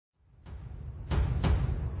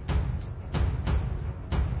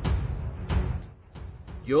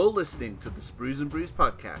You're listening to the Sprues and Brews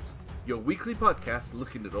podcast, your weekly podcast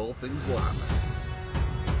looking at all things Warhammer.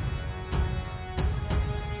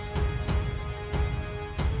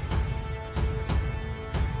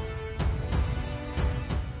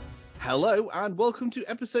 Hello and welcome to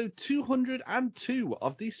episode 202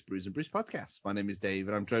 of the Sprues and Brews podcast. My name is Dave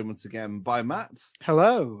and I'm joined once again by Matt.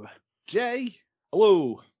 Hello. Jay.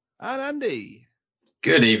 Hello. And Andy.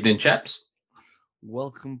 Good evening, chaps.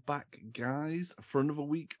 Welcome back, guys, for another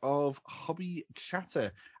week of Hobby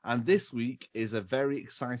Chatter. And this week is a very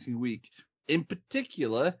exciting week, in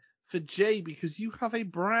particular for Jay, because you have a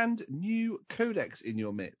brand new codex in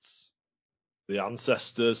your midst. The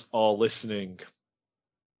ancestors are listening.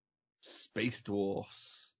 Space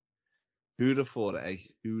Dwarfs. Who'd have thought it, eh?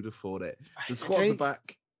 Who'd have thought it? The squads are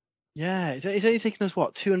back. Yeah, it's only taken us,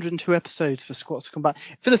 202 episodes for squads to come back.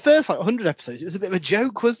 For the first, 100 episodes, it was a bit of a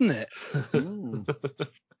joke, wasn't it?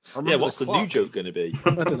 Yeah, what's the new joke going to be?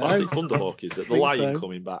 I don't know. Plastic Thunderhawk, is it? The lion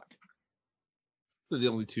coming back. They're the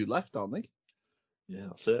only two left, aren't they? Yeah,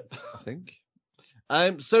 that's it. I think.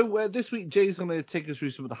 So this week, Jay's going to take us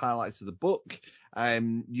through some of the highlights of the book.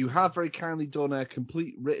 You have very kindly done a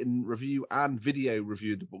complete written review and video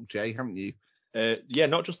review of the book, Jay, haven't you? Yeah,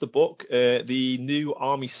 not just the book, the new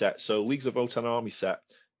army set. So Leagues of Votann Army set.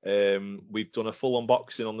 We've done a full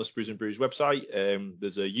unboxing on the Sprues and Brews website.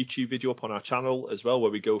 There's a YouTube video up on our channel as well where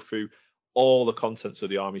we go through all the contents of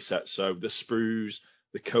the army set. So the sprues,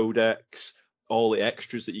 the codex, all the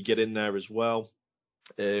extras that you get in there as well.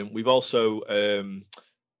 We've also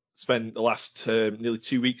spent the last nearly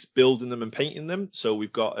 2 weeks building them and painting them. So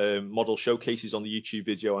we've got model showcases on the YouTube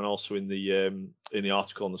video and also in the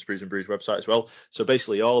article on the Sprues and Brews website as well. So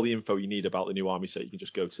basically all the info you need about the new army set, you can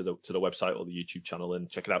just go to the website or the YouTube channel and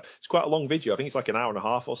check it out. It's quite a long video. I think it's like an hour and a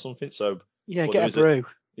half or something. So yeah, get a brew.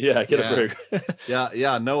 Yeah, get a brew.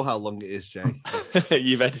 yeah, I know how long it is, Jay.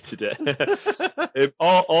 You've edited it.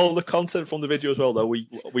 all the content from the video as well, though.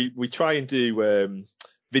 We try and do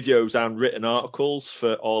videos and written articles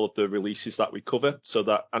for all of the releases that we cover, so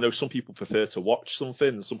that I know some people prefer to watch something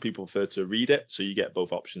and some people prefer to read it, so you get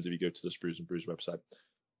both options if you go to the Sprues and Brews website.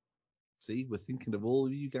 See, we're thinking of all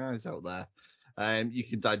of you guys out there. You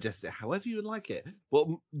can digest it however you would like it. But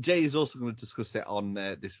Jay is also going to discuss it on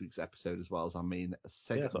this week's episode as well as our main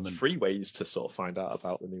segment. Yeah, 3 ways to sort of find out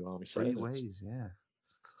about the new army set. 3 ways, yeah.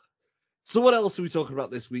 So what else are we talking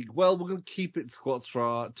about this week? Well, we're going to keep it squats for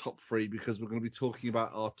our top 3 because we're going to be talking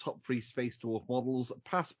about our top 3 Space Dwarf models,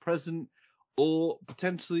 past, present, or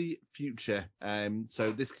potentially future.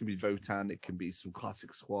 So this can be Votann, it can be some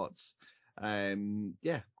classic squats.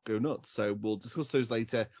 Yeah, go nuts. So we'll discuss those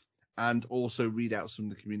later and also read out some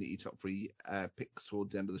of the community top 3 picks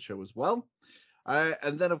towards the end of the show as well.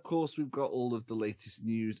 And then, of course, we've got all of the latest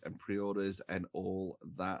news and pre-orders and all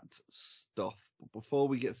that stuff. But before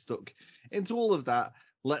we get stuck into all of that,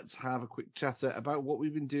 let's have a quick chatter about what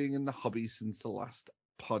we've been doing in the hobby since the last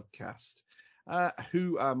podcast.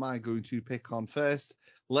 Who am I going to pick on first?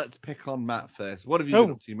 Let's pick on Matt first. What have you been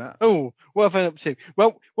up to, Matt? What have I been up to?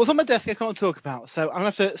 Well, what's on my desk I can't talk about, so I'm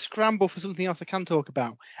going to have to scramble for something else I can talk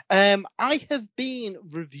about. I have been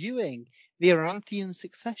reviewing the Aranthian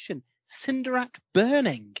Succession, Cinderak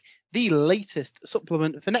Burning, the latest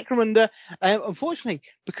supplement for Necromunda. Unfortunately,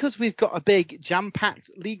 because we've got a big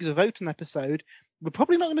jam-packed Leagues of Votann episode, we're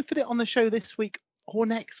probably not going to fit it on the show this week or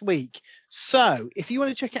next week. So if you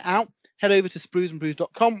want to check it out, head over to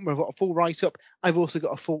spruesandbrews.com where I've got a full write-up. I've also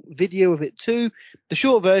got a full video of it too. The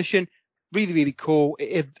short version, really, really cool.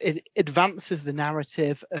 It advances the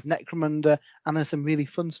narrative of Necromunda, and there's some really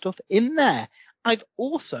fun stuff in there. I've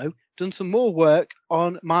also done some more work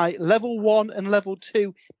on my level 1 and level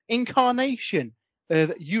 2 incarnation of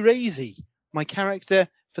Urazi, my character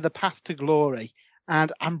for the Path to Glory.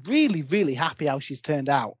 And I'm really, really happy how she's turned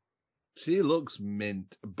out. She looks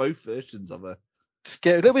mint. Both versions of her.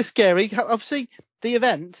 Scary, a little bit scary. Obviously, the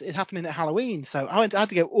event is happening at Halloween, so I had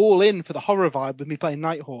to go all in for the horror vibe with me playing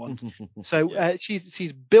Nighthaunt. So Yeah.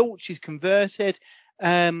 She's built, she's converted.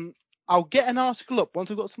 I'll get an article up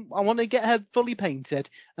once I've got some. I want to get her fully painted,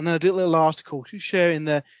 and then I'll do a little article to sharing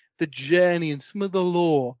the journey and some of the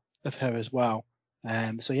lore of her as well.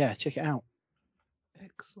 So yeah, check it out.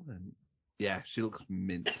 Excellent. Yeah, she looks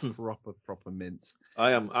mint. proper mint.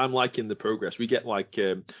 I'm liking the progress. We get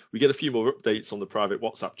we get a few more updates on the private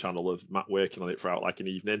WhatsApp channel of Matt working on it throughout an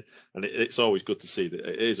evening, and it's always good to see that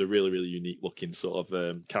it is a really, really unique looking sort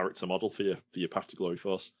of character model for your Path to Glory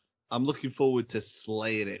force. I'm looking forward to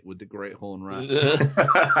slaying it with the Great Horn Rat.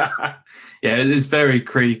 Yeah, it's very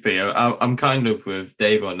creepy. I'm kind of with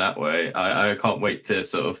Dave on that way. I can't wait to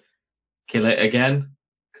sort of kill it again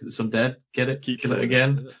because it's undead. Get it? Kill it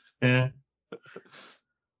again. Yeah.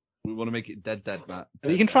 We want to make it dead, Matt.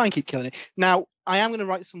 You can try and keep killing it. Now, I am going to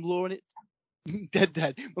write some lore on it. dead.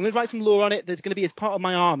 I'm going to write some lore on it. There's going to be as part of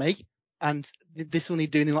my army, and this will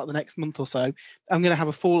need doing in like the next month or so. I'm going to have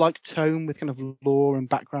a full like tome with kind of lore and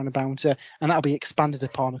background about it, and that'll be expanded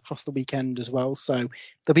upon across the weekend as well. So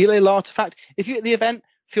there'll be a little artifact. If you're at the event,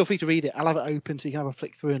 feel free to read it. I'll have it open so you can have a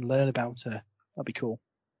flick through and learn about it. That'd be cool.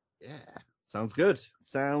 Yeah, sounds good.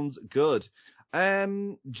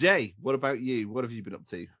 Jay, what about you? What have you been up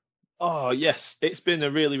to? Oh, yes. It's been a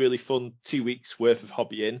really, really fun 2 weeks worth of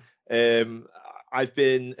hobbying. I've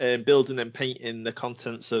been building and painting the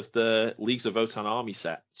contents of the Leagues of Votann Army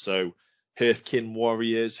set. So Hearthkin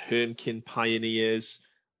Warriors, Hermkin Pioneers,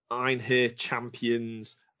 Einher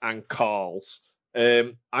Champions, and Carls.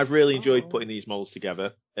 I've really enjoyed putting these models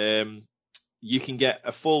together. You can get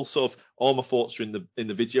a full sort of all my thoughts are in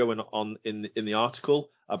the video and in the article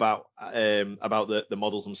about the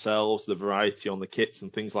models themselves, the variety on the kits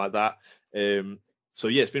and things like that. So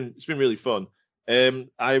yeah, it's been really fun.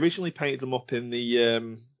 I originally painted them up in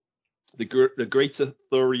the Greater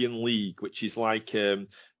Thurian League, which is like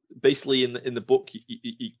basically in the book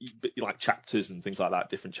you like chapters and things like that,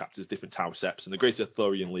 different chapters, different tower steps, and the Greater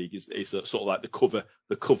Thurian League is sort of like the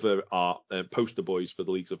cover art poster boys for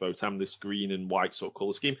the Leagues of Votann, this green and white sort of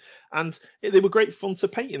colour scheme, and they were great fun to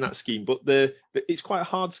paint in that scheme, but it's quite a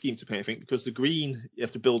hard scheme to paint, I think, because the green you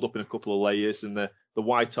have to build up in a couple of layers, and the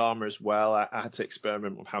white armour as well. I had to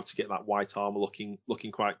experiment with how to get that white armour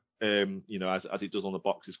looking quite as it does on the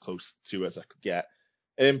box, as close to as I could get.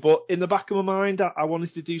 But in the back of my mind, I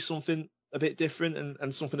wanted to do something a bit different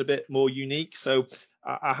and something a bit more unique. So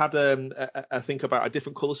I had a think about a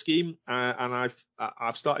different colour scheme, and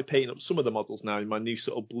I've started painting up some of the models now in my new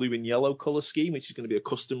sort of blue and yellow colour scheme, which is going to be a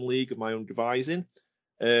custom league of my own devising.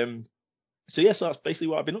 So that's basically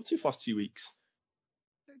what I've been up to for the last 2 weeks.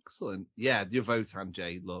 Excellent. Yeah, your Votann,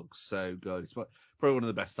 Jay, looks so good. It's probably one of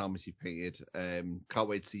the best armies you've painted. Can't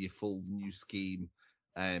wait to see your full new scheme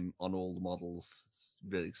on all the models. It's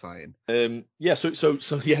really exciting. So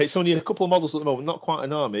yeah, it's only a couple of models at the moment, not quite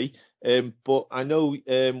an army. But I know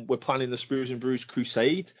we're planning the Sprues and Brews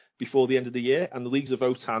Crusade before the end of the year, and the Leagues of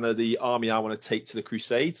Votann are the army I want to take to the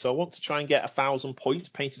Crusade. So I want to try and get 1,000 points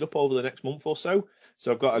painted up over the next month or so.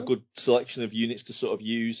 So I've got a good selection of units to sort of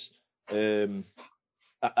use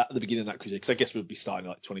at the beginning of that Crusade, because I guess we'll be starting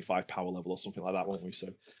at like 25 power level or something like that, won't we? So.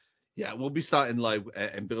 Yeah, we'll be starting low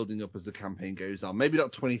and building up as the campaign goes on. Maybe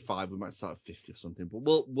not 25, we might start at 50 or something, but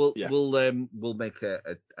we'll make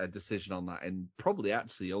a decision on that, and probably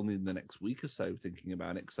actually only in the next week or so, thinking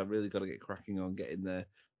about it, because I've really got to get cracking on getting the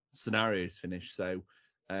scenarios finished. So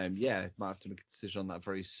might have to make a decision on that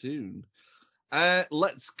very soon.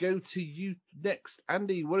 Let's go to you next,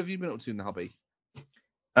 Andy. What have you been up to in the hobby?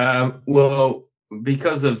 Well,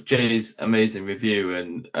 because of Jay's amazing review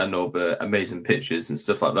and all the amazing pictures and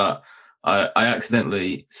stuff like that, I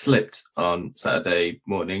accidentally slipped on Saturday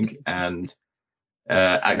morning and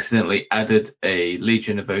accidentally added a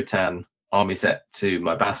Legion of Votann army set to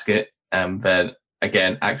my basket, and then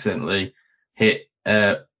again accidentally hit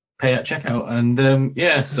pay at checkout, and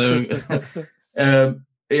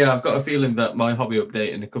I've got a feeling that my hobby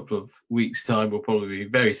update in a couple of weeks' time will probably be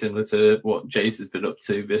very similar to what Jay's has been up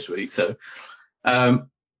to this week. So but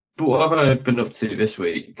what have I been up to this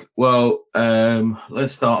week? Well,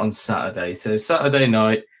 let's start on Saturday. So Saturday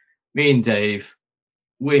night, me and Dave,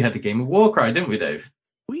 we had a game of Warcry, didn't we, Dave?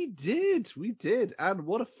 We did. And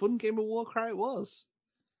what a fun game of Warcry it was.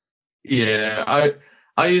 Yeah,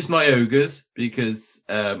 I used my ogres because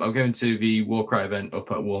I'm going to the Warcry event up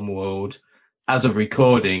at One World as of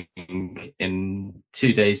recording in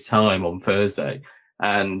 2 days' time on Thursday.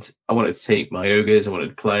 And I wanted to take my ogres, I wanted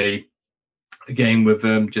to play the game with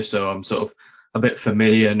them just so I'm sort of a bit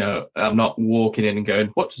familiar. No, I'm not walking in and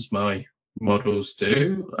going, what does my models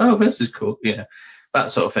do? Oh, this is cool. Yeah,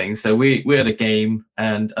 that sort of thing. So we had a game,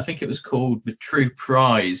 and I think it was called the True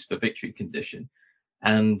Prize for Victory Condition.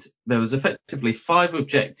 And there was effectively 5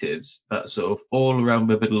 objectives that sort of all around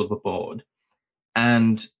the middle of the board.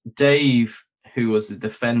 And Dave, who was the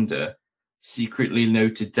defender, secretly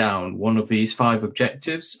noted down one of these 5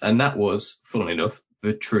 objectives, and that was, funnily enough,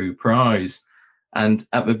 the True Prize. And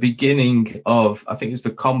at the beginning of, I think it's the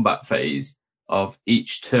combat phase of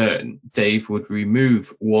each turn, Dave would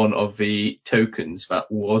remove one of the tokens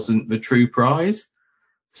that wasn't the True Prize.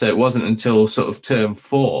 So it wasn't until sort of turn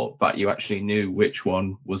 4 that you actually knew which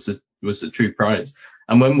one was the True Prize.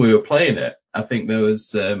 And when we were playing it, I think there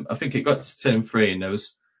was, I think it got to turn 3 and there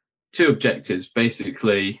was 2 objectives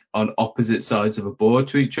basically on opposite sides of a board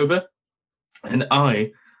to each other. And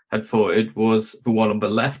I had thought it was the one on the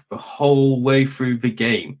left the whole way through the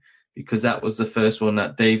game, because that was the first one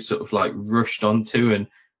that Dave sort of like rushed onto and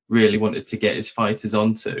really wanted to get his fighters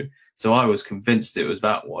onto. So I was convinced it was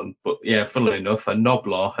that one. But yeah, funnily enough, a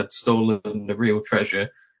Noblar had stolen the real treasure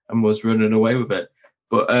and was running away with it.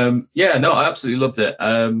 But yeah, no, I absolutely loved it.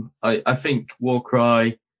 I think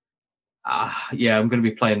Warcry, yeah, I'm going to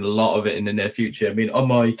be playing a lot of it in the near future. I mean, on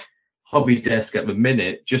my hobby desk at the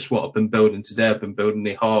minute, just what I've been building today, I've been building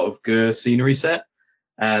the Heart of Gur scenery set,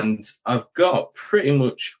 and I've got pretty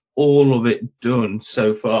much all of it done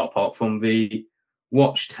so far, apart from the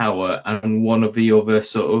watchtower and one of the other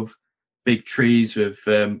sort of big trees with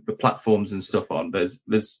the platforms and stuff on. There's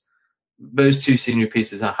those two scenery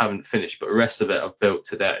pieces I haven't finished, but the rest of it I've built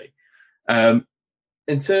today.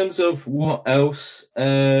 In terms of what else,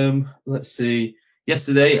 let's see.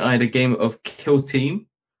 Yesterday I had a game of Kill Team.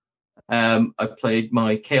 I played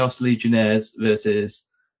my Chaos Legionnaires versus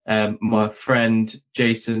my friend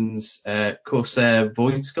Jason's Corsair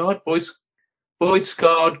Voidsguard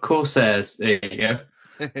Corsairs. There you go.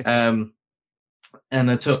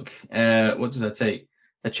 And I took, what did I take?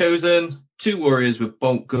 A Chosen, 2 warriors with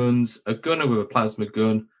bolt guns, a gunner with a plasma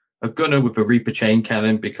gun, a gunner with a Reaper chain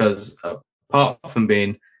cannon, because apart from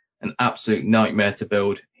being an absolute nightmare to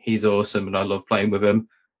build, he's awesome and I love playing with him.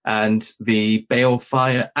 And the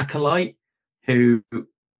Balefire Acolyte, who,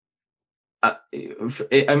 I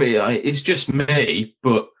mean, it's just me,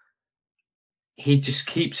 but he just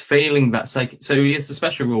keeps failing that psychic. So he has a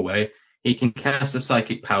special rule where he can cast a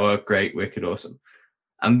psychic power, great, wicked, awesome.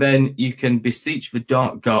 And then you can beseech the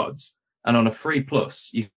dark gods, and on a 3+,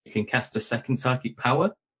 you can cast a second psychic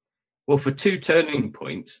power. Well, for 2 turning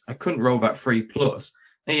points, I couldn't roll that 3+.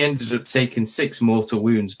 And he ended up taking 6 mortal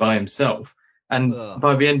wounds by himself. And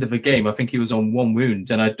by the end of the game, I think he was on 1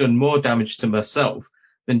 wound, and I'd done more damage to myself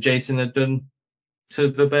than Jason had done to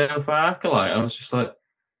the Balefire Acolyte. I was just like,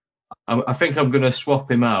 I think I'm going to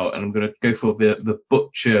swap him out, and I'm going to go for the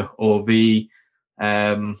Butcher or the,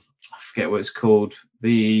 I forget what it's called,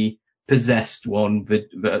 the possessed one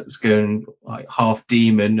that's going like half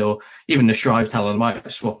demon, or even the Shrive Talon. I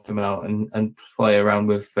might swap him out and play around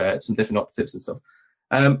with some different optics and stuff.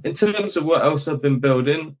 In terms of what else I've been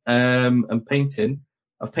building and painting,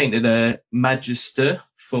 I've painted a Magister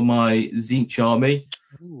for my Tzeentch army,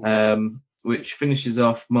 which finishes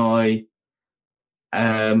off my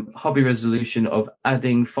hobby resolution of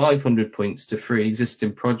adding 500 points to 3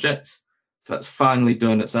 existing projects. So that's finally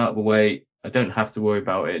done. It's out of the way. I don't have to worry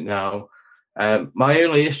about it now. My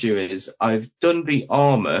only issue is I've done the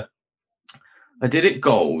armor. I did it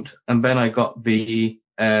gold, and then I got the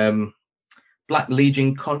Black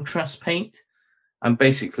Legion contrast paint, and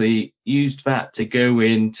basically used that to go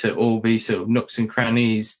into all these sort of nooks and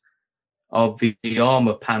crannies of the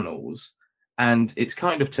armor panels. And it's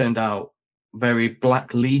kind of turned out very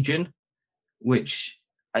Black Legion, which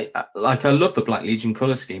I love the Black Legion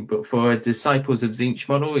color scheme, but for a Disciples of Tzeentch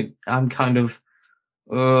model, I'm kind of,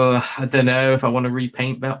 I don't know if I want to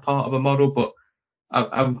repaint that part of a model, but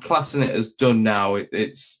I'm classing it as done now.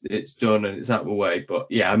 It's done and it's out of the way. But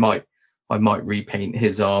yeah, I might repaint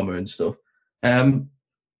his armor and stuff. And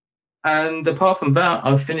apart from that,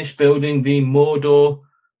 I've finished building the Mordor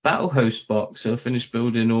Battle Host box. So I finished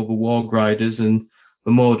building all the Warg Riders and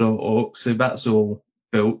the Mordor Orcs. So that's all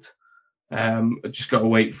built. I just got to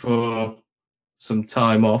wait for some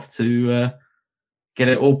time off to get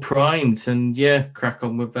it all primed and yeah, crack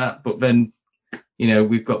on with that. But then, you know,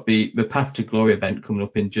 we've got the Path to Glory event coming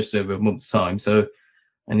up in just over a month's time, so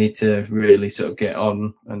I need to really sort of get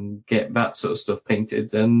on and get that sort of stuff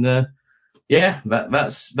painted. And yeah,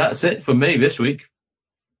 that's it for me this week.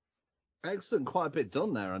 Excellent, quite a bit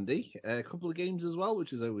done there, Andy. A couple of games as well,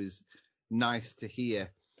 which is always nice to hear.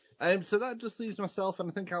 So that just leaves myself,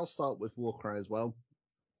 and I think I'll start with Warcry as well.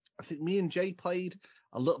 I think me and Jay played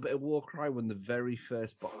a little bit of Warcry when the very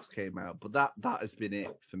first box came out, but that has been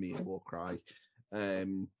it for me in Warcry.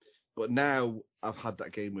 But now I've had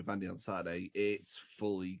that game with Andy on Saturday, it's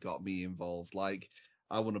fully got me involved. Like,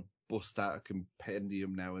 I want to bust out a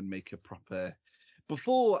compendium now and make a proper.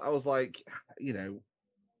 Before I was like, you know,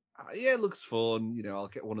 yeah, it looks fun. You know, I'll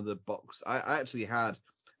get one of the box. I actually had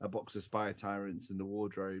a box of Spire Tyrants in the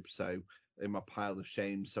wardrobe, so in my pile of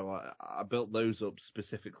shame. So I built those up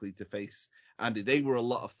specifically to face Andy. They were a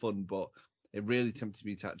lot of fun, but it really tempted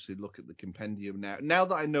me to actually look at the compendium now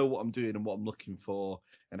that I know what I'm doing and what I'm looking for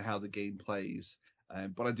and how the game plays.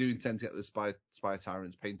 But I do intend to get the Spire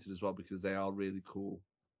Tyrants painted as well, because they are really cool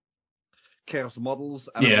Chaos models.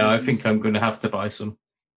 And yeah, I think I'm going to have to buy some.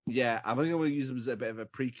 Yeah, I think I'm going to use them as a bit of a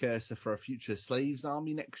precursor for a future Slaves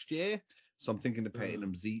army next year. So I'm thinking of painting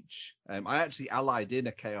them Tzeentch. I actually allied in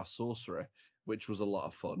a Chaos Sorcerer, which was a lot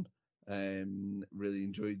of fun. Really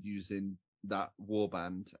enjoyed using that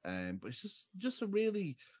warband. But it's just a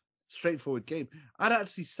really straightforward game. I'd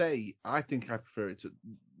actually say I think I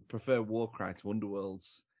prefer Warcry to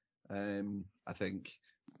Underworlds. I think,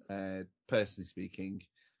 personally speaking.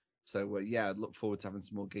 So yeah, I'd look forward to having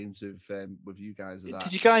some more games with you guys. Of that.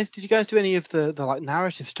 Did you guys do any of the like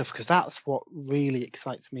narrative stuff? Because that's what really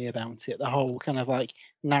excites me about it. The whole kind of like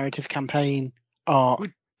narrative campaign arc.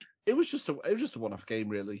 It was just a one-off game,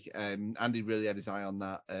 really. Andy really had his eye on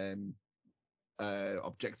that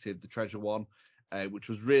objective, the treasure one, which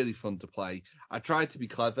was really fun to play. I tried to be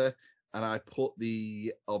clever, and I put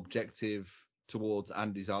the objective towards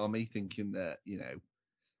Andy's army, thinking that,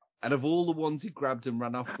 and of all the ones he grabbed and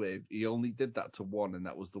ran off with, he only did that to one, and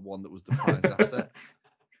that was the one that was the prize asset,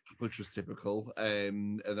 which was typical.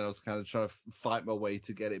 And then I was kind of trying to fight my way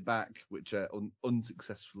to get it back, which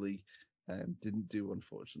unsuccessfully didn't do,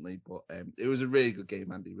 unfortunately. But it was a really good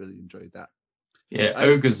game, Andy. Really enjoyed that. Yeah,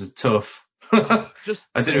 ogres are tough. I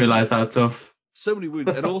didn't realise how tough. So many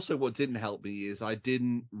wounds. And also what didn't help me is I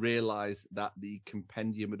didn't realise that the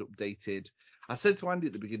compendium had updated. I said to Andy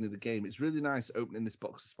at the beginning of the game, it's really nice opening this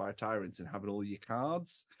box of Spire Tyrants and having all your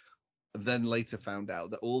cards. Then later found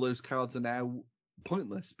out that all those cards are now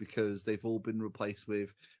pointless because they've all been replaced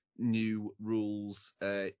with new rules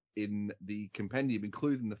in the compendium,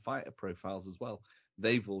 including the fighter profiles as well.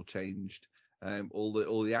 They've all changed. All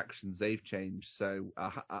the actions they've changed. So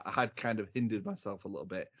I had kind of hindered myself a little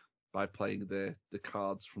bit by playing the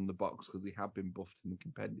cards from the box because we have been buffed in the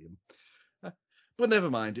compendium. But never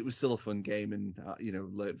mind, it was still a fun game, and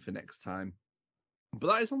learn for next time. But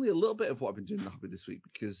that is only a little bit of what I've been doing in the hobby this week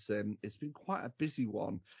because it's been quite a busy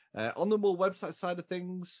one. On the more website side of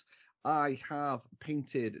things, I have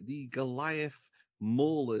painted the Goliath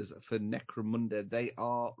Maulers for Necromunda. They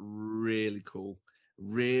are really cool,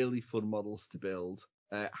 really fun models to build.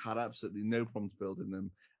 Had absolutely no problems building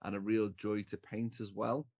them, and a real joy to paint as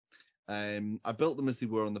well. I built them as they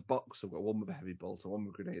were on the box. I've got one with a heavy bolter, one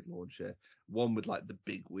with a grenade launcher, one with like the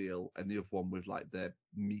big wheel, and the other one with like the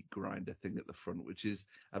meat grinder thing at the front, which is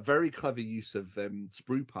a very clever use of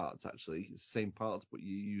sprue parts. Actually, it's the same parts, but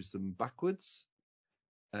you use them backwards,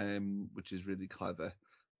 which is really clever.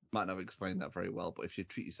 Might not have explained that very well, but if you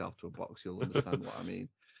treat yourself to a box, you'll understand what I mean.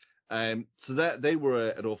 So they were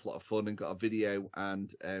an awful lot of fun, and got a video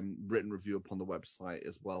and written review up on the website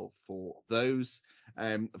as well for those.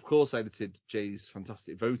 Of course, I edited Jay's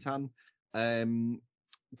fantastic Votann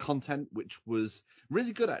content, which was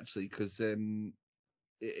really good actually, because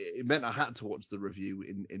it meant I had to watch the review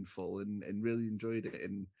in full and really enjoyed it,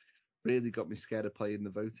 and really got me scared of playing the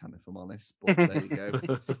Votann, if I'm honest. But there you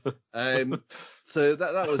go. So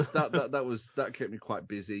that kept me quite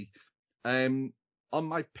busy. On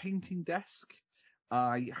my painting desk,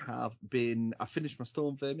 I finished my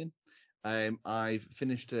Storm Vermin. I've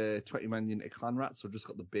finished a 20-man unit of Clan Rats, so I've just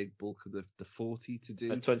got the big bulk of the 40 to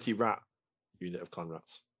do. A 20 rat unit of Clan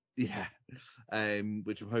Rats. Yeah,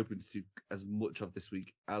 which I'm hoping to do as much of this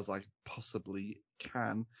week as I possibly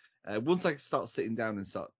can. Once I start sitting down and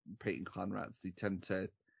start painting Clan Rats, they tend to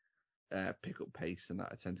pick up pace, and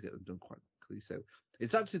I tend to get them done quite quickly. So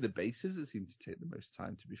it's actually the bases that seem to take the most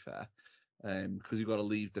time, to be fair. Because you've got to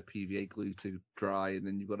leave the PVA glue to dry, and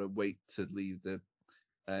then you've got to wait to leave the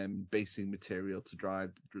basing material to dry,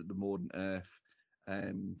 the Mordant Earth.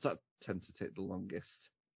 So that tends to take the longest.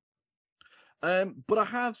 But I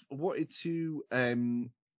have wanted to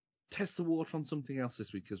test the water on something else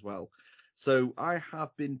this week as well. So I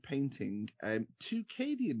have been painting 2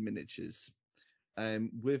 Cadian miniatures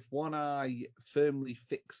with one eye firmly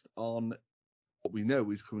fixed on what we know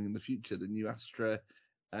is coming in the future, the new Astra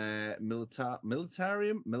Militarum.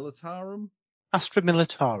 Astra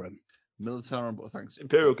Militarum, but thanks.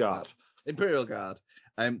 Imperial Guard.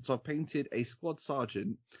 So I've painted a squad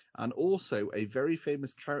sergeant and also a very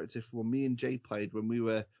famous character from when me and Jay played when we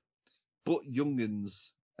were but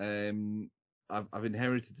young'uns. I've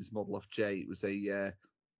inherited this model off Jay. It was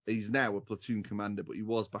he's now a platoon commander, but he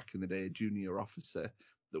was back in the day a junior officer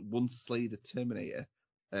that once slayed a Terminator.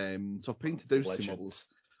 So I've painted those two models.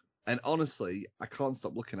 And honestly, I can't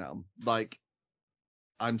stop looking at them. Like,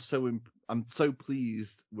 I'm so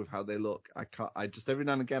pleased with how they look. I just every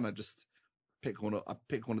now and again I just pick one up. I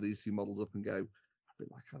pick one of these 2 models up and go, I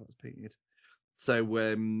really like how that's painted. So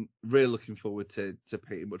really looking forward to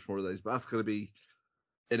painting much more of those. But that's going to be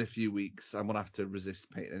in a few weeks. I'm gonna have to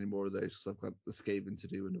resist painting any more of those because I've got the Skaven to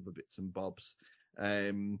do and other bits and bobs.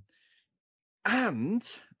 And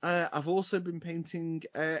I've also been painting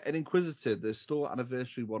an Inquisitor, the store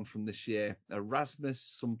anniversary one from this year, Erasmus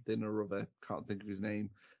something or other, can't think of his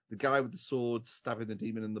name, the guy with the sword stabbing the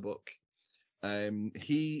demon in the book.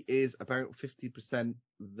 He is about 50%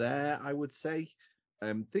 there, I would say.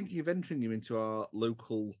 Thinking of entering him into our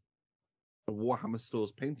local Warhammer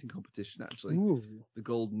Stores painting competition, actually. Ooh. The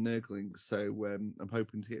Golden Nurgling. So I'm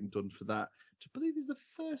hoping to get him done for that, which I believe is the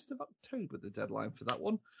 1st of October, the deadline for that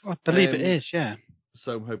one. I believe it is, yeah.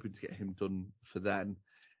 So I'm hoping to get him done for then.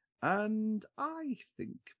 And I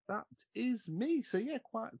think that is me. So yeah,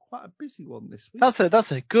 quite a busy one this week.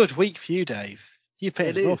 That's a good week for you, Dave. You've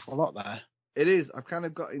painted It an is. awful lot there. It is. I've kind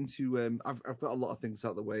of got into. I've got a lot of things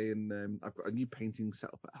out of the way, and I've got a new painting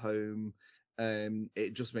set up at home.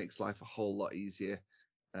 It just makes life a whole lot easier.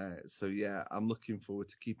 So yeah, I'm looking forward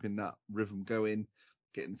to keeping that rhythm going,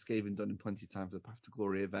 getting Skaven done in plenty of time for the Path to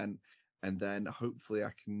Glory event, and then hopefully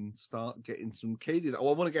I can start getting some Cadian. Oh,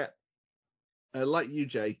 I want to get, like you,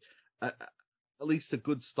 Jay, at least a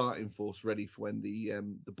good starting force ready for when the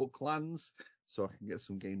book lands, so I can get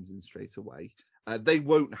some games in straight away. They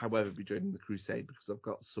won't, however, be joining the Crusade because I've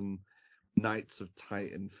got some Knights of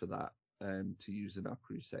Titan for that to use in our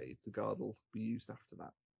Crusade. The Guard will be used after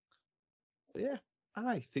that. But yeah,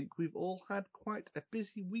 I think we've all had quite a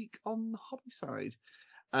busy week on the hobby side.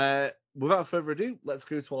 Without further ado, let's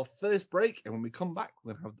go to our first break, and when we come back,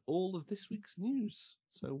 we're going to have all of this week's news.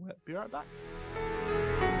 So be right back.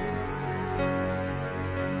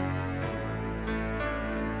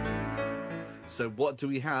 So what do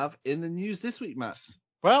we have in the news this week, Matt?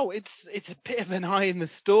 Well, it's a bit of an eye in the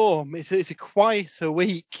storm. It's a quieter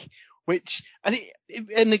week, which I think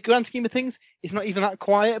in the grand scheme of things, it's not even that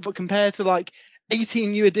quiet. But compared to like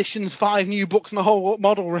 18 new editions, 5 new books, and a whole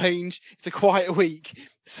model range, it's a quiet week.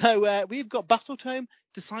 So we've got Battletome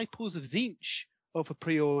Disciples of Tzeentch up for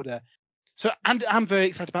pre-order. So and I'm very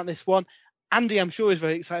excited about this one. Andy, I'm sure, is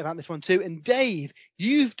very excited about this one too. And Dave,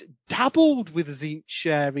 you've dabbled with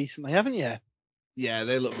Tzeentch recently, haven't you? Yeah,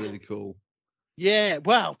 they look really cool. Yeah,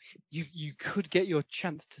 well, you could get your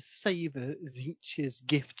chance to savour Tzeentch's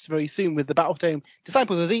gifts very soon with the Battletome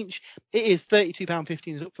Disciples of Tzeentch. It is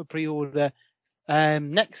 £32.15 is up for pre-order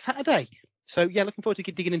next Saturday. So yeah, looking forward to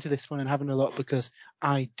digging into this one and having a look because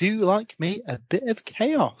I do like me a bit of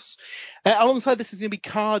chaos. Alongside this is going to be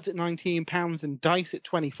cards at £19 and dice at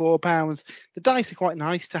 £24. The dice are quite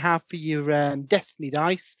nice to have for your Destiny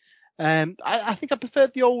dice. I think I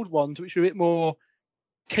preferred the old ones, which are a bit more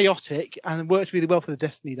chaotic and worked really well for the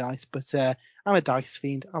Destiny dice, but I'm a dice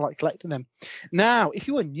fiend. I like collecting them. Now, if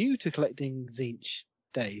you are new to collecting Tzeentch,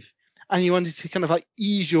 Dave, and you wanted to kind of like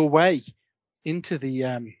ease your way into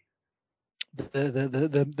the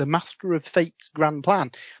Master of Fate's grand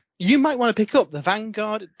plan, you might want to pick up the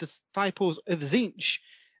Vanguard Disciples of Tzeentch.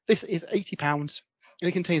 This is £80 and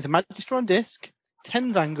it contains a Magister on disc,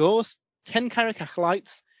 10 Zangors, 10 Carrick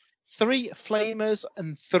Acolytes, 3 Flamers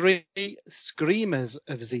and 3 Screamers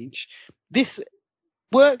of Tzeentch. This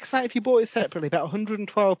works out if you bought it separately about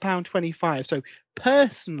 £112.25. So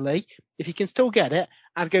personally, if you can still get it,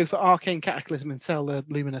 I'd go for Arcane Cataclysm and sell the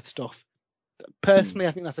Lumineth stuff. Personally,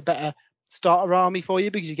 I think that's a better starter army for you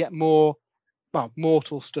because you get more, well,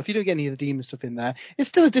 mortal stuff. You don't get any of the demon stuff in there. It's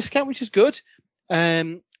still a discount, which is good.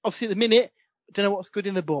 Obviously, at the minute, I don't know what's good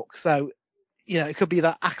in the book. So, you know, it could be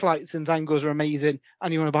that Acolytes and Zangors are amazing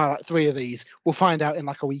and you want to buy like 3 of these. We'll find out in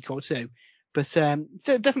like a week or two. But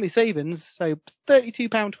definitely savings. So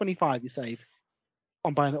 £32.25 you save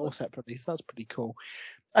on buying it all separately. So that's pretty cool.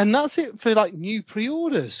 And that's it for like new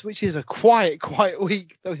pre-orders, which is a quiet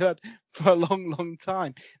week that we've had for a long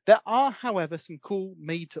time. There are, however, some cool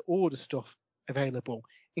made-to-order stuff available,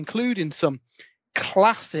 including some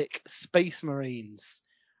classic Space Marines.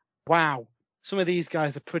 Wow, some of these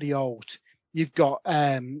guys are pretty old. You've got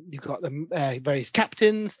the various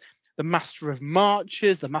captains, the Master of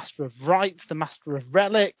Marches, the Master of Rites, the Master of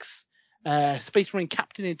Relics, Space Marine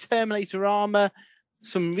Captain in Terminator armor.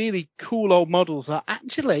 Some really cool old models that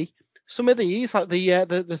actually some of these, like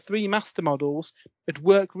the 3 master models, would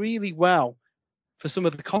work really well for some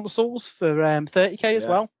of the consoles for 30k as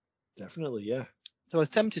well. Definitely, yeah. So I was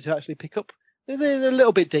tempted to actually pick up. They're a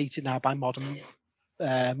little bit dated now by modern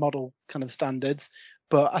model kind of standards,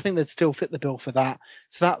 but I think they'd still fit the bill for that.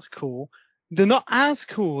 So that's cool. They're not as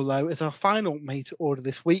cool though as our final made to order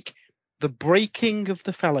this week, the Breaking of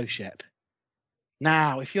the Fellowship.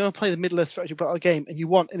 Now, if you want to play the Middle-earth strategy battle game and you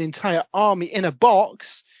want an entire army in a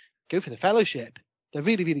box, go for the Fellowship. They're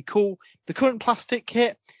really, really cool. The current plastic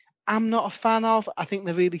kit, I'm not a fan of. I think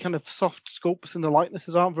they're really kind of soft sculpts and the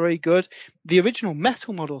likenesses aren't very good. The original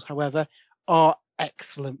metal models, however, are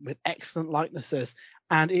excellent with excellent likenesses.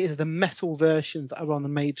 And it is the metal versions that are on the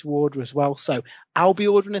made to order as well. So I'll be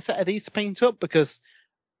ordering a set of these to paint up because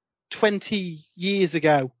 20 years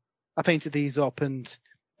ago, I painted these up and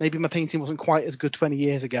maybe my painting wasn't quite as good 20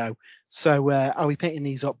 years ago. So I'll be painting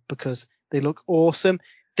these up because they look awesome.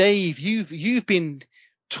 Dave, you've been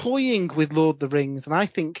toying with Lord of the Rings, and I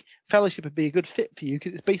think Fellowship would be a good fit for you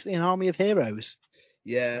because it's basically an army of heroes.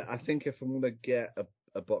 Yeah, I think if I'm going to get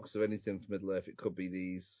a box of anything for Middle-earth, it could be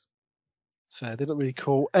these. So they look really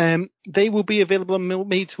cool. They will be available on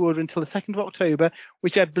made to order until the 2nd of October,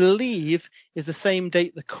 which I believe is the same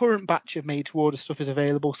date the current batch of made to order stuff is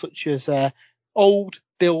available, such as old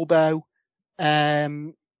Bilbo,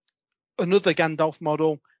 another Gandalf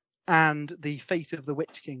model, and the Fate of the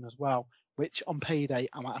Witch King as well, which on payday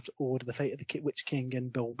I might have to order the Fate of the Witch King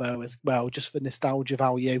and Bilbo as well, just for nostalgia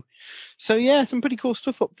value. So yeah, some pretty cool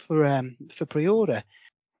stuff up for pre-order.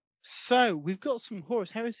 So we've got some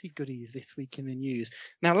Horus Heresy goodies this week in the news.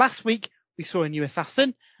 Now, last week we saw a new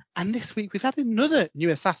assassin, and this week we've had another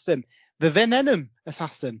new assassin, the Venenum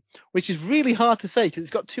assassin, which is really hard to say because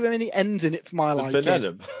it's got too many N's in it for my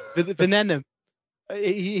liking. The Venenum.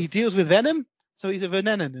 He deals with venom, so he's a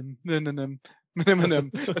Venenum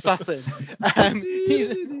assassin.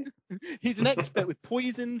 He's an expert with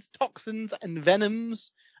poisons, toxins, and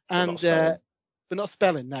venoms, and but not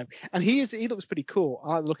spelling, no. And he looks pretty cool.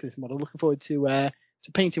 I like the look of this model. Looking forward to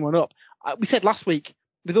painting one up. We said last week,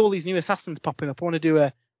 with all these new assassins popping up, I want to do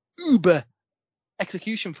a Uber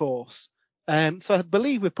execution force. So I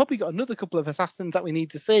believe we've probably got another couple of assassins that we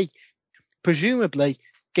need to see. Presumably,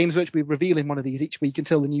 Games Workshop will be revealing one of these each week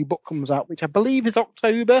until the new book comes out, which I believe is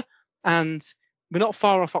October. And we're not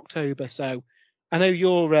far off October, so I know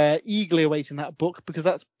you're eagerly awaiting that book because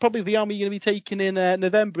that's probably the army you're going to be taking in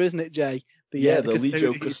November, isn't it, Jay? The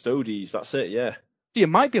Legio Custodes, that's it, yeah. So you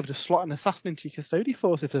might be able to slot an assassin into your Custody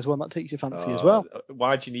force if there's one that takes your fancy as well.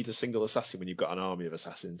 Why do you need a single assassin when you've got an army of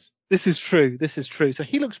assassins? This is true. So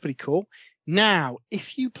he looks pretty cool. Now,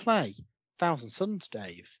 if you play Thousand Suns,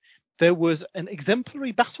 Dave, there was an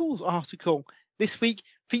exemplary battles article this week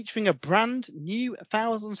featuring a brand new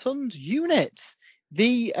Thousand Suns unit.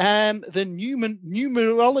 The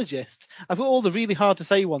numerologist. I've got all the really hard to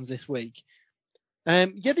say ones this week.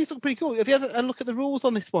 These look pretty cool. Have you had a look at the rules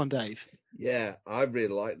on this one, Dave? Yeah, I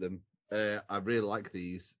really like them. I really like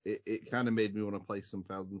these. It kind of made me want to play some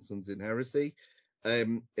Thousand Suns in Heresy.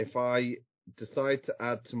 If I decide to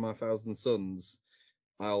add to my Thousand Suns,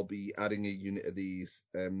 I'll be adding a unit of these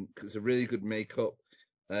because it's a really good makeup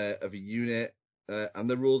of a unit, and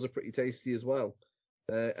the rules are pretty tasty as well.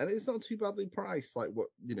 And it's not too badly priced, like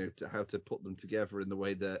how to put them together in the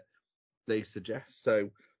way that they suggest.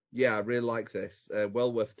 So yeah, I really like this.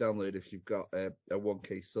 Well worth download if you've got a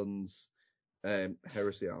 1K Suns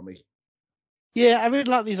Heresy army. Yeah, I really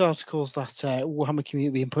like these articles that Warhammer community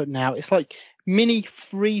have been putting out. It's like mini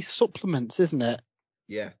free supplements, isn't it?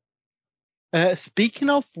 Yeah. Speaking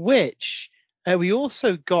of which, we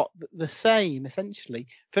also got the same, essentially,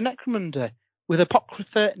 for Necromunda, with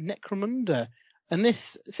Apocrypha Necromunda. And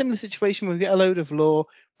this similar situation, we get a load of lore,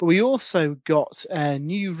 but we also got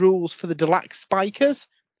new rules for the Delax Spikers.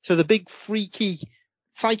 So the big freaky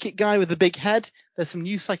psychic guy with the big head, there's some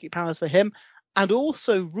new psychic powers for him, and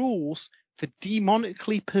also rules for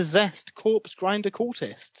demonically possessed corpse grinder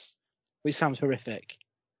cultists, which sounds horrific.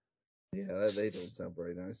 Yeah, they don't sound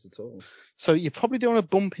very nice at all. So you probably don't want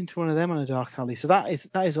to bump into one of them on a Dark Alley. So that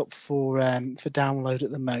is up for download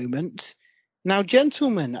at the moment. Now,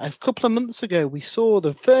 gentlemen, a couple of months ago, we saw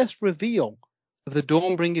the first reveal of the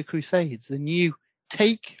Dawnbringer Crusades, the new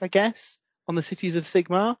take, I guess, on the cities of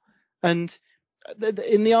Sigmar. And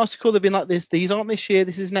in the article, they've been like this, these aren't this year,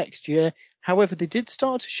 this is next year. However, they did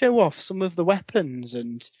start to show off some of the weapons.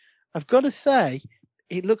 And I've got to say,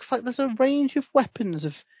 it looks like there's a range of weapons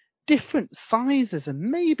of different sizes and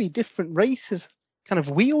maybe different races kind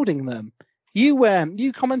of wielding them.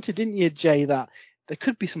 You commented, didn't you, Jay, that there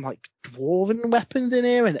could be some like dwarven weapons in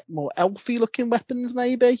here and more elfy looking weapons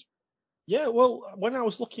maybe? Yeah, well, when I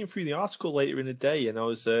was looking through the article later in the day, and I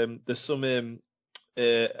was there's some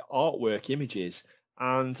artwork images,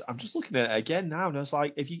 and I'm just looking at it again now, and I was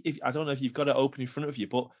like, if I don't know if you've got it open in front of you,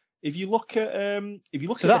 but if you look at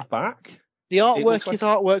the back, the artwork is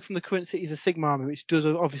artwork from the current cities of Sigmar, which does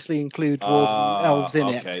obviously include dwarves and elves in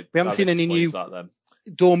it. We haven't seen any new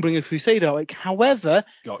Dawnbringer Crusade artwork. However,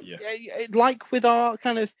 got you. Like with our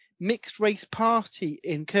kind of mixed race party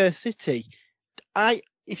in Curse City,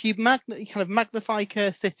 if you kind of magnify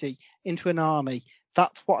Curse City into an army,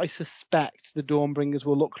 that's what I suspect the Dawnbringers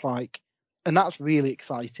will look like, and that's really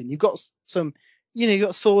exciting. You've got some, you've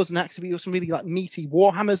got swords and axes, but you've got some really like meaty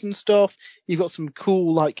warhammers and stuff. You've got some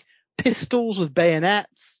cool like pistols with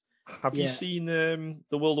bayonets. Have you seen the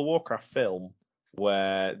World of Warcraft film?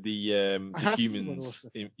 where the have seen humans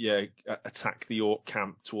attack the orc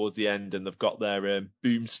camp towards the end, and they've got their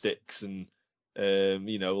boomsticks and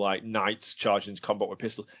like knights charging into combat with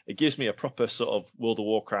pistols. It gives me a proper sort of World of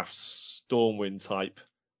Warcraft Stormwind type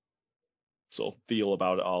sort of feel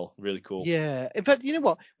about it all. Really cool. Yeah. In fact, you know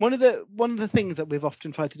what? One of the things that we've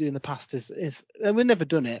often tried to do in the past is and we've never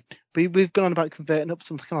done it, but we've gone on about converting up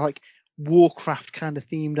some kind of like Warcraft kind of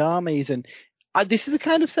themed armies, and this is the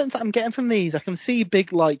kind of sense that I'm getting from these. I can see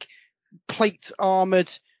big like plate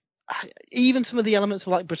armored, even some of the elements of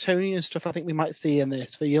like Bretonnian stuff. I think we might see in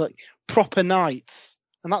this for you, like proper knights,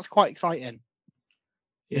 and that's quite exciting.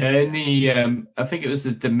 Yeah, in the I think it was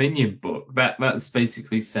a Dominion book that's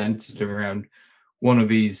basically centered around one of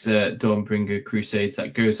these Dawnbringer crusades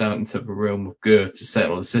that goes out into the realm of Gur to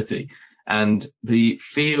settle the city, and the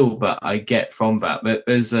feel that I get from that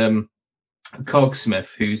there's a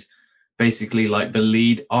cogsmith who's basically like the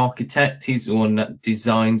lead architect. He's the one that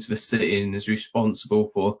designs the city and is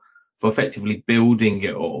responsible for effectively building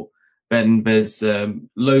it all. Then there's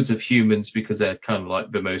loads of humans because they're kind of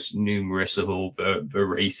like the most numerous of all the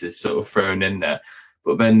races sort of thrown in there.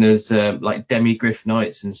 But then there's like demigryph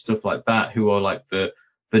knights and stuff like that who are like the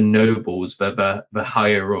nobles, the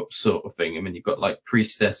higher up sort of thing. I mean, you've got like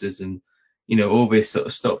priestesses and all this sort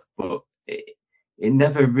of stuff, but it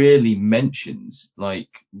never really mentions like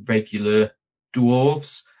regular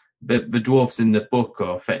dwarves. The dwarves in the book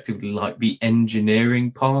are effectively like the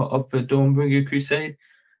engineering part of the Dawnbringer Crusade.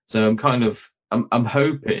 So I'm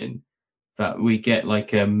hoping that we get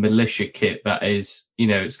like a militia kit that is,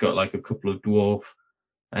 it's got like a couple of dwarf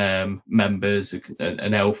members,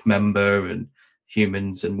 an elf member, and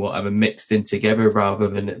humans and whatever mixed in together, rather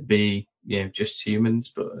than it be just humans.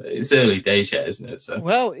 But it's early days yet, isn't it? So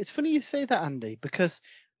well, it's funny you say that, Andy, because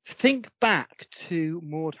think back to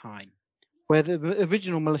Mordheim, where the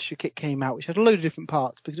original militia kit came out, which had a load of different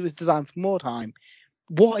parts because it was designed for Mordheim.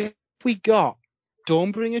 What if we got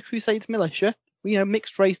Dawnbringer Crusades militia,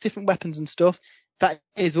 mixed race, different weapons and stuff, that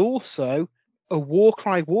is also a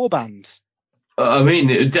Warcry warband? I mean,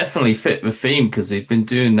 it would definitely fit the theme because they've been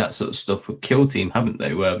doing that sort of stuff with Kill Team, haven't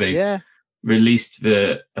they? Where they released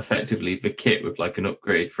effectively the kit with like an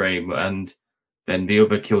upgrade frame, and then the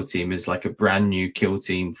other Kill Team is like a brand new Kill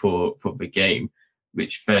Team for the game,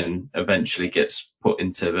 which then eventually gets put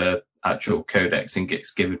into the actual codex and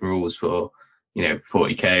gets given rules for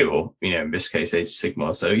 40k or, in this case, Age of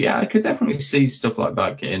Sigmar. So yeah, I could definitely see stuff like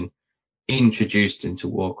that getting introduced into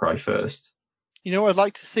Warcry first. What I'd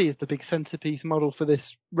like to see is the big centerpiece model for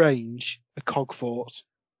this range, a cog fort.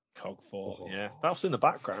 Yeah. That was in the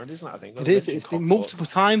background, isn't it? I think it is. It's been multiple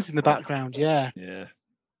times in the background. Yeah. Yeah.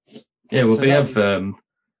 Yeah. Well, they have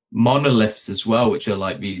monoliths as well, which are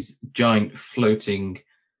like these giant floating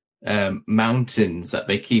mountains that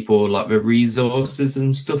they keep all like the resources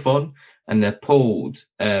and stuff on, and they're pulled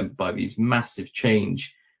by these massive chains,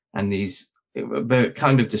 and they're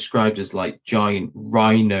kind of described as like giant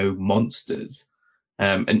rhino monsters,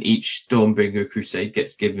 and each Dawnbringer Crusade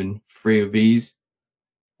gets given 3 of these,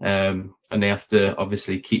 and they have to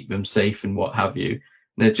obviously keep them safe and what have you.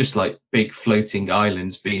 And they're just like big floating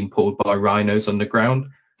islands being pulled by rhinos on the ground,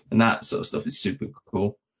 and that sort of stuff is super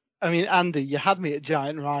cool. I mean, Andy, you had me at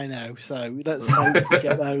giant rhino, so let's hope we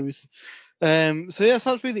get those. So yeah,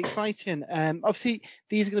 sounds really exciting. Obviously,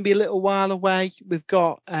 these are going to be a little while away. We've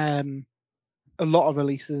got a lot of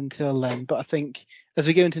releases until then, but I think as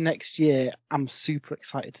we go into next year, I'm super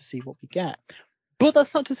excited to see what we get. But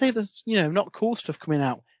that's not to say there's not cool stuff coming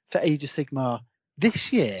out for Age of Sigmar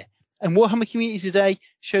this year. And Warhammer Community Today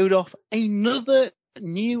showed off another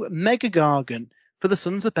new Mega Gargant for the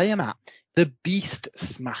Sons of Behemat, the Beast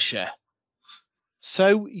Smasher.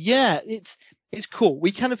 So yeah, it's cool.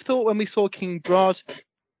 We kind of thought when we saw King Brod,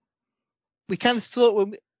 when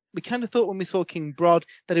we saw King Brod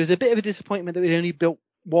that it was a bit of a disappointment that we only built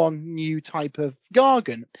one new type of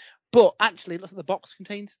Gargant. But actually, look at the box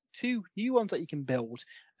contains 2 new ones that you can build.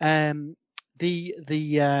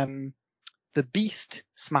 The Beast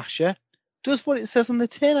Smasher does what it says on the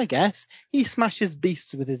tin, I guess. He smashes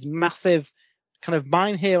beasts with his massive kind of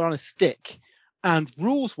mine here on a stick. And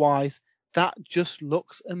rules-wise, that just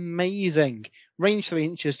looks amazing. Range 3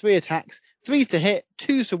 inches, 3 attacks, 3 to hit,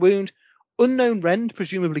 2 to wound, unknown rend,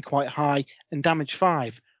 presumably quite high, and damage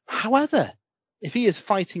 5. However, if he is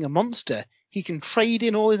fighting a monster, he can trade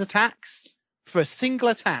in all his attacks for a single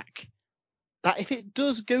attack that, if it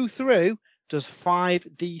does go through, does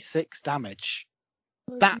 5d6 damage.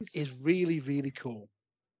 That is really, really cool.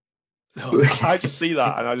 I just see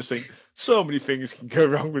that and I just think so many things can go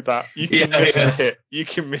wrong with that. You can miss the hit, you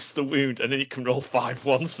can miss the wound, and then you can roll 5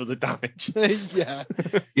 ones for the damage. Yeah.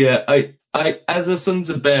 Yeah, as a Sons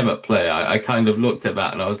of Behemoth player, I kind of looked at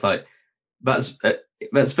that and I was like, that's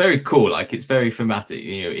very cool. Like, it's very thematic.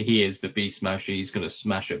 You know, he is the Beast Smasher. He's going to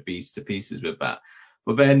smash a beast to pieces with that.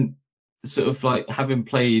 But then, sort of like having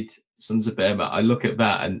played Sons of Behemoth, I look at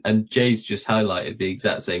that and Jay's just highlighted the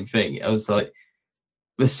exact same thing. I was like,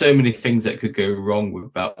 there's so many things that could go wrong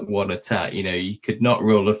with that one attack. You know, you could not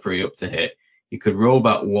roll a 3 up to hit. You could roll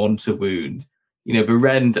that 1 to wound. You know, the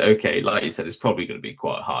rend, okay, like you said, it's probably going to be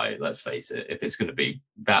quite high. Let's face it. If it's going to be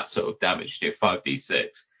that sort of damage, you know, 5d6.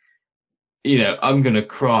 You know, I'm going to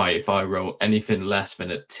cry if I roll anything less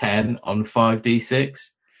than a 10 on 5d6.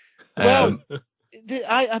 Well,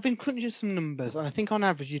 I've been crunching some numbers, and I think on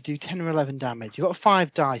average you do 10 or 11 damage. You've got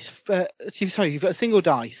 5 dice. You've got a single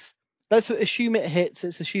dice. Let's assume it hits.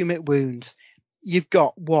 Let's assume it wounds. You've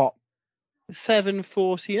got, what, 7,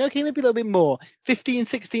 14, okay, maybe a little bit more. 15,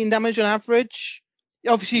 16 damage on average.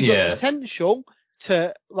 Obviously, you've got the potential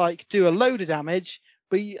to, like, do a load of damage,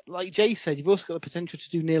 but like Jay said, you've also got the potential to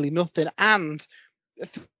do nearly nothing. And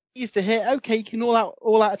 3 is to hit. Okay, you can all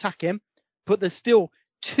out attack him, but there's still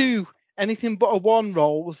 2 anything but a 1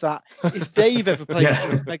 rolls that if Dave ever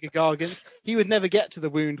played Mega Gargants, he would never get to the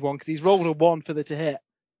wound one because he's rolled a 1 for the to hit.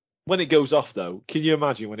 When it goes off, though, can you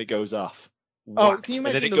imagine when it goes off? Whack. Oh, can you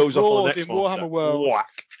imagine and then the it goes off on the roars next in Warhammer monster. World?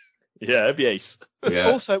 Whack. Yeah, it'd be ace.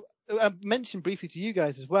 Yeah. Also, I mentioned briefly to you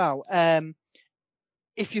guys as well,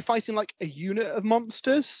 if you're fighting like a unit of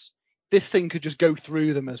monsters, this thing could just go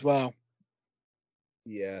through them as well.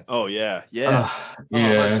 Yeah. Oh, yeah. Yeah. Yeah. Oh,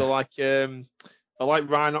 man, so like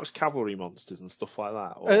Rhinox cavalry monsters and stuff like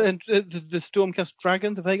that. Or... And the Stormcast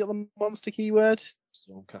Dragons, have they got the monster keyword?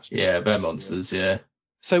 Stormcast Yeah, they're Dragons, monsters, yeah.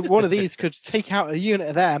 So one of these could take out a unit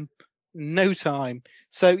of them in no time.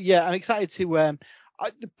 So yeah, I'm excited to.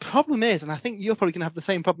 The problem is, and I think you're probably going to have the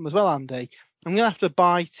same problem as well, Andy. I'm going to have to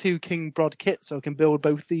buy 2 King Brod kits so I can build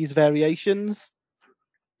both these variations.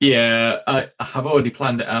 Yeah, I have already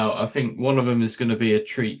planned it out. I think one of them is going to be a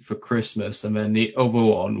treat for Christmas, and then the other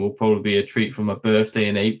one will probably be a treat for my birthday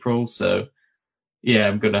in April. So yeah,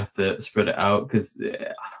 I'm going to have to spread it out because,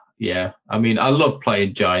 yeah, I mean, I love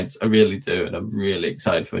playing Giants. I really do. And I'm really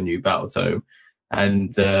excited for a new Battle Tome.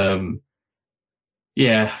 And,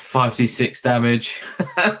 yeah, 5d6 damage.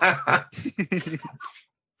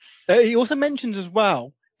 He also mentions as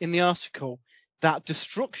well in the article that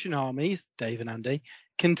destruction armies, Dave and Andy,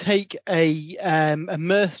 can take a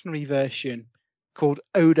mercenary version called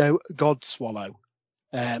Odo Godswallow.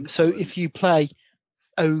 So if you play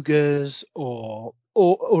ogres or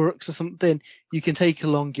orcs or something, you can take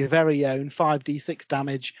along your very own 5d6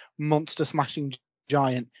 damage monster smashing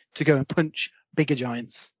giant to go and punch bigger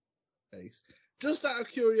giants. Ace. Just out of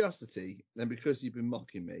curiosity, and because you've been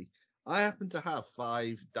mocking me, I happen to have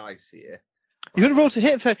 5 dice here. You're gonna roll to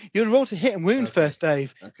hit and wound first,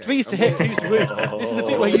 Dave. Okay. 3's to hit, 2's to wound. This is the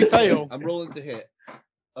bit where you fail. I'm rolling to hit.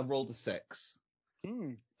 I've rolled a 6.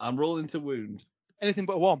 I'm rolling to wound. Anything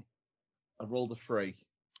but a 1. I've rolled a 3.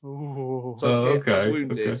 Ooh. So I've hit, okay. I've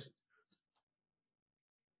wounded. Okay.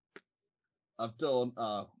 I've done,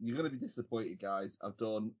 you're going to be disappointed, guys. I've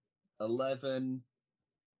done 11,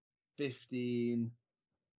 15,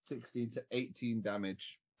 16 to 18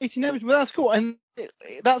 damage. 18 damage, well, that's cool. And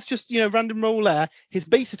that's just, random roll there. His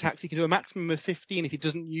base attacks, he can do a maximum of 15 if he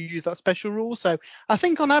doesn't use that special rule. So I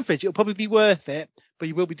think on average, it'll probably be worth it, but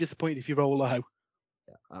you will be disappointed if you roll low.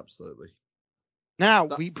 Yeah, absolutely. Now,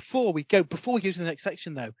 before we go to the next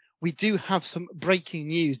section, though, we do have some breaking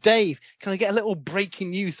news. Dave, can I get a little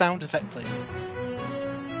breaking news sound effect, please?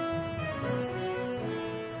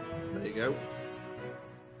 There you go.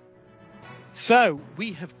 So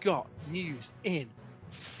we have got news in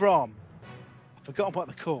from, I've forgotten what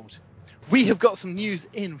they're called. We have got some news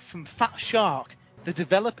in from Fat Shark, the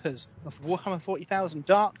developers of Warhammer 40,000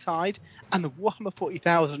 Darktide, and the Warhammer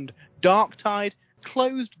 40,000 Darktide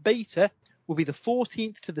closed beta will be the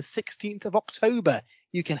 14th to the 16th of October.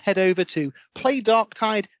 You can head over to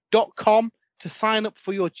playdarktide.com to sign up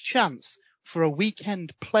for your chance for a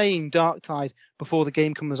weekend playing Darktide before the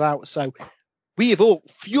game comes out. So we have all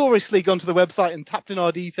furiously gone to the website and tapped in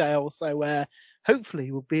our details. So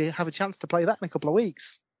hopefully we'll have a chance to play that in a couple of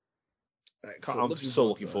weeks. Excellent. I'm so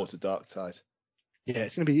looking forward to Darktide. Yeah,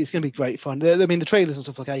 it's gonna be great fun. I mean, the trailers and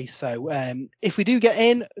stuff look ace. So if we do get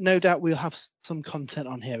in, no doubt we'll have some content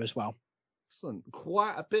on here as well. Excellent.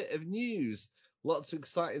 Quite a bit of news. Lots of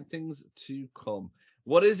exciting things to come.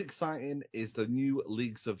 What is exciting is the new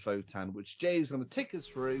Leagues of Votann, which Jay is going to take us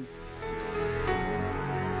through.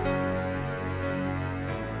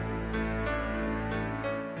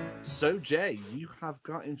 So, Jay, you have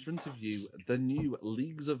got in front of you the new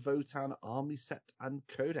Leagues of Votann Army Set and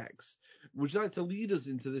Codex. Would you like to lead us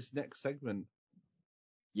into this next segment?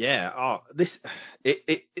 Yeah,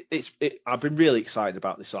 I've been really excited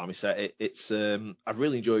about this army set. I've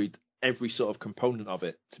really enjoyed every sort of component of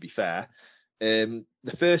it, to be fair. The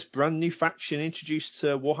first brand new faction introduced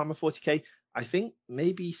to Warhammer 40k, I think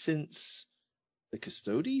maybe since the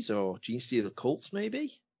Custodes or Genestealer Cults,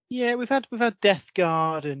 maybe. Yeah, we've had Death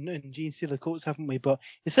Guard and Genestealer Cults, haven't we? But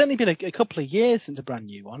it's certainly been a couple of years since a brand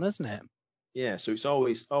new one, hasn't it? Yeah, so it's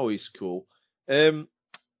always cool. The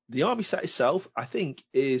army set itself, I think,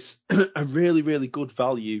 is a really, really good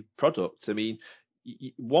value product. I mean,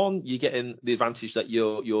 you're getting the advantage that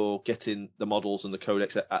you're getting the models and the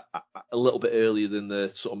codex a little bit earlier than the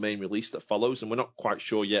sort of main release that follows, and we're not quite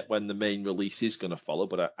sure yet when the main release is going to follow,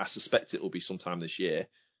 but I suspect it will be sometime this year.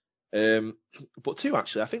 But two,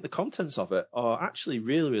 actually, I think the contents of it are actually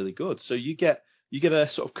really, really good. So you get a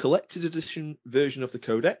sort of collected edition version of the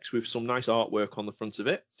codex with some nice artwork on the front of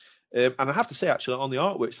it. And I have to say, actually, on the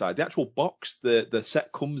artwork side, the actual box the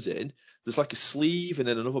set comes in, there's like a sleeve and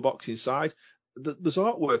then another box inside. There's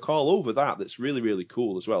artwork all over that's really, really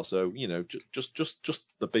cool as well. So, just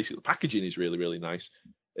the packaging is really, really nice.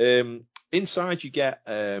 Inside you get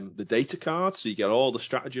the data cards, so you get all the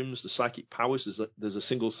stratagems, the psychic powers. There's a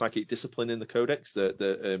single psychic discipline in the codex,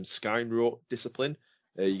 the Skynwrought discipline.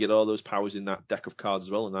 You get all those powers in that deck of cards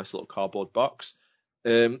as well, a nice little cardboard box.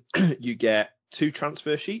 You get 2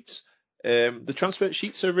 transfer sheets. The transfer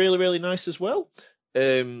sheets are really, really nice as well,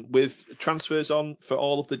 with transfers on for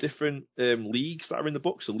all of the different leagues that are in the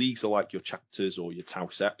book. So leagues are like your chapters or your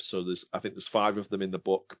Tauseps. So I think there's 5 of them in the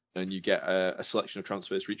book, and you get a selection of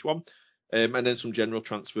transfers for each one. And then some general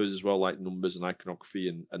transfers as well, like numbers and iconography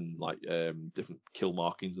and like different kill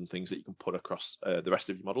markings and things that you can put across the rest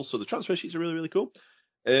of your models. So the transfer sheets are really, really cool.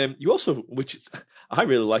 You also, which I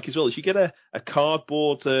really like as well, is you get a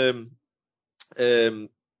cardboard tokens,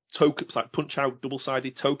 like punch out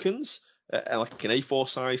double-sided tokens, like an A4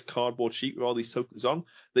 size cardboard sheet with all these tokens on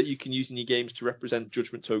that you can use in your games to represent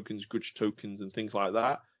judgment tokens, grudge tokens, and things like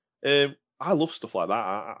that. I love stuff like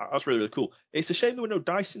that. That's really, really cool. It's a shame there were no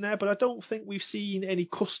dice in there, but I don't think we've seen any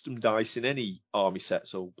custom dice in any army set.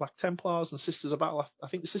 So Black Templars and Sisters of Battle, I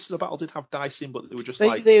think the Sisters of Battle did have dice in, but they were just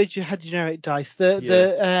they had generic dice. The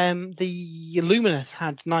Lumineth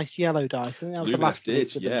had nice yellow dice. I think that was the last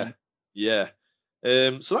release with them. Yeah.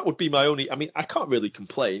 So that would be my only. I mean, I can't really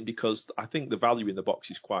complain because I think the value in the box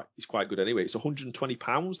is quite good anyway. It's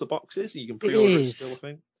 £120 the box is, and you can pre-order it still, I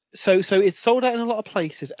think. So it's sold out in a lot of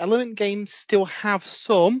places. Element Games still have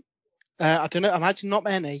some. I don't know. I imagine not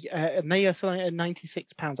many. And they are selling it at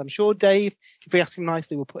 £96. I'm sure Dave, if we ask him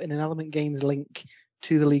nicely, will put in an Element Games link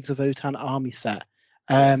to the Leagues of Votann army set.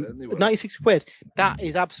 96 quid. That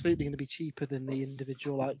is absolutely going to be cheaper than the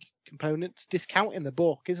individual components. Discount in the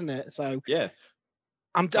book, isn't it? So yeah.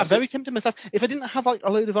 I'm very tempted myself. If I didn't have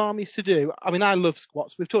a load of armies to do, I mean, I love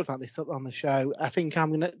squats. We've talked about this on the show. I think I'm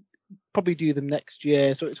going to probably do them next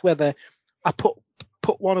year. So it's whether I put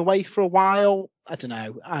one away for a while. I don't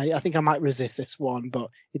know. I think I might resist this one, but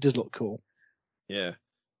it does look cool. Yeah.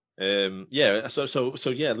 Yeah. So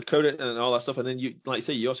yeah, the code and all that stuff, and then you, like you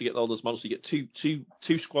say, you also get all those models. You get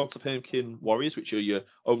two squads of Hernkin warriors, which are your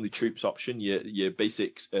only troops option. Your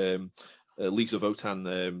basic Leagues of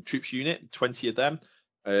Votann troops unit, 20 of them.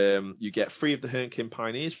 You get 3 of the Hernkin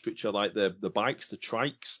Pioneers, which are like the bikes, the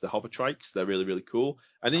trikes, the hover trikes. They're really, really cool.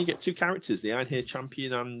 And then you get 2 characters, the Ironhair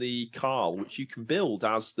Champion and the Carl, which you can build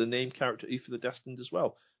as the named character for the Destined as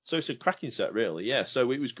well. So it's a cracking set, really. Yeah.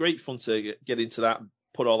 So it was great fun to get into that,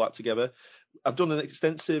 put all that together. I've done an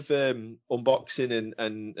extensive unboxing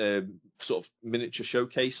and sort of miniature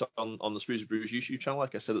showcase on the Sprues and Brews YouTube channel,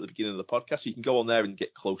 like I said at the beginning of the podcast. So you can go on there and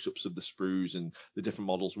get close-ups of the sprues and the different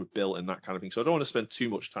models we've built and that kind of thing. So I don't want to spend too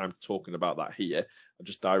much time talking about that here. I'll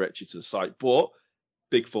just direct you to the site. But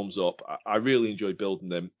big thumbs up. I really enjoyed building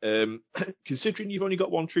them. Considering you've only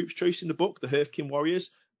got one troop's choice in the book, the Hearthkin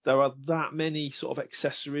Warriors, there are that many sort of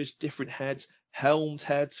accessories, different heads, helmed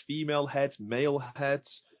heads, female heads, male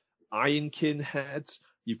heads, Ironkin heads.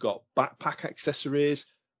 You've got backpack accessories,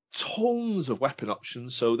 tons of weapon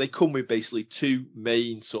options. So they come with basically 2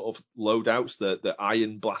 main sort of loadouts, the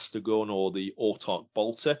Iron Blaster Gun or the Autarch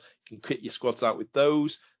Bolter. You can kit your squads out with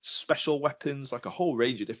those. Special weapons, like a whole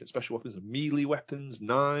range of different special weapons, melee weapons,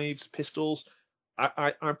 knives, pistols.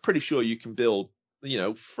 I'm pretty sure you can build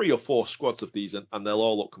 3 or 4 squads of these and they'll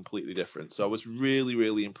all look completely different. So I was really,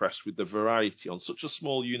 really impressed with the variety on such a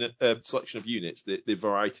small unit selection of units, the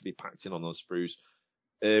variety they packed in on those sprues.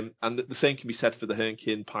 And the same can be said for the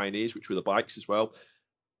Hernkin Pioneers, which were the bikes as well.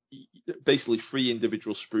 basically 3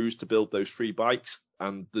 individual sprues to build those 3 bikes,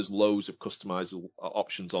 and there's loads of customizable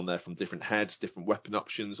options on there from different heads, different weapon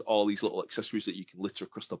options, all these little accessories that you can litter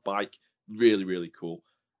across the bike. Really, really cool.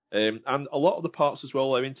 And a lot of the parts as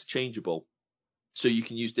well are interchangeable, so you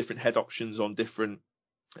can use different head options on different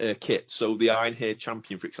kits. So the Iron Hair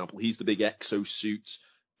Champion, for example, he's the big exosuit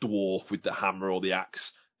dwarf with the hammer or the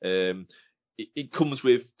axe. It comes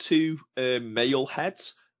with 2 male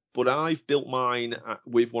heads, but I've built mine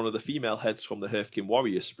with one of the female heads from the Hearthkin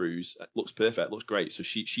Warrior sprues. It looks perfect, looks great. So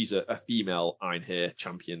she's a female Iron Hair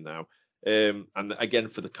Champion now. And again,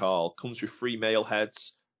 for the Carl, comes with 3 male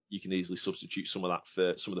heads. You can easily substitute some of that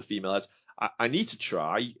for some of the female heads. I need to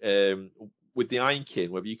try with the Ironkin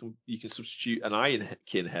whether you can substitute an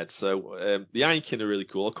Ironkin head. So the Ironkin are really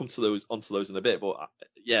cool. I'll come onto those in a bit, but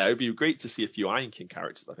yeah, it'd be great to see a few Ironkin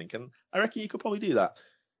characters, I think, and I reckon you could probably do that.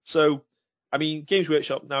 So, I mean, Games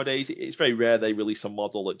Workshop nowadays, it's very rare they release a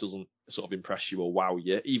model that doesn't sort of impress you or wow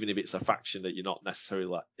you, even if it's a faction that you're not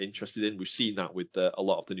necessarily interested in. We've seen that with a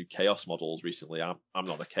lot of the new Chaos models recently. I'm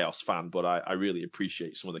not a Chaos fan, but I really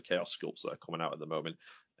appreciate some of the Chaos sculpts that are coming out at the moment.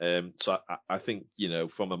 So I think,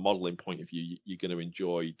 from a modelling point of view, you're going to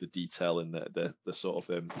enjoy the detail in the sort of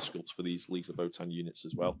the sculpts for these Leagues of Votann units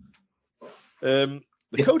as well.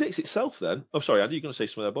 The Codex itself then. Oh, sorry, Andy, you're going to say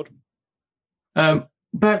something there, bud?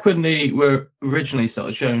 Back when they were originally sort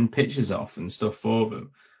of showing pictures off and stuff for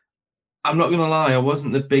them, I'm not going to lie, I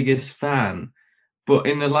wasn't the biggest fan. But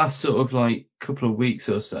in the last sort of like couple of weeks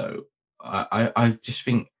or so, I just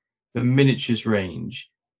think the miniatures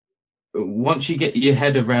range, once you get your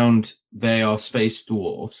head around they are space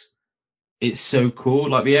dwarfs, it's so cool.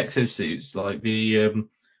 Like the exosuits, like the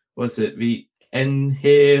the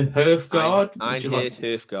Einherjar Hearthguard? Einherjar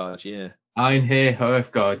Hearthguard, yeah. Einherjar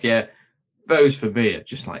Hearthguard, yeah. Those for me are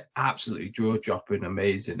just like absolutely jaw-dropping,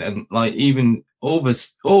 amazing, and like even all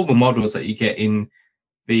the models that you get in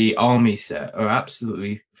the army set are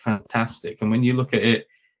absolutely fantastic. And when you look at it,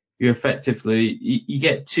 you effectively you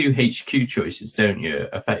get 2 HQ choices, don't you?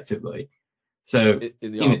 Effectively, so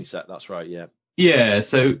in the army set, that's right, yeah. Yeah,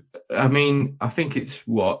 so I mean, I think it's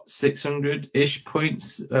 600-ish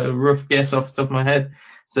points, rough guess off the top of my head.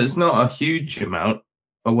 So it's not a huge amount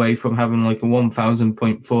away from having like a 1,000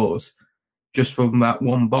 point force just from that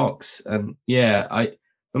one box. And yeah,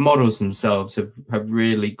 the models themselves have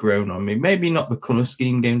really grown on me. Maybe not the color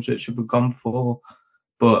scheme Games which have gone for,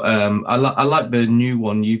 but I like the new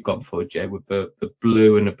one you've gone for, Jay, with the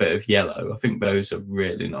blue and a bit of yellow. I think those are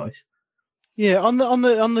really nice. Yeah, on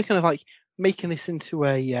the kind of like making this into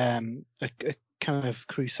a kind of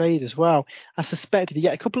crusade as well. I suspect if you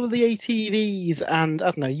get a couple of the ATVs and I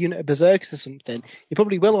don't know, a unit of berserkers or something, you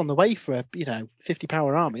probably will on the way for a 50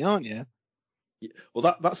 power army, aren't you?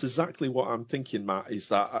 Well, that's exactly what I'm thinking, Matt, is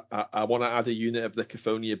that I want to add a unit of the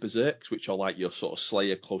Cathonia Berserks, which are like your sort of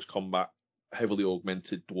Slayer, close combat, heavily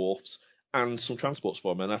augmented dwarfs, and some transports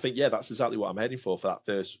for them. And I think, yeah, that's exactly what I'm heading for that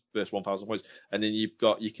first 1,000 points. And then you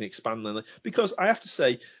can expand them. Because I have to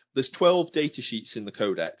say, there's 12 data sheets in the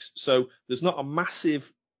Codex, so there's not a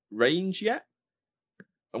massive range yet.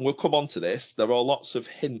 And we'll come on to this. There are lots of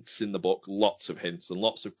hints in the book, lots of hints and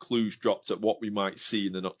lots of clues dropped at what we might see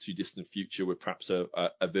in the not too distant future with perhaps a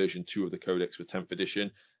version 2 of the Codex for 10th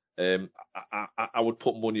edition. I would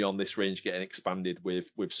put money on this range getting expanded with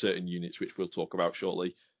certain units, which we'll talk about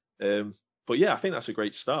shortly. But yeah, I think that's a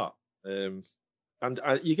great start. And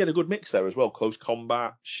you get a good mix there as well. Close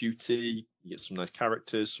combat, shooty, you get some nice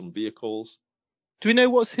characters, some vehicles. Do we know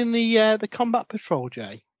what's in the combat patrol,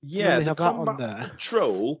 Jay? Yeah, the have combat that on there?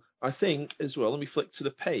 patrol, I think, as well. Let me flick to the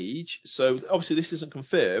page. So obviously this isn't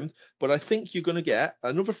confirmed, but I think you're going to get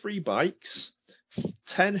another 3 bikes,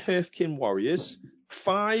 10 Hearthkin Warriors,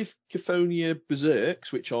 5 Cathonia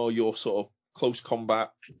Berserks, which are your sort of close combat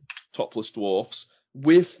topless dwarfs,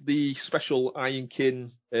 with the special Ironkin,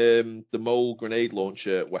 the mole grenade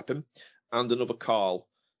launcher weapon, and another Carl.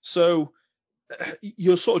 So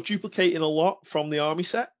you're sort of duplicating a lot from the army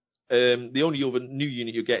set. The only other new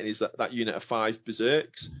unit you're getting is that unit of 5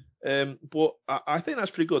 Berserks. But I think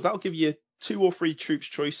that's pretty good. That'll give you 2 or 3 troops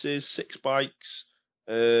choices, 6 bikes,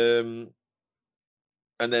 and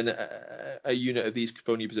then a unit of these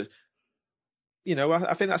Cathonia Berserks.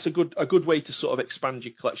 I think that's a good way to sort of expand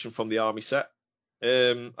your collection from the army set.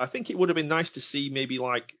 I think it would have been nice to see maybe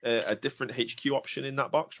like a different HQ option in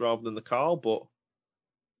that box rather than the Carl, but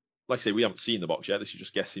like I say, we haven't seen the box yet. This is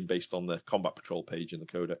just guessing based on the combat patrol page in the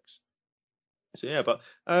Codex. So yeah, but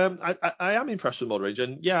I am impressed with mod range,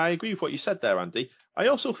 and yeah, I agree with what you said there, Andy. I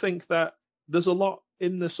also think that there's a lot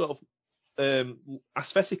in the sort of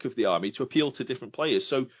aesthetic of the army to appeal to different players.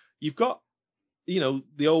 So you've got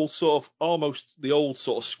the old sort of almost the old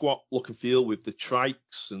sort of squat look and feel with the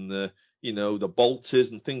trikes and the the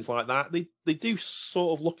bolters and things like that. They do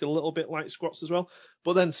sort of look a little bit like squats as well.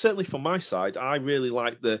 But then certainly from my side, I really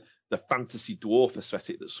like the fantasy dwarf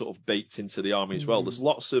aesthetic that's sort of baked into the army as well. There's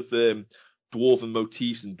lots of dwarven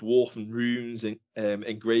motifs and dwarven runes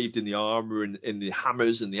engraved in the armor and in the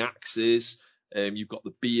hammers and the axes. You've got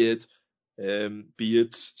the beards, and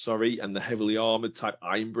the heavily armored type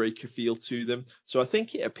Ironbreaker feel to them. So I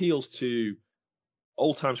think it appeals to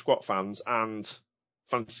old-time squat fans and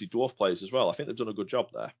fantasy dwarf players as well. I think they've done a good job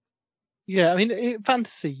there. Yeah, I mean,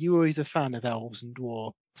 fantasy, you were always a fan of elves and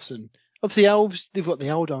dwarfs, and obviously elves, they've got the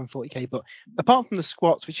Eldar in 40k, but apart from the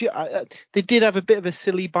squats, which they did have a bit of a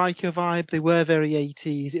silly biker vibe, they were very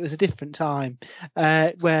 80s, it was a different time,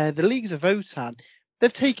 where the Leagues of Votann,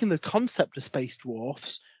 they've taken the concept of space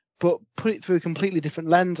dwarfs, but put it through a completely different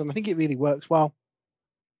lens, and I think it really works well.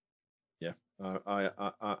 Yeah,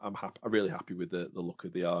 I'm happy. I'm really happy with the look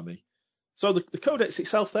of the army. So the codex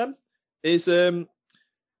itself then is I've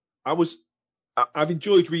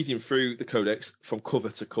enjoyed reading through the codex from cover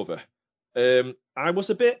to cover. I was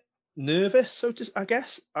a bit nervous, I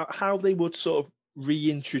guess, at how they would sort of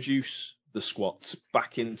reintroduce the squats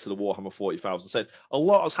back into the Warhammer 40,000 set. A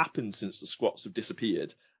lot has happened since the squats have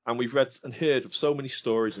disappeared, and we've read and heard of so many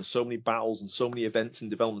stories and so many battles and so many events and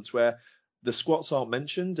developments where the squats aren't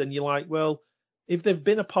mentioned, and you're like, well, if they've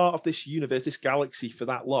been a part of this universe, this galaxy for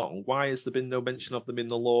that long, why has there been no mention of them in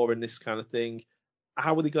the lore and this kind of thing?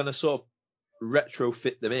 How are they going to sort of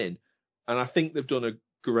retrofit them in? And I think they've done a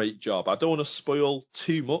great job. I don't want to spoil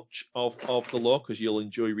too much of the lore because you'll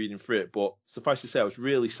enjoy reading through it, but suffice to say, I was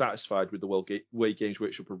really satisfied with the way Games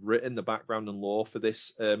Workshop have written the background and lore for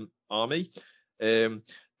this army. The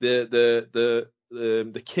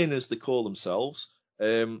kin, as they call themselves,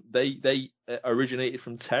 they originated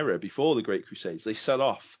from Terra before the Great Crusades. They set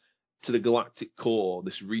off to the galactic core,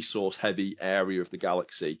 this resource-heavy area of the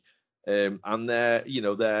galaxy, and their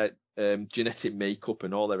genetic makeup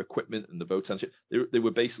and all their equipment and the Votann ship, they were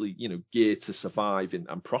basically geared to survive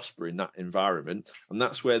and prosper in that environment, and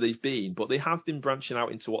that's where they've been. But they have been branching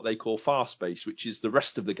out into what they call far space, which is the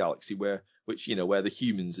rest of the galaxy where the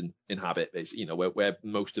humans inhabit, where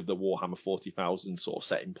most of the Warhammer 40,000 sort of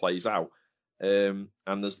setting plays out. And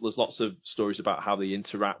there's lots of stories about how they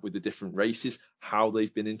interact with the different races, how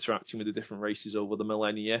they've been interacting with the different races over the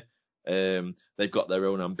millennia. They've got their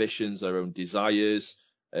own ambitions, their own desires.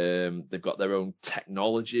 They've got their own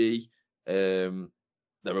technology, their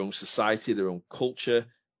own society, their own culture.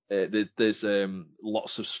 There's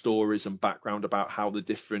lots of stories and background about how the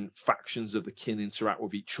different factions of the kin interact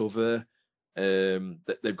with each other.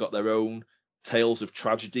 They've got their own tales of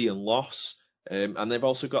tragedy and loss. And they've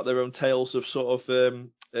also got their own tales of sort of,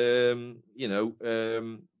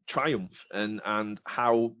 triumph and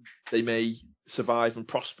how they may survive and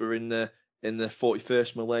prosper in the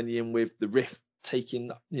 41st millennium with the rift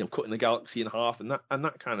cutting the galaxy in half and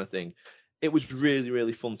that kind of thing. It was really,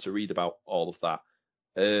 really fun to read about all of that.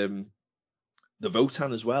 The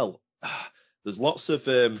Votann as well. There's lots of,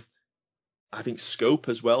 I think, scope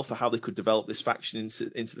as well for how they could develop this faction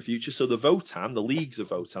into the future. So the Votann, the Leagues of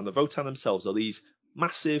Votann, the Votann themselves are these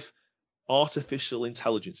massive artificial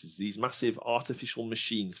intelligences, these massive artificial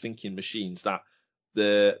machines, thinking machines that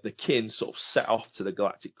the kin sort of set off to the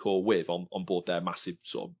galactic core with on board their massive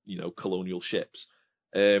sort of colonial ships.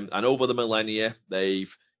 And over the millennia,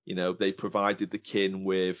 they've provided the kin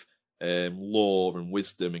with lore and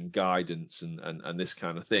wisdom and guidance and this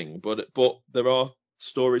kind of thing. But there are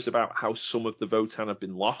stories about how some of the Votann have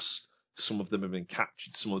been lost, some of them have been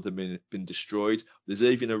captured, some of them have been destroyed. There's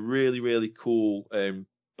even a really, really cool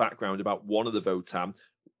background about one of the Votann,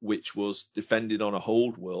 which was defended on a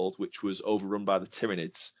hold world, which was overrun by the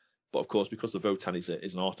Tyranids. But of course, because the Votann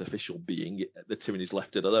is an artificial being, the Tyranids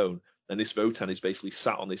left it alone. And this Votann is basically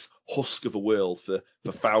sat on this husk of a world for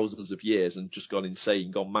thousands of years and just gone insane,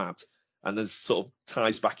 gone mad. And there's sort of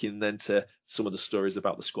ties back in then to some of the stories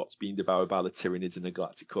about the squats being devoured by the Tyranids in the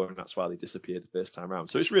galactic core, and that's why they disappeared the first time around.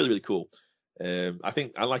 So it's really, really cool. I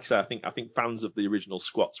think fans of the original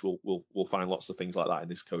squats will find lots of things like that in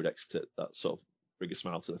this codex that sort of bring a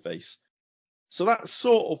smile to the face. So that's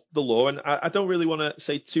sort of the lore, and I don't really want to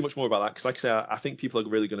say too much more about that because, like I say, I think people are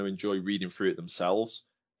really going to enjoy reading through it themselves.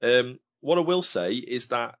 What I will say is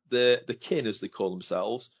that the kin, as they call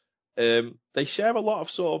themselves, they share a lot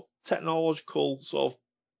of sort of technological sort of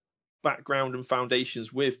background and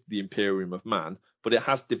foundations with the Imperium of Man, but it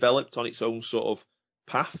has developed on its own sort of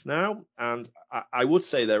path now, and I would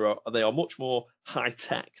say they are much more high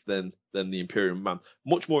tech than the Imperium of Man,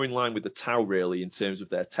 much more in line with the Tau really in terms of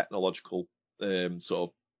their technological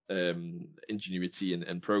sort ingenuity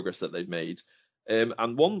and progress that they've made.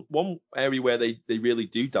 And one area where they really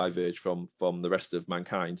do diverge from the rest of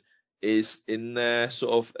mankind is in their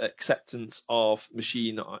sort of acceptance of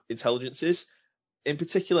machine intelligences. In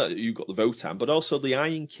particular, you've got the Votann, but also the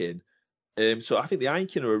Ironkin. So I think the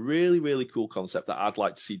Ironkin are a really, really cool concept that I'd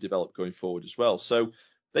like to see develop going forward as well. So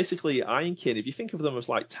basically, Ironkin, if you think of them as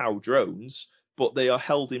like Tau drones, but they are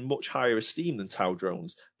held in much higher esteem than Tau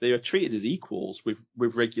drones, they are treated as equals with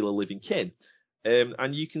regular living kin.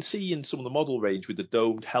 And you can see in some of the model range with the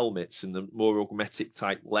domed helmets and the more augmetic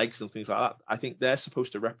type legs and things like that, I think they're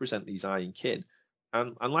supposed to represent these Ironkin.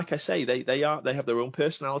 And like I say, they have their own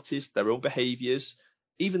personalities, their own behaviors,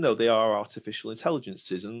 even though they are artificial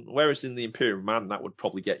intelligences. And whereas in the Imperial Man, that would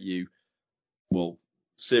probably get you, well,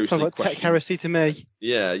 seriously sounds like tech heresy to me.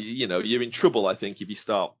 Yeah, you're in trouble, I think, if you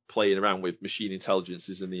start playing around with machine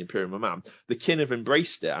intelligences in the Imperial Man. The kin have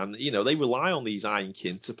embraced it, and they rely on these Iron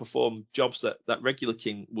Kin to perform jobs that regular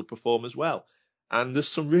kin would perform as well. And there's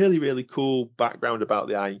some really, really cool background about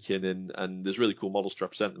the Iron Kin, and there's really cool models to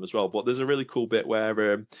represent them as well. But there's a really cool bit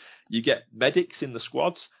where you get medics in the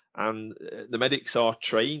squads, and the medics are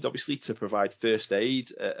trained, obviously, to provide first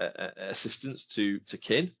aid assistance to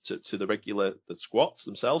kin, to the squats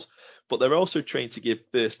themselves. But they're also trained to give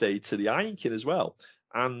first aid to the Ironkin as well,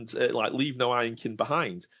 and leave no Ironkin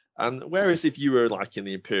behind. And whereas if you were like in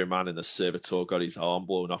the Imperial Man and the servitor got his arm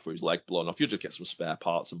blown off or his leg blown off, you'd just get some spare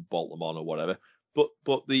parts and bolt them on or whatever.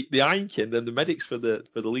 But the Ironkin and the medics for the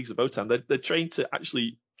Leagues of Votann, they're trained to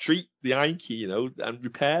actually treat the Ironkin, and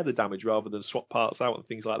repair the damage rather than swap parts out and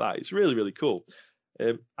things like that. It's really, really cool.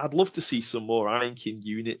 I'd love to see some more Ironkin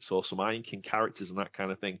units or some Ironkin characters and that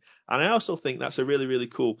kind of thing. And I also think that's a really, really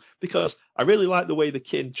cool, because I really like the way the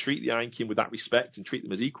kin treat the Ironkin with that respect and treat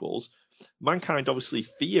them as equals. Mankind obviously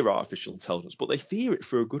fear artificial intelligence, but they fear it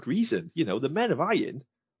for a good reason. The men of Iron,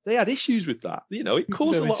 they had issues with that. It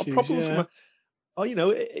caused a lot of problems. Yeah.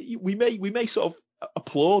 We may sort of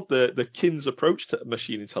applaud the kin's approach to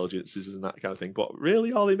machine intelligences and that kind of thing, but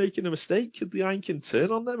really, are they making a mistake? Could the Ironkin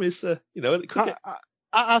turn on them?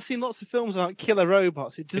 I've seen lots of films about killer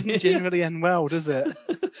robots. It doesn't generally end well, does it?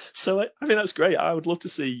 So I mean, that's great. I would love to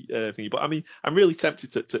see thingy, but I mean, I'm really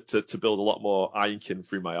tempted to build a lot more Ironkin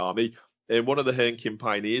through my army. One of the Hernkin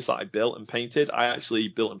Pioneers that I built and painted, I actually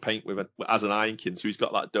built and paint as an Ironkin. So he's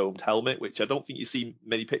got that domed helmet, which I don't think you see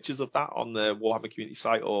many pictures of that on the Warhammer community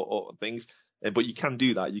site or things. But you can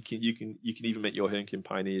do that. You can even make your Hernkin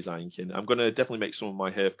Pioneers Ironkin. I'm going to definitely make some of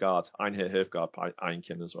my Einherjar Herfgard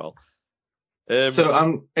Ironkin as well.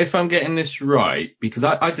 So if I'm getting this right, because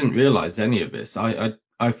I didn't realize any of this. I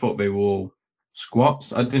thought they were all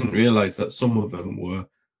squats. I didn't realize that some of them were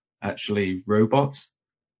actually robots.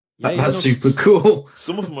 That's super cool.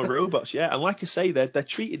 Some of them are robots, yeah. And like I say, they're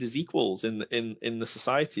treated as equals in the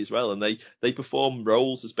society as well, and they perform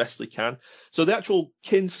roles as best they can. So the actual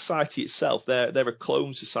kin society itself, they're a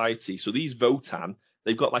clone society. So these Votann,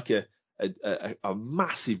 they've got like a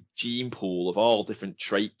massive gene pool of all different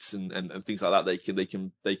traits and things like that.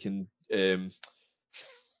 They can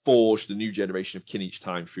forge the new generation of kin each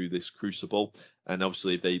time through this crucible. And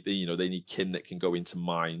obviously, if they need kin that can go into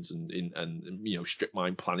mines and strip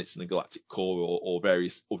mine planets in the galactic core or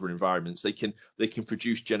various other environments, they can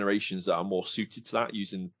produce generations that are more suited to that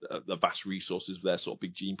using the vast resources of their sort of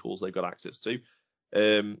big gene pools they've got access to.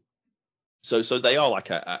 So they are like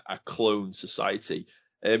a clone society.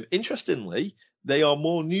 Interestingly, they are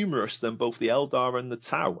more numerous than both the Eldar and the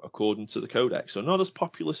Tau, according to the Codex. So not as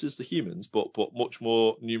populous as the humans, but much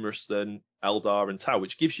more numerous than Eldar and Tau,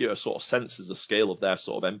 which gives you a sort of sense of the scale of their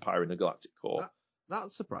sort of empire in the galactic core.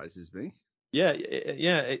 That surprises me. Yeah,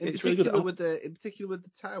 it's really good. In particular with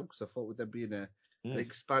the Tau, because I thought with them being an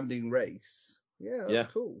expanding race. Yeah,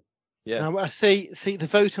 that's cool. Yeah. Now, I see the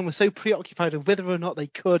Votann were so preoccupied with whether or not they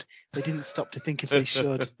could, they didn't stop to think if they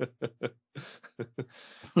should.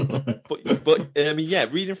 but I mean, yeah,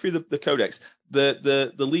 reading through the Codex,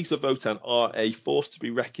 the Leagues of Votann are a force to be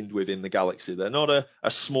reckoned with in the galaxy. They're not a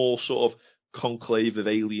small sort of conclave of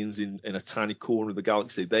aliens in a tiny corner of the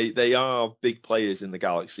galaxy. They are big players in the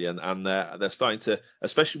galaxy, and they're starting to,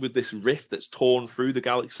 especially with this rift that's torn through the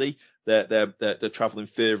galaxy, they're traveling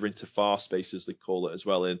further into far space, as they call it as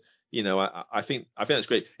well. And I think that's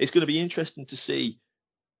great. It's going to be interesting to see,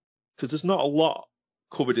 because there's not a lot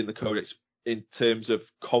covered in the Codex in terms of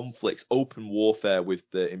conflicts, open warfare with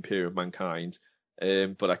the Imperial mankind.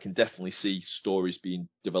 But I can definitely see stories being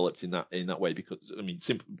developed in that way, because I mean,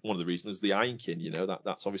 one of the reasons is the Ironkin.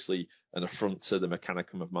 That's obviously an affront to the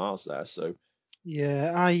Mechanicum of Mars there. So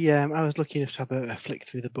yeah, I was lucky enough to have a flick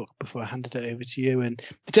through the book before I handed it over to you, and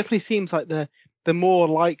it definitely seems like the they're more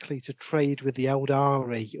likely to trade with the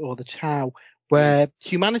Eldari or the Tau, where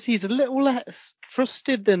humanity is a little less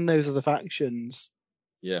trusted than those other factions.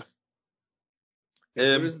 Yeah.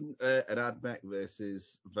 There isn't an AdMech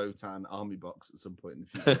versus Votann army box at some point in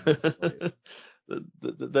the future.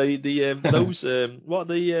 What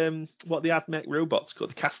the AdMech robots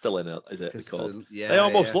called? The Castellan, is it called? Yeah, they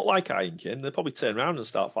almost look like Ironkin. They'll probably turn around and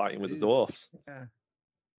start fighting with the dwarfs.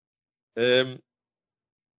 Yeah.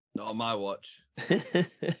 Not on my watch.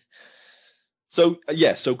 So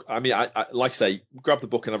I mean, I like I say, grab the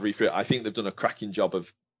book and have a read through it. I think they've done a cracking job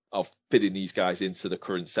of fitting these guys into the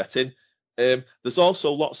current setting. There's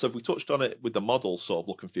also lots of, we touched on it with the model sort of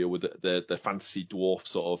look and feel with the fantasy dwarf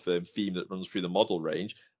sort of theme that runs through the model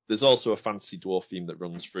range. There's also a fantasy dwarf theme that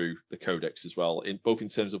runs through the codex as well, both in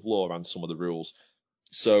terms of lore and some of the rules.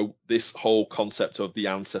 So this whole concept of the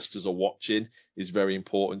ancestors are watching is very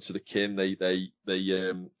important to the kin. They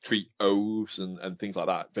treat oaths and things like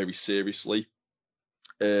that very seriously.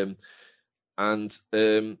 It's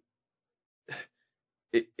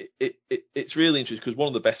really interesting because one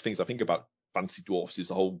of the best things I think about fantasy dwarfs is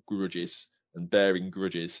the whole grudges and bearing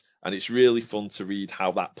grudges, and it's really fun to read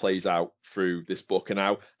how that plays out through this book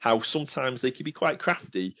and how sometimes they can be quite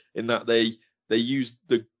crafty in that they use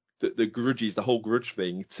the grudges, the whole grudge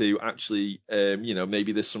thing, to actually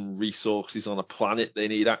maybe there's some resources on a planet they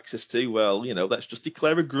need access to. Well, let's just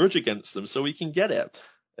declare a grudge against them so we can get it.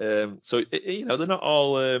 So they're not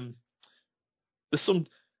all there's some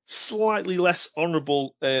slightly less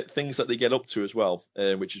honourable things that they get up to as well,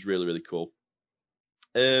 which is really, really cool.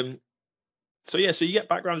 So you get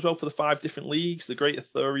background as well for the 5 different leagues. The Great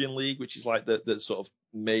Arthurian League, which is like the sort of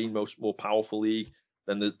main, more powerful league.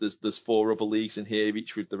 Then there's 4 other leagues in here,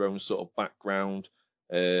 each with their own sort of background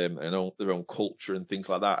and their own culture and things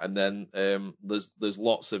like that. And then there's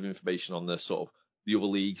lots of information on the sort of the other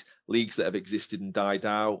leagues that have existed and died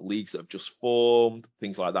out, leagues that have just formed,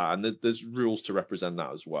 things like that. And there's rules to represent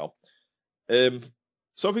that as well.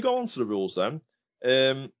 So if we go on to the rules then,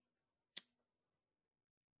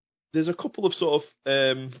 there's a couple of sort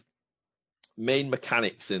of main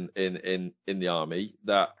mechanics in the army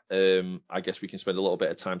that I guess we can spend a little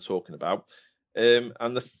bit of time talking about.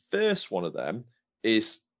 And the first one of them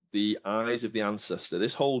is the Eyes of the Ancestor,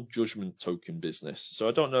 this whole judgment token business. So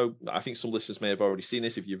I don't know, I think some listeners may have already seen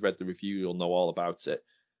this. If you've read the review, you'll know all about it.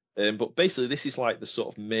 But basically, this is like the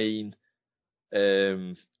sort of main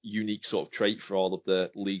unique sort of trait for all of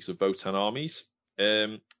the leagues of Votann armies.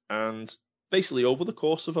 And basically, over the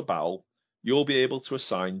course of a battle, you'll be able to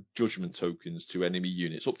assign judgment tokens to enemy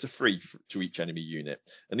units, up to 3 to each enemy unit.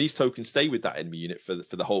 And these tokens stay with that enemy unit for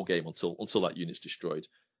the whole game until that unit's destroyed.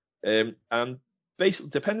 And basically,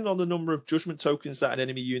 depending on the number of judgment tokens that an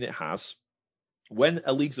enemy unit has, when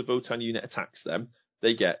a Leagues of Votann unit attacks them,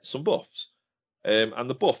 they get some buffs. And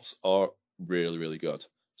the buffs are really, really good.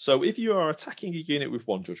 So if you are attacking a unit with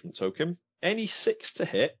 1 judgment token, any 6 to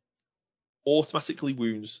hit automatically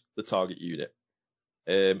wounds the target unit.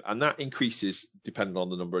 And that increases depending on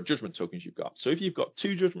the number of judgment tokens you've got. So if you've got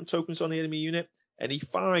 2 judgment tokens on the enemy unit, any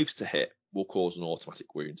 5s to hit will cause an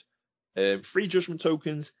automatic wound. 3 judgment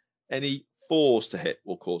tokens, any 4s to hit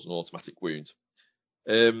will cause an automatic wound.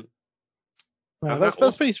 Well,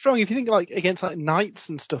 that's pretty strong if you think like against like knights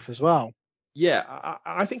and stuff as well. Yeah,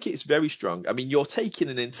 I think it's very strong. I mean, you're taking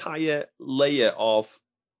an entire layer of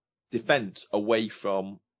defense away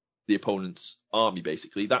from the opponent's army,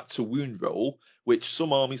 basically. That to wound roll, which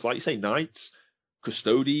some armies, like you say, knights,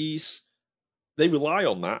 custodes, they rely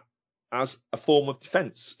on that as a form of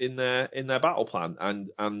defense in their battle plan.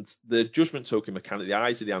 And the judgment token mechanic, the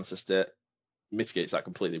Eyes of the Ancestor, mitigates that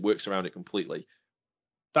completely, works around it completely.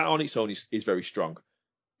 That on its own is very strong.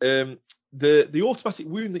 The automatic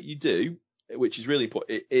wound that you do, which is really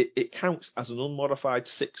important, it counts as an unmodified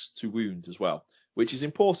 6 to wound as well, which is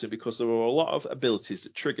important because there are a lot of abilities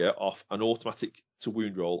that trigger off an automatic to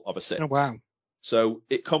wound roll of a 6. Oh, wow. So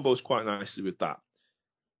it combos quite nicely with that.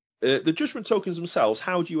 The judgment tokens themselves,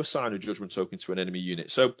 how do you assign a judgment token to an enemy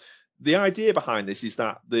unit? So the idea behind this is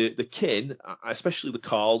that the kin, especially the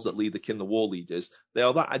Carls that lead the kin, the war leaders, they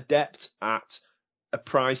are that adept at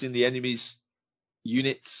apprising the enemy's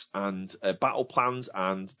units and battle plans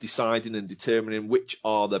and deciding and determining which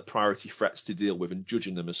are the priority threats to deal with and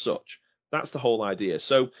judging them as such. That's the whole idea.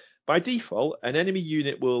 So by default, an enemy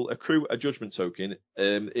unit will accrue a judgment token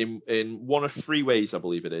in one of 3 ways, I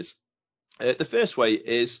believe it is. The first way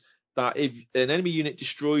is that if an enemy unit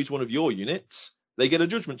destroys one of your units, they get a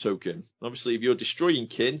judgment token. Obviously, if you're destroying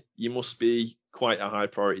kin, you must be quite a high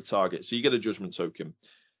priority target, so you get a judgment token.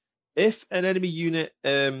 If an enemy unit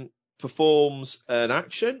performs an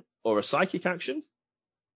action or a psychic action,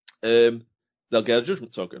 they'll get a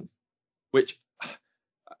judgment token, which,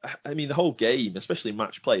 I mean, the whole game, especially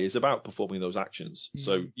match play, is about performing those actions.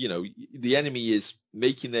 So, the enemy is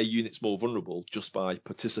making their units more vulnerable just by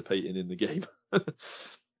participating in the game.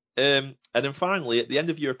 And then finally, at the end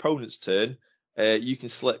of your opponent's turn, you can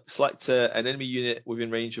select an enemy unit within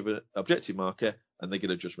range of an objective marker, and they get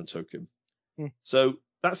a judgment token. So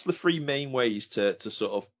that's the three main ways to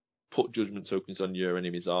sort of put judgment tokens on your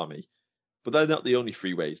enemy's army. But they're not the only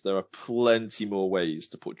three ways. There are plenty more ways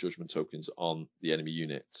to put judgment tokens on the enemy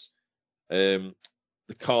units. The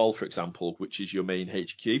Carl, for example, which is your main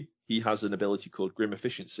HQ, he has an ability called Grim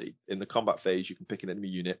Efficiency. In the combat phase, you can pick an enemy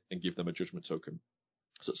unit and give them a judgment token.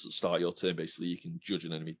 So at the start of your turn, basically, you can judge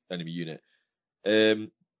an enemy unit.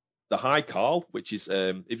 The High Carl, which is,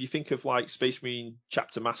 if you think of like Space Marine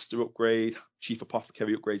Chapter Master upgrade, Chief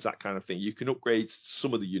Apothecary upgrades, that kind of thing, you can upgrade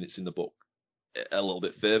some of the units in the book a little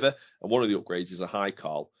bit further, and one of the upgrades is a High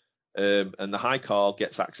Carl, and the High Carl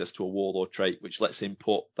gets access to a Warlord trait which lets him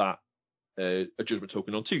put that a judgment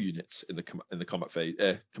token on 2 units in the combat phase,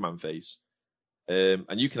 command phase, and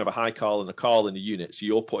you can have a High Carl and a Carl in a unit, so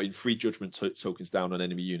you're putting 3 judgment tokens down on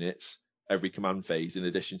enemy units every command phase, in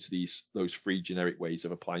addition to those 3 generic ways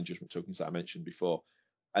of applying judgment tokens that I mentioned before.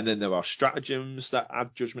 And then there are stratagems that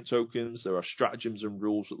add judgment tokens. There are stratagems and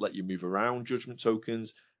rules that let you move around judgment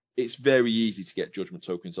tokens. It's very easy to get judgment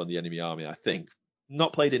tokens on the enemy army, I think.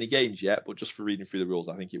 Not played any games yet, but just for reading through the rules,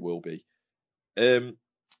 I think it will be.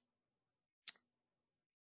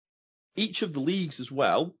 Each of the leagues as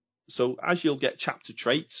well. So as you'll get chapter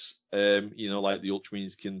traits, like the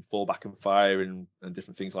Ultramarines can fall back and fire and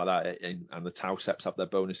different things like that, and the Tau Seps have their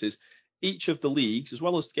bonuses. Each of the leagues, as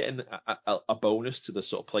well as getting a bonus to the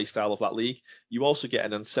sort of play style of that league, you also get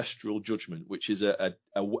an ancestral judgment, which is a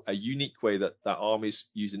unique way that armies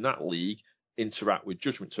using that league interact with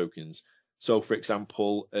judgment tokens. So, for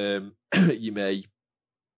example, you may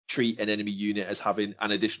treat an enemy unit as having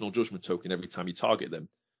an additional judgment token every time you target them.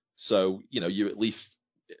 So, you at least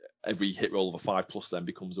every hit roll of a 5+ then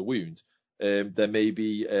becomes a wound. There may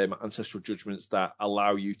be ancestral judgments that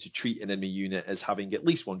allow you to treat an enemy unit as having at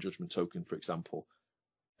least 1 judgment token, for example.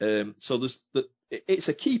 So it's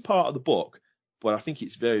a key part of the book, but I think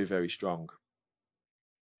it's very, very strong.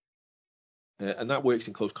 And that works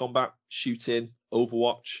in close combat, shooting,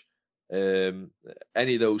 Overwatch,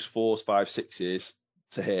 any of those 4s, 5s, 6s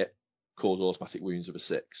to hit cause automatic wounds of a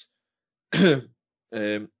 6.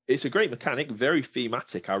 It's a great mechanic, very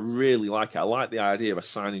thematic. I really like it. I like the idea of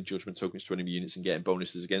assigning judgment tokens to enemy units and getting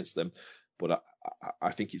bonuses against them, but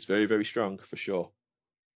I think it's very, very strong for sure.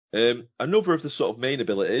 Another of the sort of main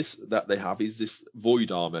abilities that they have is this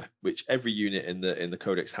Void Armor, which every unit in the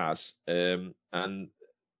Codex has. And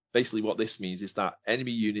basically what this means is that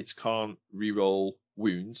enemy units can't reroll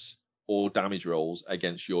wounds or damage rolls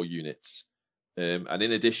against your units. And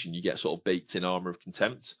in addition, you get sort of baked in Armor of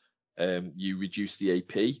Contempt. You reduce the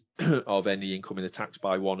AP of any incoming attacks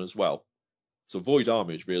by 1 as well. So Void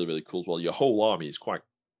Armor is really, really cool as well. Your whole army is quite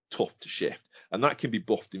tough to shift, and that can be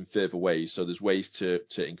buffed in further ways. So there's ways to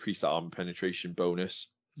increase that armor penetration bonus.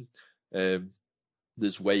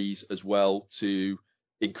 There's ways as well to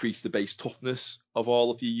increase the base toughness of all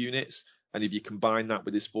of your units. And if you combine that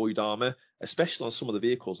with this Void Armor, especially on some of the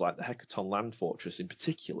vehicles like the Hecaton Land Fortress in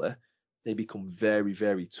particular, they become very,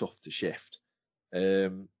 very tough to shift.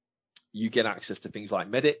 You get access to things like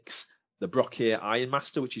medics. The Brockier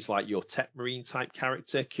Ironmaster, which is like your Tech Marine type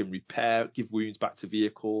character, can give wounds back to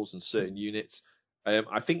vehicles and certain units.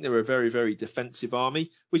 I think they're a very, very defensive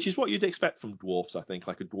army, which is what you'd expect from dwarfs, I think,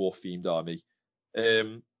 like a dwarf-themed army.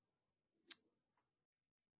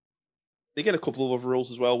 They get a couple of other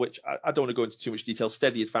rules as well, which I don't want to go into too much detail.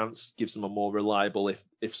 Steady Advance gives them a more reliable,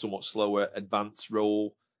 if somewhat slower, advance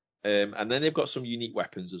roll. And then they've got some unique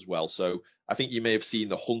weapons as well. So I think you may have seen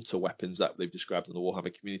the Hunter weapons that they've described on the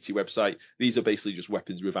Warhammer community website. These are basically just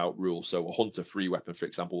weapons without rules. So a Hunter free weapon, for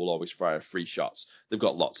example, will always fire 3 shots. They've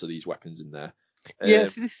got lots of these weapons in there. Yeah,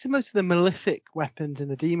 so this is similar to the Malefic weapons in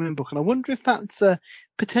the Demon book. And I wonder if that's a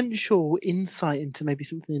potential insight into maybe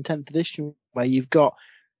something in 10th edition where you've got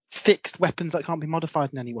fixed weapons that can't be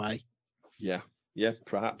modified in any way. Yeah,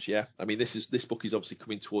 perhaps, yeah. I mean, this book is obviously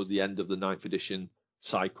coming towards the end of the 9th edition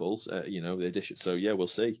cycles, the edition. So yeah, we'll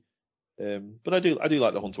see. But I do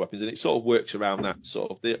like the Hunter weapons, and it sort of works around that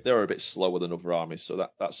sort of. They're a bit slower than other armies, so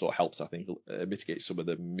that sort of helps, I think, mitigate some of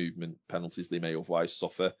the movement penalties they may otherwise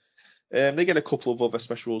suffer. They get a couple of other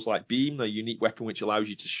special rules like Beam, a unique weapon which allows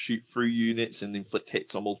you to shoot through units and inflict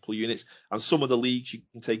hits on multiple units. And some of the leagues you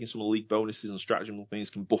can take in some of the league bonuses and stratagem and things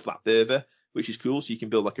can buff that further, which is cool. So you can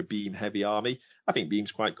build like a Beam heavy army. I think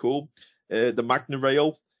Beam's quite cool. The Magna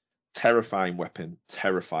Rail terrifying weapon.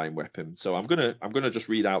 So I'm gonna just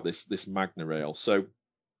read out this Magna Rail. So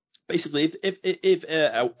basically, if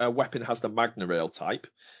a weapon has the Magna Rail type,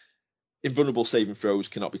 invulnerable saving throws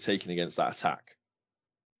cannot be taken against that attack,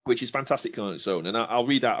 which is fantastic on its own. And I'll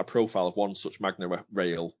read out a profile of one such Magna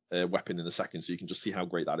Rail weapon in a second, so you can just see how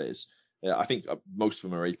great that is. I think most of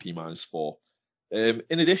them are AP -4.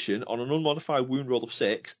 In addition, on an unmodified wound roll of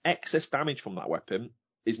 6, excess damage from that weapon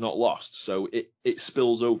is not lost, so it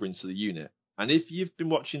spills over into the unit. And if you've been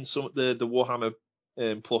watching some of the Warhammer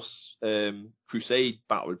Plus Crusade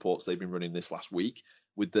battle reports they've been running this last week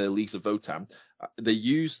with the Leagues of Votann, they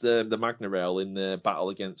use the Magna Rail in the battle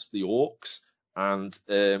against the Orcs, and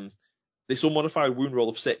this unmodified wound roll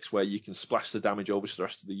of 6 where you can splash the damage over to the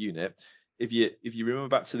rest of the unit. If you remember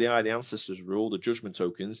back to the Eye of the Ancestors rule, the judgment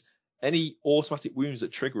tokens, any automatic wounds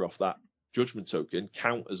that trigger off that judgment token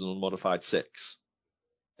count as an unmodified 6.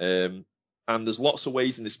 And there's lots of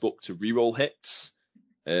ways in this book to reroll hits.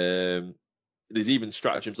 There's even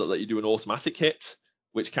stratagems that let you do an automatic hit,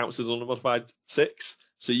 which counts as an unmodified 6.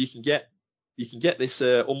 So you can get this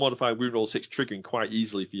unmodified wound roll 6 triggering quite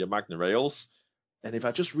easily for your Magna Rails. And if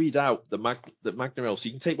I just read out the Magna Rail, so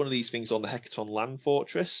you can take one of these things on the Hecaton Land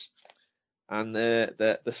Fortress, and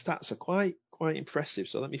the stats are quite impressive.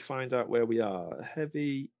 So let me find out where we are.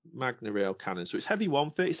 Heavy Magna Rail cannon. So it's heavy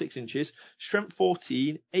 1, 36 inches, strength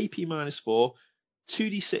 14, AP -4,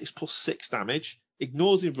 2d6 plus 6 damage,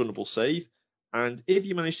 ignores the invulnerable save, and if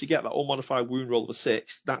you manage to get that unmodified wound roll of a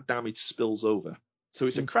 6, that damage spills over. So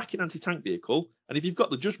it's a cracking anti-tank vehicle, and if you've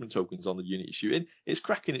got the judgment tokens on the unit you're shooting, it's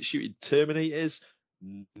cracking at shooting Terminators,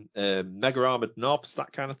 mega armored knobs,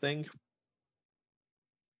 that kind of thing.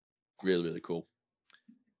 Really, really cool.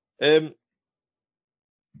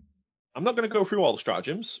 I'm not going to go through all the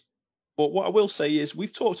stratagems, but what I will say is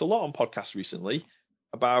we've talked a lot on podcasts recently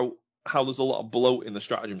about how there's a lot of bloat in the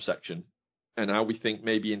stratagem section, and how we think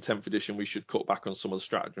maybe in 10th edition we should cut back on some of the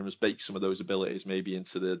stratagems, bake some of those abilities maybe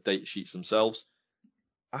into the data sheets themselves.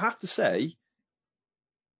 I have to say,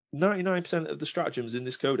 99% of the stratagems in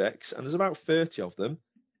this codex, and there's about 30 of them,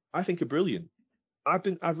 I think are brilliant.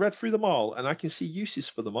 I've read through them all, and I can see uses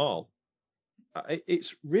for them all.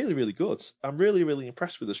 It's really, really good. I'm really, really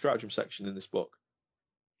impressed with the stratagem section in this book.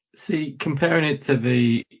 See, comparing it to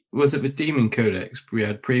the Demon Codex we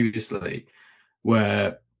had previously,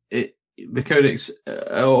 where the codex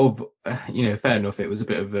fair enough, it was a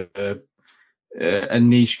bit of a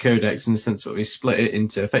niche codex in the sense that we split it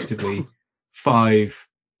into effectively 5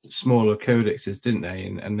 smaller codexes, didn't they?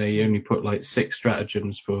 And they only put like 6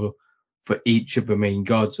 stratagems for each of the main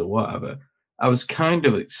gods or whatever. I was kind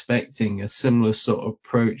of expecting a similar sort of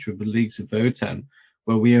approach with the Leagues of Votann,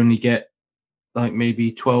 where we only get like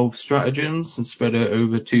maybe 12 stratagems and spread it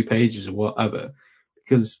over 2 pages or whatever.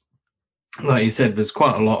 Because, like you said, there's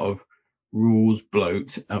quite a lot of rules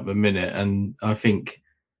bloat at the minute, and I think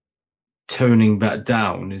toning that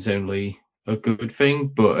down is only a good thing.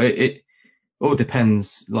 But it all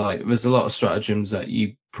depends. Like, there's a lot of stratagems that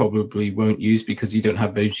you probably won't use because you don't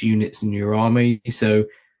have those units in your army. So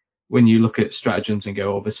when you look at stratagems and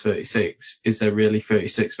go, oh, there's 36, is there really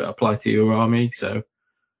 36 that apply to your army? So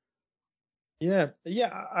yeah,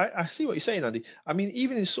 I see what you're saying, Andy. I mean,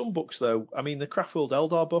 even in some books, though, I mean, the Craftworld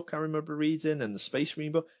Eldar book I remember reading, and the Space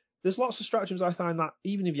Marine book, there's lots of stratagems I find that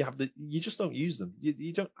even if you have you just don't use them.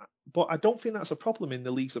 You don't. But I don't think that's a problem in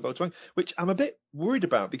the Leagues of Votann, which I'm a bit worried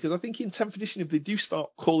about, because I think in 10th edition, if they do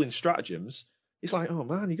start calling stratagems, it's like, oh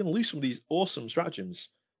man, you're going to lose some of these awesome stratagems.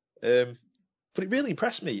 But it really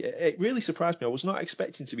impressed me. It really surprised me. I was not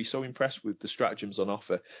expecting to be so impressed with the stratagems on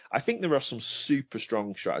offer. I think there are some super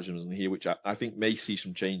strong stratagems in here, which I think may see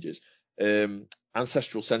some changes.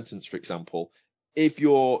 Ancestral Sentence, for example. If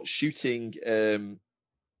you're shooting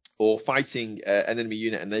or fighting an enemy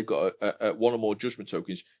unit and they've got one or more judgment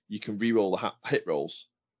tokens, you can reroll the hit rolls.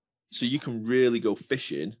 So you can really go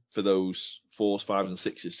fishing for those 4s, 5s, and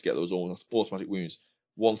 6s to get those automatic wounds.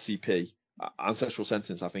 1 CP. Ancestral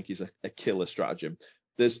Sentence, I think, is a killer stratagem.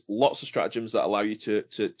 There's lots of stratagems that allow you to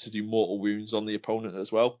do mortal wounds on the opponent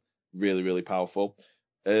as well. Really, really powerful.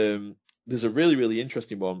 There's a really, really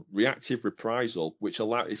interesting one, Reactive Reprisal, which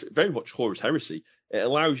it's very much Horus Heresy. It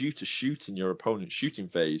allows you to shoot in your opponent's shooting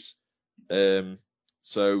phase. I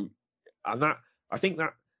think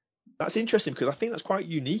that's interesting, because I think that's quite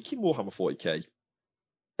unique in Warhammer 40k.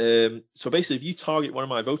 So basically, if you target one of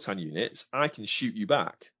my Votann units, I can shoot you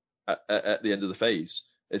back at the end of the phase,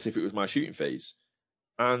 as if it was my shooting phase.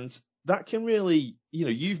 And that can really,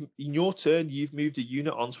 in your turn, you've moved a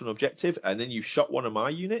unit onto an objective, and then you shot one of my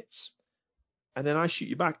units, and then I shoot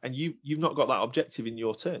you back, and you've not got that objective in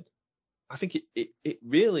your turn. I think it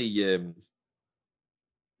really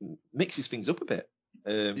mixes things up a bit.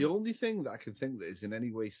 The only thing that I can think that is in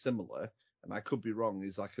any way similar, and I could be wrong,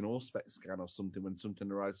 is like an Auspex scan or something when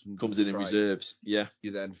something arrives from comes in reserves. Yeah.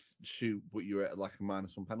 You then shoot, but you're at like a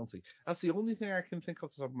 -1 penalty. That's the only thing I can think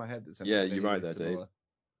off the top of my head that's you're right there, similar.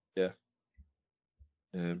 Dave.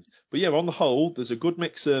 Yeah. But yeah, on the whole, there's a good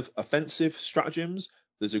mix of offensive stratagems.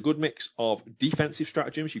 There's a good mix of defensive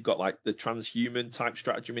stratagems. You've got like the transhuman type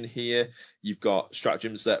stratagem in here. You've got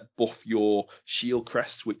stratagems that buff your shield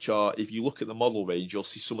crests, which are, if you look at the model range, you'll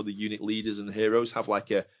see some of the unit leaders and heroes have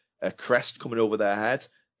like a crest coming over their head.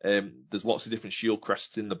 There's lots of different shield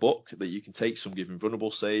crests in the book that you can take. Some give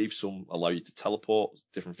invulnerable saves, some allow you to teleport,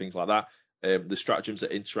 different things like that. The stratagems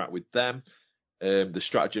that interact with them. The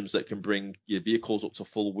stratagems that can bring your vehicles up to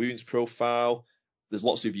full wounds profile. There's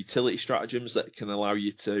lots of utility stratagems that can allow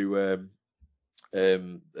you to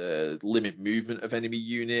limit movement of enemy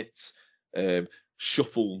units,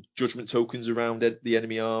 shuffle judgment tokens around the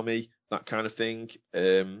enemy army, that kind of thing.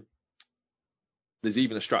 There's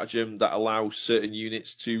even a stratagem that allows certain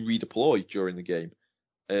units to redeploy during the game.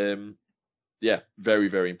 Yeah, very,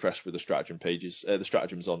 very impressed with the stratagem pages, the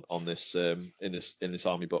stratagems on this in this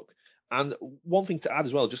army book. And one thing to add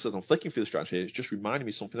as well, just as I'm flicking through the strategy here, it's just reminding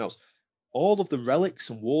me of something else. All of the relics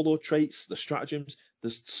and warlord traits, the stratagems,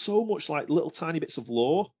 there's so much like little tiny bits of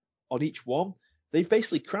lore on each one. They've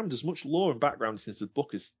basically crammed as much lore and background into the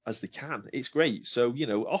book as they can. It's great. So,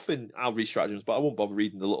 often I'll read stratagems, but I won't bother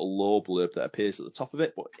reading the little lore blurb that appears at the top of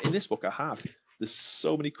it. But in this book, I have. There's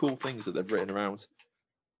so many cool things that they've written around.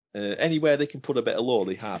 Anywhere they can put a bit of lore,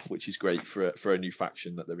 they have, which is great for a new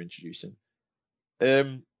faction that they're introducing.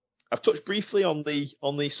 I've touched briefly on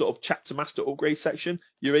the sort of chapter master upgrade section.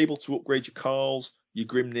 You're able to upgrade your Carls, your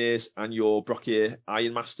Grimnirs, and your Brockier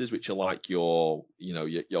Iron Masters, which are like your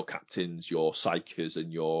captains, your Psychers,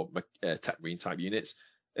 and your Tech Marine type units.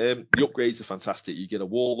 The upgrades are fantastic. You get a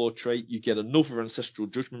Warlord trait, you get another Ancestral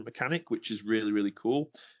Judgment mechanic, which is really, really cool.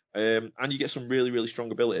 And you get some really, really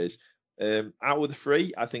strong abilities. Out of the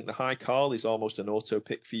three, I think the High Carl is almost an auto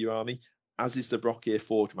pick for your army, as is the Brockier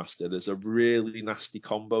Forge Master. There's a really nasty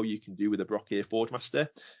combo you can do with a Brockier Forge Master,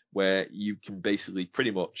 where you can basically pretty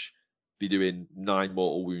much be doing 9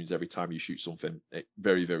 mortal wounds every time you shoot something.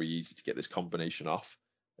 Very, very easy to get this combination off.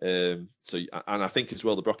 And I think as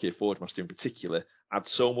well, the Brockier Forge Master in particular adds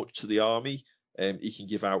so much to the army. He can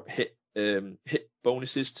give out hit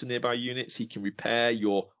bonuses to nearby units. He can repair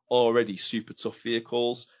your already super tough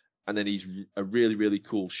vehicles. And then he's a really, really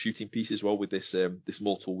cool shooting piece as well with this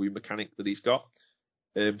mortal wound mechanic that he's got.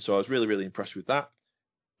 So I was really, really impressed with that.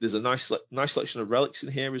 There's a nice selection of relics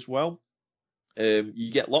in here as well.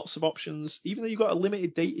 You get lots of options, even though you've got a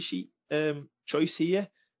limited datasheet choice here.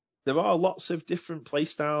 There are lots of different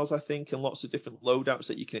playstyles, I think, and lots of different loadouts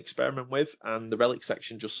that you can experiment with. And the relic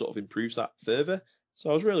section just sort of improves that further.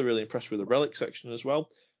 So I was really, really impressed with the relic section as well.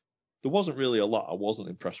 There wasn't really a lot I wasn't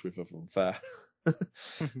impressed with, if I'm fair.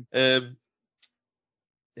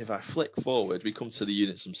 If I flick forward, we come to the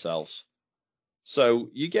units themselves. So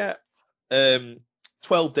you get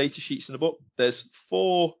 12 data sheets in the book. There's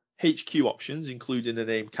 4 HQ options, including a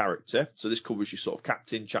named character. So this covers your sort of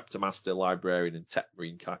captain, chapter master, librarian, and tech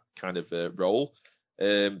marine kind of role.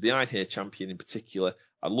 The Iron Champion in particular,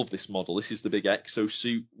 I love this model. This is the big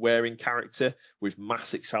exosuit wearing character with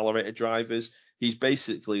mass accelerator drivers. He's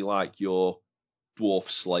basically like your dwarf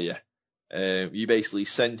slayer. You basically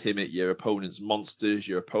send him at your opponent's monsters,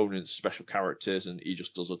 your opponent's special characters, and he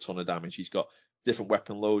just does a ton of damage. He's got different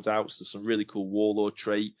weapon loadouts. There's some really cool warlord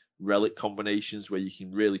trait, relic combinations where you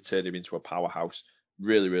can really turn him into a powerhouse.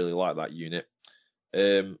 Really, really like that unit.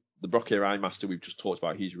 The Brockier Iron Master we've just talked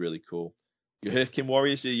about, he's really cool. Your Hearthkin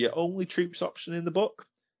Warriors are your only troops option in the book.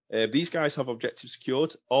 These guys have objectives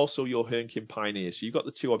secured. Also, your Hearthkin Pioneers. So you've got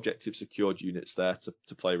the 2 objective secured units there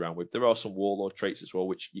to play around with. There are some Warlord traits as well,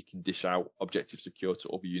 which you can dish out objective secure to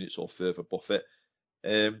other units or further buff it.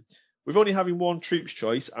 With only having 1 troops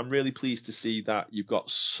choice, I'm really pleased to see that you've got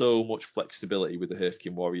so much flexibility with the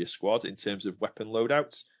Hearthkin Warrior squad in terms of weapon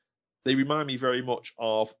loadouts. They remind me very much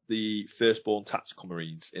of the Firstborn Tactical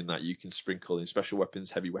Marines in that you can sprinkle in special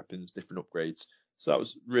weapons, heavy weapons, different upgrades. So that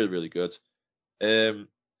was really, really good.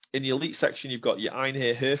 In the elite section, you've got your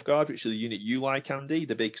Einherjar Hearthguard, which is the unit you like, Andy,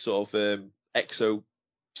 the big sort of exo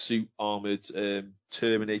suit armored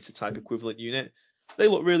Terminator type equivalent unit. They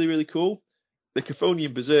look really, really cool. The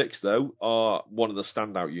Chthonian Berserks, though, are one of the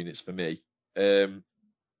standout units for me.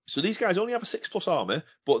 So these guys only have a 6+ armor,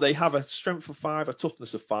 but they have a strength of 5, a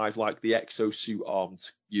toughness of 5, like the exo suit armed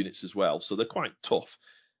units as well. So they're quite tough.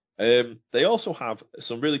 They also have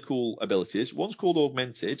some really cool abilities. One's called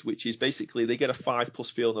Augmented, which is basically they get a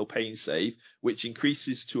 5+ feel no pain save, which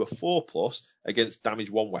increases to a 4+ against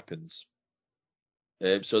damage 1 weapons.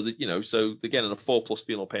 So they're getting a 4+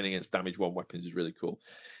 feel no pain against damage 1 weapons is really cool.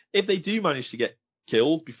 If they do manage to get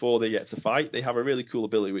killed before they get to fight, they have a really cool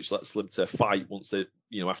ability which lets them to fight once they,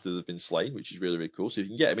 after they've been slain, which is really, really cool. So if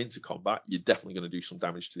you can get them into combat, you're definitely going to do some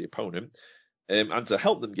damage to the opponent. And to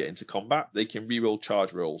help them get into combat, they can reroll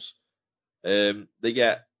charge rolls. They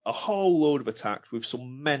get a whole load of attacks with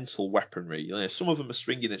some mental weaponry. Some of them are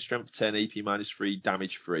swinging at strength 10, AP -3,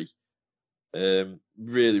 damage 3.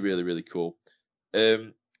 Really, really, really cool.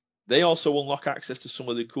 They also unlock access to some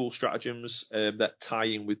of the cool stratagems that tie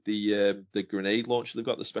in with the grenade launcher. They've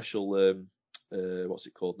got the special, what's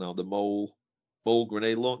it called now? The mole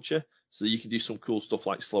grenade launcher. So you can do some cool stuff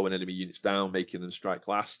like slowing enemy units down, making them strike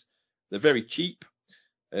last. They're very cheap.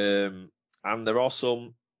 And there are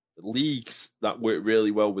some leagues that work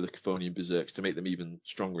really well with the Chthonian Berserks to make them even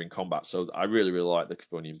stronger in combat. So I really, really like the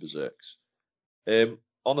Chthonian Berserks.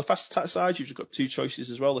 On the fast attack side, you've just got 2 choices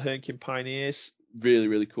as well. The Hernkin Pioneers, really,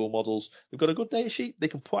 really cool models. They've got a good data sheet. They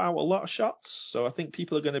can put out a lot of shots. So I think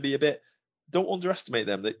people are going to be don't underestimate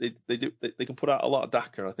them. They can put out a lot of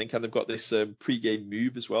DACA, I think. And they've got this pre-game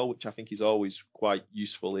move as well, which I think is always quite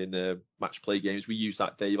useful in match play games. We use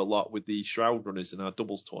that, Dave, a lot with the Shroud Runners in our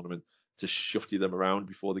doubles tournament to shufty them around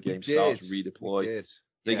before the game starts, redeploy.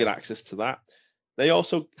 They get access to that. They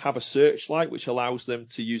also have a searchlight, which allows them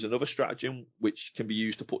to use another stratagem, which can be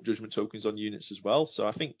used to put judgment tokens on units as well. So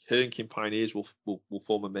I think Hernkin Pioneers will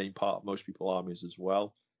form a main part of most people's armies as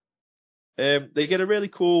well. They get a really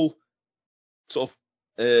cool sort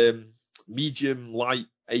of medium light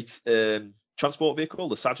transport vehicle,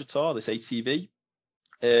 the Sagittar, this ATV,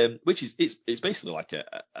 which is it's basically like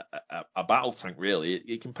a battle tank really.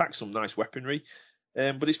 It can pack some nice weaponry.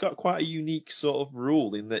 But it's got quite a unique sort of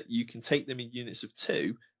rule in that you can take them in units of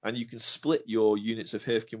 2 and you can split your units of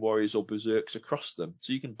Hurricane Warriors or Berserks across them.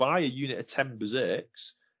 So you can buy a unit of 10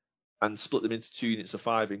 Berserks and split them into 2 units of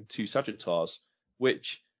 5 and 2 Sagittars,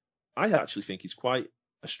 which I actually think is quite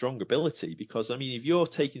a strong ability because, I mean, if you're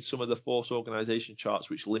taking some of the force organization charts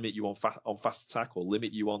which limit you on fast attack or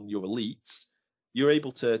limit you on your elites, you're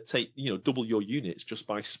able to take, double your units just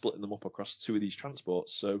by splitting them up across 2 of these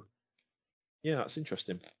transports. So, yeah, that's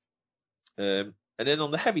interesting. And then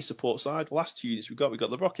on the heavy support side, the last 2 units we've got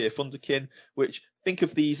the Rockir Thunderkin, which think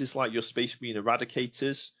of these as like your Space Marine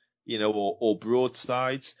Eradicators, or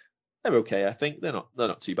broadsides. They're okay, I think. They're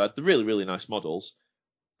not too bad. They're really, really nice models.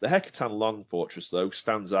 The Hekatan Long Fortress, though,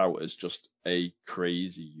 stands out as just a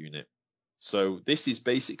crazy unit. So this is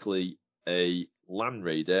basically a Land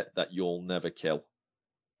Raider that you'll never kill.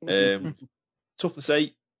 Toughness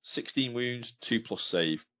 8, 16 wounds, 2+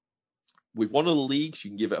 save. With one of the leagues, you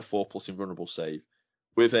can give it a 4+ invulnerable save.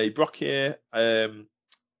 With a Brockir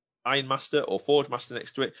Iron Master or Forge Master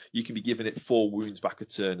next to it, you can be giving it 4 wounds back a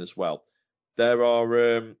turn as well. There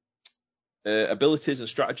are abilities and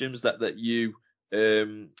stratagems that you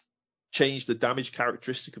change the damage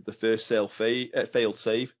characteristic of the first failed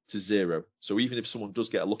save to 0. So even if someone does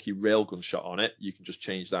get a lucky railgun shot on it, you can just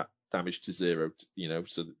change that damage to 0,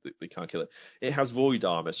 so that they can't kill it. It has Void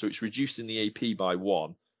Armor, so it's reducing the AP by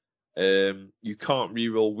 1. You can't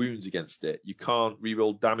reroll wounds against it. You can't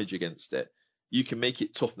reroll damage against it. You can make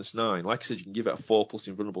it toughness 9. Like I said, you can give it a 4+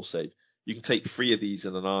 invulnerable save. You can take 3 of these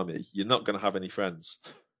in an army. You're not going to have any friends.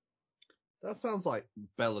 That sounds like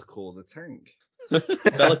Be'lakor the tank.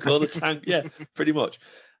 Be'lakor the tank, yeah, pretty much.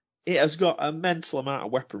 It has got a mental amount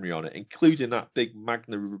of weaponry on it, including that big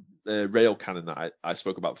Magna rail cannon that I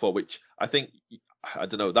spoke about before, which I think, I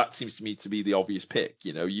don't know, that seems to me to be the obvious pick.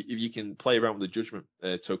 If you can play around with the judgment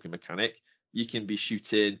token mechanic, you can be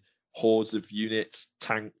shooting hordes of units,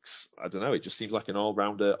 tanks. I don't know. It just seems like an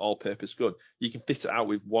all-rounder, all-purpose gun. You can fit it out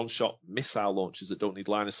with one-shot missile launchers that don't need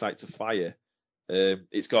line of sight to fire.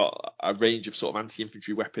 It's got a range of sort of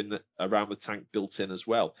anti-infantry weapon around the tank built in as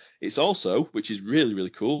well. It's also, which is really, really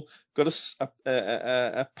cool, got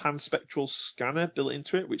a panspectral scanner built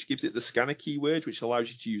into it, which gives it the scanner keyword, which allows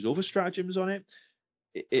you to use other stratagems on it.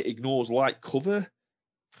 It ignores light cover.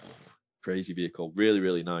 Crazy vehicle. Really,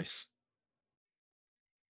 really nice.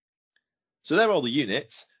 So they're all the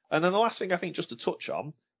units. And then the last thing I think just to touch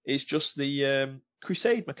on is just the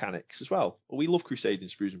Crusade mechanics as well. We love Crusade in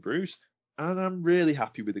Sprues and Brews. And I'm really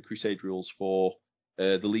happy with the Crusade rules for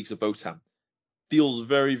the Leagues of Votann. Feels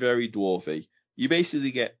very, very dwarfy. You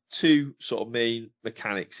basically get 2 sort of main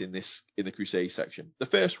mechanics in the Crusade section. The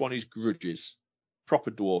first one is grudges.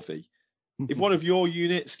 Proper dwarfy. If one of your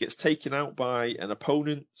units gets taken out by an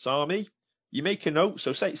opponent's army, you make a note.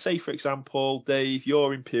 So say for example, Dave,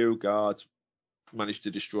 your Imperial Guard managed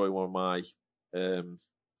to destroy one of my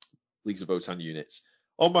Leagues of Votann units.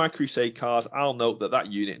 On my Crusade cards, I'll note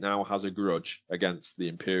that unit now has a grudge against the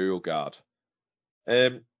Imperial Guard.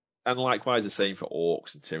 And likewise the same for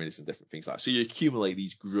Orcs and Tyranids and different things like that. So you accumulate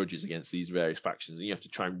these grudges against these various factions, and you have to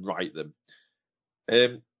try and write them.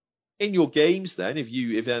 In your games, then,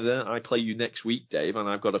 if I play you next week, Dave, and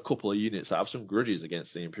I've got a couple of units that have some grudges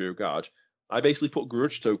against the Imperial Guard, I basically put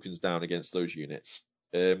grudge tokens down against those units.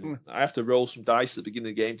 I have to roll some dice at the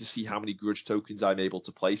beginning of the game to see how many grudge tokens I'm able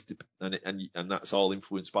to place, and that's all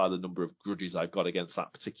influenced by the number of grudges I've got against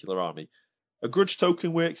that particular army. A grudge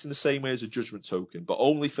token works in the same way as a judgment token, but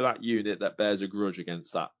only for that unit that bears a grudge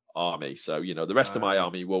against that army. So, the rest of my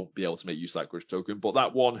army won't be able to make use of that grudge token, but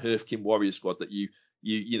that one Hearthkin warrior squad that you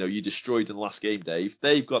destroyed in the last game, Dave,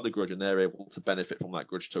 they've got the grudge and they're able to benefit from that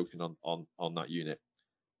grudge token on that unit.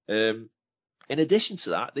 In addition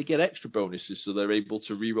to that, they get extra bonuses, so they're able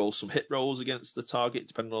to re-roll some hit rolls against the target,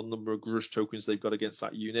 depending on the number of grudge tokens they've got against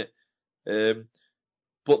that unit.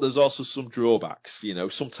 But there's also some drawbacks.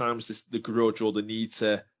 Sometimes the grudge or the need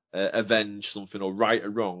to avenge something or right a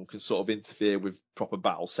wrong can sort of interfere with proper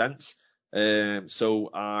battle sense.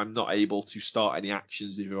 So I'm not able to start any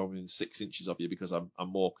actions if you're within 6 inches of you because I'm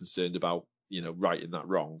more concerned about, righting that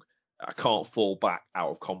wrong. I can't fall back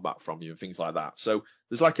out of combat from you and things like that. So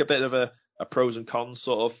there's like a bit of a pros and cons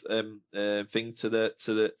sort of thing to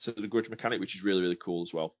the grudge mechanic, which is really, really cool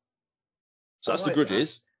as well. So that's the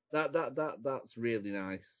grudges. That's really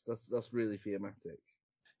nice. That's really thematic.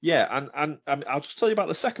 Yeah, and I'll just tell you about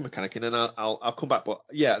the second mechanic, and then I'll come back. But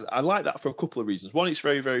yeah, I like that for a couple of reasons. One, it's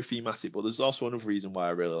very, very thematic, but there's also another reason why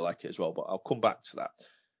I really like it as well. But I'll come back to that.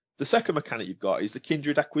 The second mechanic you've got is the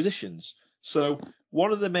kindred acquisitions. So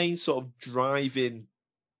one of the main sort of driving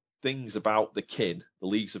things about the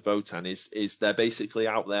Leagues of Votann, is they're basically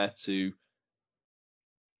out there to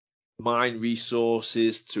mine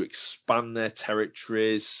resources, to expand their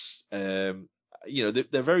territories. They're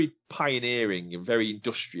very pioneering and very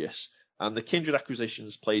industrious, and the kindred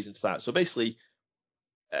acquisitions plays into that. So basically,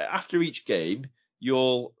 after each game,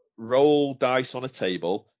 you'll roll dice on a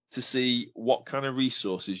table to see what kind of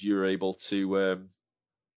resources you're able to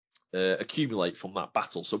accumulate from that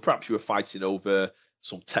battle. So perhaps you were fighting over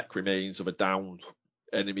some tech remains of a downed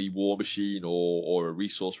enemy war machine, or a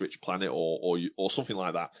resource-rich planet, or something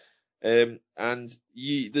like that. And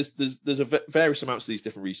there's various amounts of these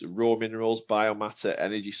different resources: raw minerals, biomatter,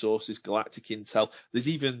 energy sources, galactic intel. There's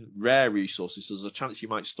even rare resources. So there's a chance you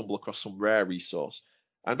might stumble across some rare resource.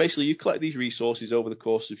 And basically, you collect these resources over the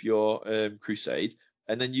course of your crusade,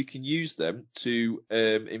 and then you can use them to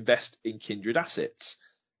invest in kindred assets.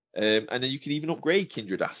 And then you can even upgrade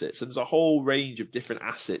kindred assets. And there's a whole range of different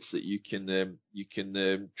assets that you can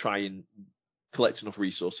try and collect enough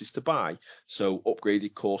resources to buy. So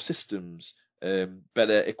upgraded core systems,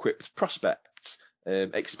 better equipped prospects,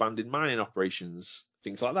 expanded mining operations,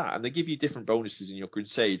 things like that. And they give you different bonuses in your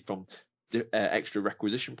crusade, from extra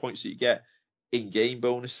requisition points that you get, in-game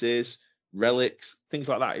bonuses, relics, things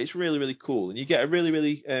like that. It's really, really cool. And you get a really,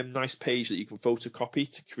 really nice page that you can photocopy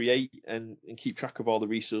to create and keep track of all the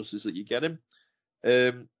resources that you get in.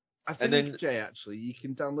 I think, Jay, actually, you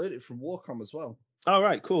can download it from Warcom as well. All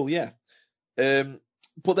right, cool, yeah.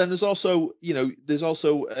 But then there's also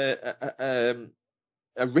a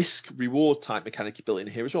risk reward type mechanic built in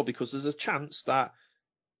here as well, because there's a chance that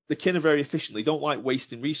the kin are very efficiently don't like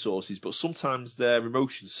wasting resources, but sometimes their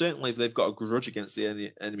emotions, certainly if they've got a grudge against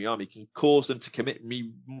the enemy army, can cause them to commit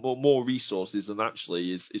more resources than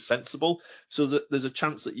actually is sensible. So there's a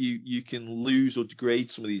chance that you can lose or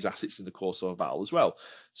degrade some of these assets in the course of a battle as well.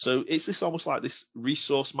 So it's almost like this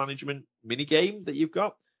resource management mini game that you've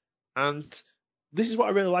got. And this is what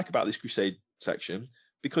I really like about this Crusade section,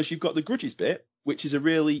 because you've got the grudges bit, which is a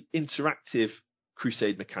really interactive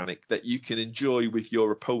Crusade mechanic that you can enjoy with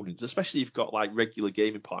your opponents, especially if you've got like regular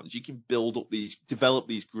gaming partners. You can develop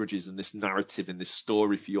these grudges and this narrative and this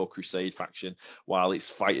story for your Crusade faction while it's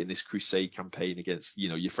fighting this Crusade campaign against,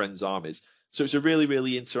 your friends' armies. So it's a really,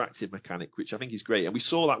 really interactive mechanic, which I think is great. And we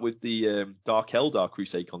saw that with the Dark Eldar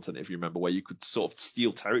Crusade content, if you remember, where you could sort of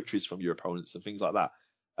steal territories from your opponents and things like that.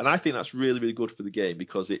 And I think that's really, really good for the game,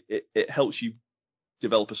 because it helps you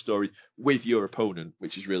develop a story with your opponent,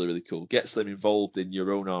 which is really, really cool. Gets them involved in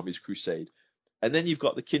your own army's crusade. And then you've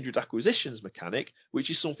got the kindred acquisitions mechanic, which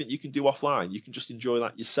is something you can do offline. You can just enjoy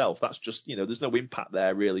that yourself. That's just, there's no impact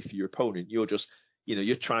there really for your opponent. You're just,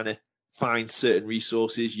 you're trying to find certain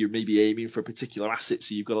resources. You're maybe aiming for a particular asset,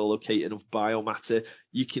 so you've got to locate enough biomatter.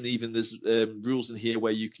 You can even, there's rules in here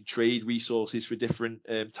where you can trade resources for different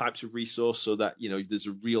types of resource, so that, you know, there's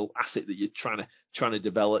a real asset that you're trying to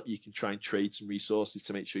develop. You can try and trade some resources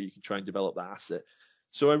to make sure you can try and develop that asset.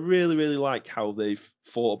 So I really, really like how they've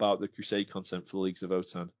thought about the Crusade content for the Leagues of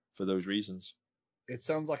Votann for those reasons. It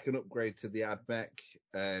sounds like an upgrade to the AdMech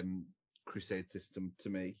Crusade system to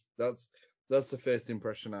me. That's the first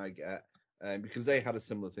impression I get, because they had a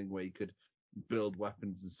similar thing where you could build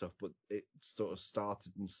weapons and stuff, but it sort of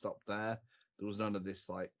started and stopped there. There was none of this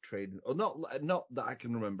like trading, or not that I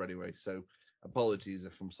can remember anyway. So apologies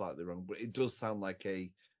if I'm slightly wrong, but it does sound like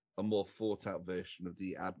a more thought out version of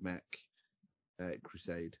the AdMech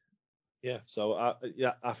Crusade. Yeah, so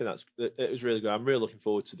I think it was really good. I'm really looking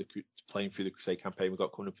forward to playing through the Crusade campaign we've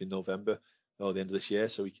got coming up in November or the end of this year,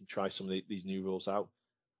 so we can try some of these new rules out.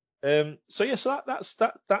 So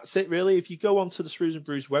that's it really. If you go onto the Sprues and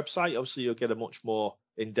Brews website, obviously you'll get a much more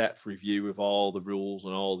in-depth review of all the rules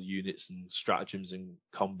and all the units and stratagems and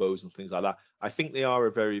combos and things like that. I think they are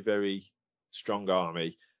a very, very strong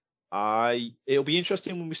army. It'll be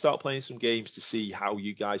interesting when we start playing some games to see how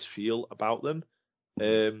you guys feel about them.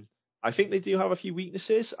 I think they do have a few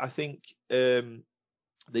weaknesses. I think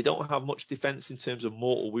they don't have much defense in terms of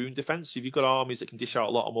mortal wound defense. So if you've got armies that can dish out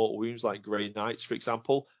a lot of mortal wounds, like Grey Knights, for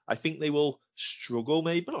example, I think they will struggle,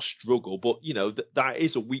 maybe not struggle, but, you know, that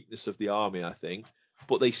is a weakness of the army, I think.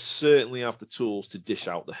 But they certainly have the tools to dish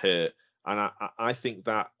out the hurt. And I think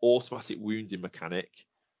that automatic wounding mechanic,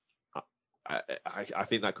 I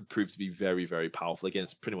think that could prove to be very, very powerful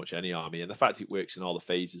against pretty much any army. And the fact it works in all the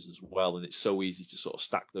phases as well, and it's so easy to sort of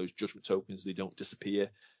stack those judgment tokens, they don't disappear.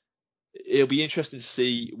 It'll be interesting to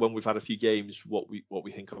see when we've had a few games what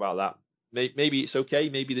we think about that. Maybe it's okay.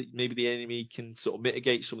 Maybe the enemy can sort of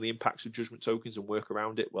mitigate some of the impacts of judgment tokens and work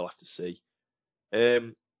around it. We'll have to see.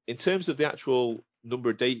 In terms of the actual number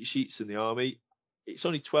of data sheets in the army, it's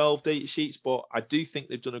only 12 data sheets, but I do think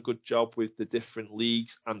they've done a good job with the different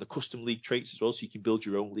leagues and the custom league traits as well. So you can build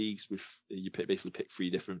your own leagues you basically pick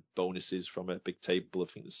 3 different bonuses from a big table. I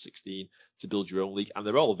think there's 16 to build your own league, and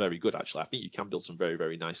they're all very good actually. I think you can build some very,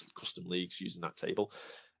 very nice custom leagues using that table.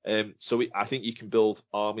 I think you can build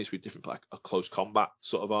armies with different, like a close combat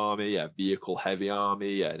sort of army, a vehicle heavy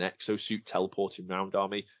army, an exosuit teleporting round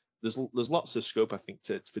army. There's lots of scope, I think,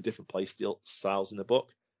 for different play styles in the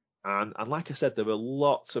book. And like I said, there are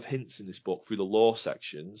lots of hints in this book through the lore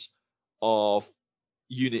sections of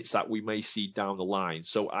units that we may see down the line.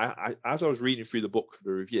 So as I was reading through the book for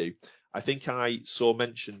the review, I think I saw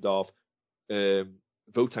mentioned of Votann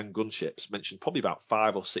gunships mentioned probably about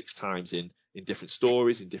 5 or 6 times in different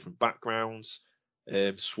stories, in different backgrounds,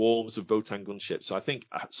 swarms of Votann gunships. So I think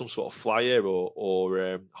some sort of flyer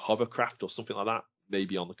or hovercraft or something like that may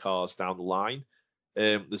be on the cards down the line.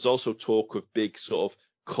 There's also talk of big sort of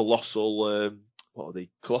colossal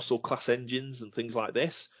colossal class engines and things like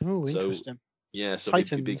this. Oh, interesting. Yeah, so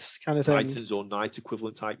Titans big kind of thing. Titans or Knight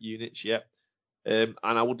equivalent type units, yeah. And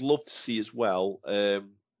I would love to see as well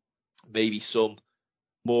maybe some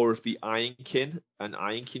more of the Ironkin and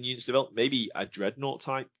Ironkin units developed. Maybe a Dreadnought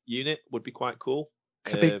type unit would be quite cool.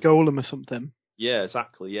 Like a big golem or something. Yeah,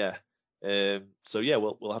 exactly, yeah. So yeah,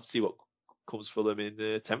 we'll have to see what comes for them in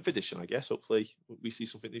 10th edition, I guess. Hopefully we see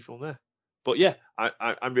something new from there. But yeah,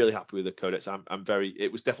 I'm really happy with the Codex.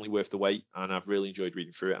 It was definitely worth the wait, and I've really enjoyed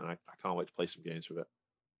reading through it, and I can't wait to play some games with it.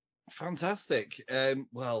 Fantastic.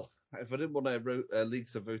 Well, if I didn't want to wrote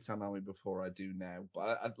Leagues of Votann Army before, I do now.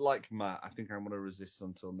 But I'd like Matt. I think I'm going to resist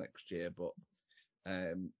until next year. But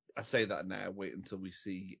I say that now. Wait until we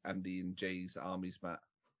see Andy and Jay's armies, Matt.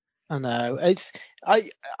 I know. I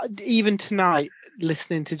even tonight,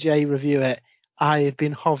 listening to Jay review it, I have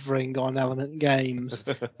been hovering on Element Games.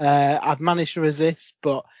 I've managed to resist,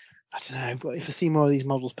 but I don't know. But if I see more of these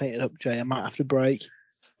models painted up, Jay, I might have to break.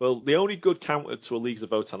 Well, the only good counter to a Leagues of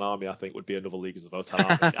Votann army, I think, would be another Leagues of Votann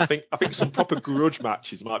army. I think some proper grudge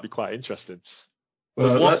matches might be quite interesting.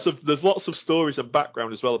 There's lots of stories and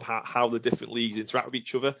background as well about how the different leagues interact with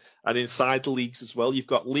each other, and inside the leagues as well, you've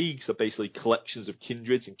got leagues are basically collections of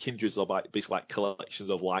kindreds, and kindreds are basically like collections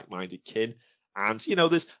of like-minded kin. And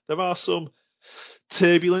there are some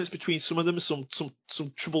turbulence between some of them, some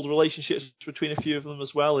troubled relationships between a few of them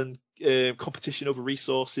as well, and competition over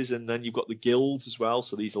resources. And then you've got the guilds as well.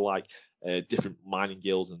 So these are like different mining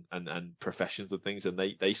guilds and professions and things, and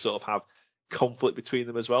they sort of have conflict between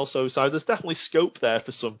them as well. So there's definitely scope there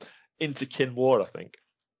for some interkin war, I think.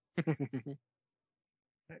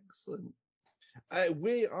 Excellent.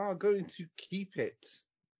 We are going to keep it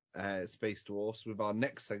Space Dwarfs with our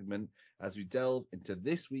next segment as we delve into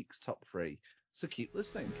this week's top 3. So keep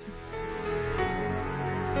listening.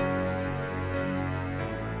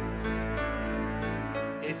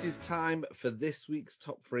 It is time for this week's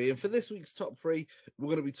top 3. And for this week's top 3, we're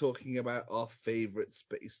going to be talking about our favourite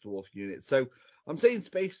Space Dwarf units. So I'm saying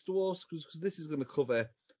Space Dwarfs because this is going to cover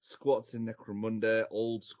squats in Necromunda,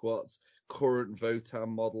 old squats, current Votann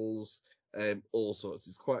models, all sorts.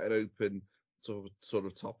 It's quite an open sort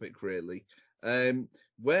of topic, really.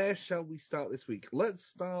 Where shall we start this week? Let's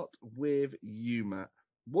start with you, Matt.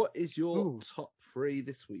 What is your top 3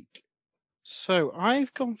 this week? So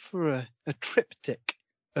I've gone for a triptych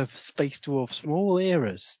of Space Dwarf small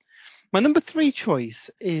eras. My number 3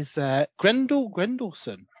 choice is Grendel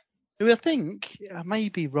Grendelson, who I think, I may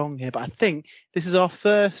be wrong here, but I think this is our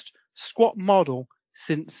first squat model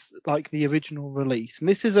since like the original release. And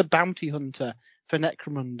this is a bounty hunter for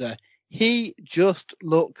Necromunda. He just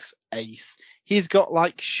looks ace. He's got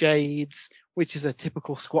like shades, which is a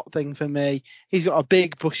typical squat thing for me. He's got a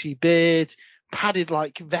big bushy beard, padded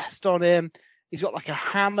like vest on him. He's got like a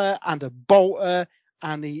hammer and a bolter,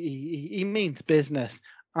 and he means business.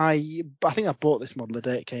 I think I bought this model the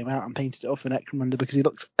day it came out and painted it up for Necromunda because he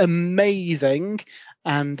looks amazing.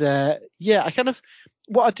 And what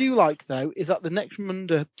I do like though is that the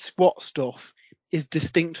Necromunda squat stuff is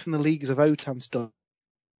distinct from the Leagues of Votann stuff.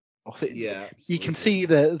 You can see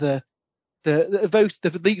the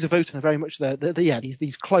Leagues of Votann are very much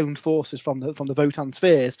these cloned forces from the Votann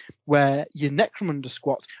spheres, where your Necromunda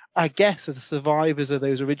squats, I guess, are the survivors of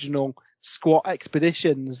those original squat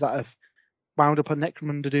expeditions that have wound up on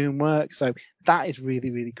Necromunda doing work. So that is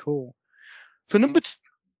really, really cool. For number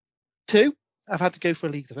 2, I've had to go for a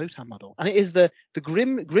Leagues of Votann model, and it is the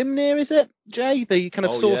Grimnir, is it, Jay? The kind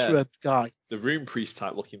of sorcerer guy. The Rune Priest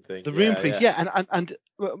type looking thing. The Rune Priest, yeah. And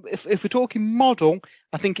if we're talking model,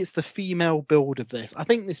 I think it's the female build of this. I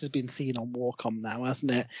think this has been seen on Warcom now,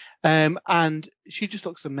 hasn't it? And she just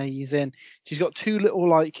looks amazing. She's got 2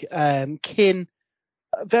 little kin,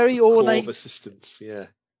 very ornate. Core of assistants, yeah.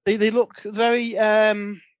 They look very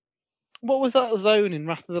what was that zone in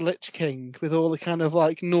Wrath of the Lich King with all the kind of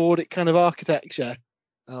like Nordic kind of architecture?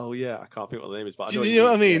 Oh yeah, I can't think what the name is, but I know. Do you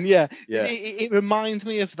know what I mean? Yeah. Yeah. It reminds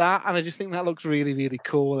me of that, and I just think that looks really, really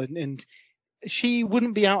cool. And she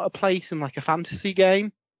wouldn't be out of place in like a fantasy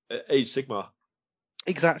game. Age Sigmar.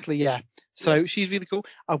 Exactly, yeah. So she's really cool.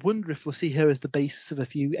 I wonder if we'll see her as the basis of a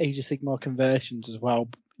few Age of Sigmar conversions as well.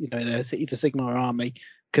 You know, in a City to Sigmar army,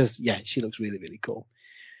 because she looks really, really cool.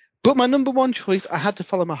 But my number 1 choice, I had to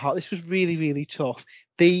follow my heart. This was really, really tough.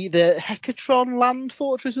 The Hecatron land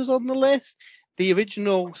fortress was on the list. The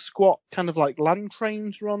original squat kind of like land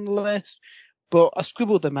trains were on the list. But I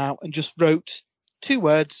scribbled them out and just wrote 2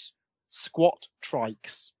 words, squat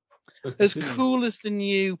trikes. As cool as the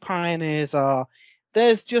new Pioneers are,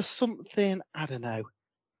 there's just something, I don't know,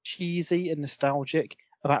 cheesy and nostalgic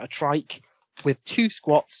about a trike with 2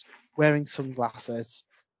 squats wearing sunglasses.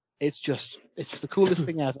 It's just the coolest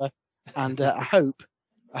thing ever, and I hope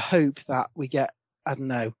that we get, I don't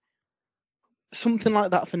know, something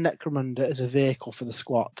like that for Necromunda as a vehicle for the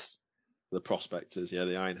squats. The Prospectors, the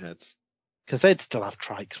Ironheads. Because they'd still have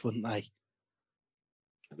trikes, wouldn't they?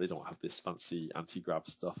 They don't have this fancy anti-grav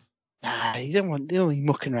stuff. Nah, you don't want be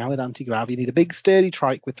mucking around with anti-grav. You need a big sturdy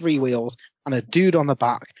trike with 3 wheels and a dude on the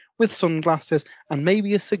back with sunglasses and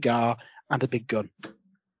maybe a cigar and a big gun.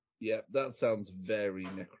 Yeah, that sounds very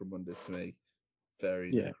Necromunda to me.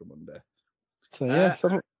 Very Necromunda. So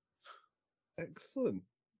excellent.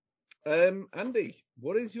 Andy,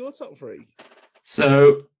 what is your top 3?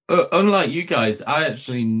 So, unlike you guys, I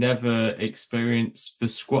actually never experienced the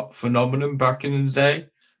squat phenomenon back in the day.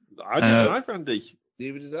 I didn't either, Andy.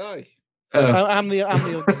 Neither did I. I'm the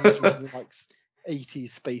unusual who likes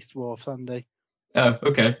 80s Space Dwarfs, Andy. Oh,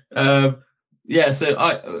 okay.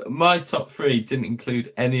 So my top 3 didn't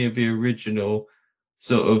include any of the original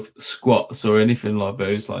sort of squats or anything like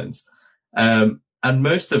those lines. And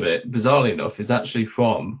most of it, bizarrely enough, is actually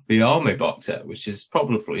from the Army box set, which is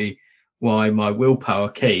probably why my willpower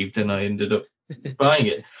caved and I ended up buying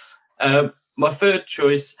it. My 3rd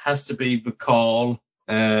choice has to be the Carl,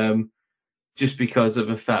 just because of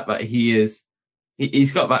the fact that he's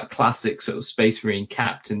got that classic sort of Space Marine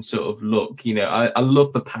captain sort of look. You know, I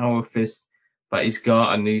love the power fist that he's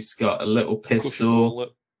got, and he's got a little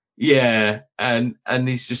pistol. Yeah, and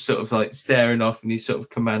he's just sort of like staring off, and he's sort of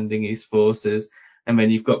commanding his forces. And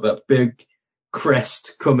then you've got that big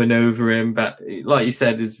crest coming over him, that, like you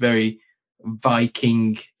said, is very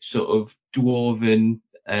Viking sort of dwarven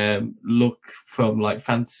look from like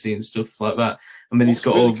fantasy and stuff like that. And then he's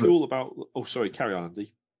got really cool about. Oh, sorry, carry on,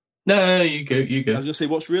 Andy. No, you go. I was gonna say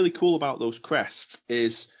what's really cool about those crests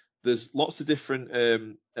is there's lots of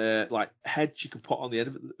different like heads you can put on the end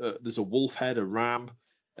of it. There's a wolf head, a ram,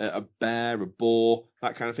 a bear, a boar,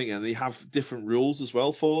 that kind of thing, and they have different rules as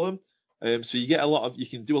well for them. So you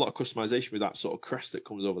can do a lot of customization with that sort of crest that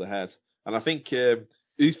comes over the head. And I think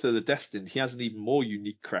Uther the Destined, he has an even more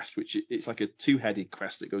unique crest, which it's like a two-headed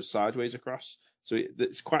crest that goes sideways across. So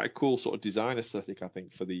it's quite a cool sort of design aesthetic, I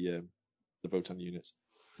think, for the Votann units.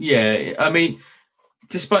 Yeah, I mean,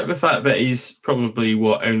 despite the fact that he's probably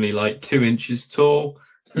only like 2 inches tall,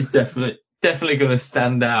 he's definitely going to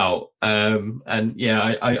stand out. And yeah,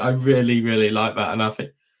 I really, really like that. And I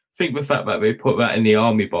think the fact that they put that in the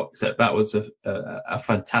army box set, that was a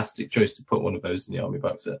fantastic choice to put one of those in the army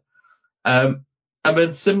box set. And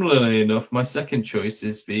then similarly enough, my second choice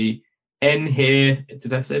is the Einherjar.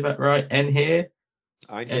 Did I say that right? Einherjar?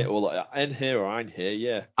 Einherjar, or Einherjar or Einherjar,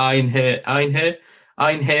 yeah.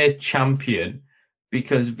 Einherjar champion,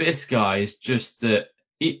 because this guy is just, the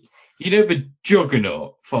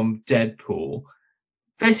Juggernaut from Deadpool.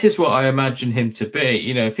 This is what I imagine him to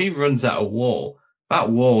be. If he runs at a wall,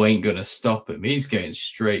 that wall ain't going to stop him. He's going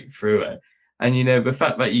straight through it. And, the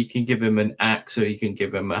fact that you can give him an axe or you can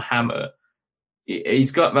give him a hammer,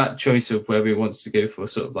 he's got that choice of whether he wants to go for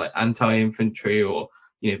sort of like anti-infantry or,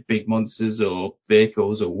 big monsters or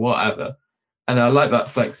vehicles or whatever. And I like that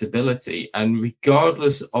flexibility. And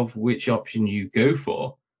regardless of which option you go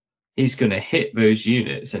for, he's going to hit those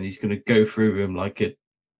units and he's going to go through them like a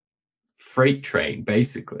freight train,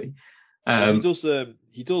 basically. He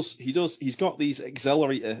does. He's got these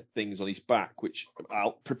accelerator things on his back, which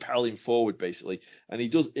propel him forward, basically. And he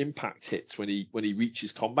does impact hits when he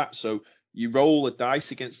reaches combat. So you roll a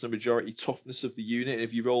dice against the majority toughness of the unit, and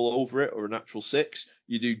if you roll over it or a natural 6,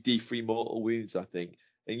 you do D3 mortal wounds, I think.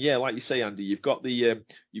 And yeah, like you say, Andy, you've got the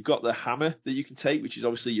hammer that you can take, which is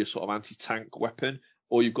obviously your sort of anti-tank weapon,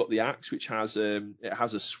 or you've got the axe, which has it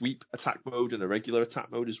has a sweep attack mode and a regular attack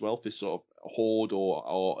mode as well for sort of horde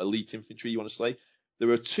or elite infantry you want to slay. There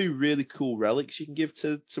are 2 really cool relics you can give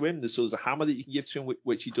to him. There's a hammer that you can give to him,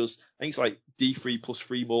 which he does. I think it's like D3 plus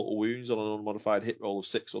 3 mortal wounds on an unmodified hit roll of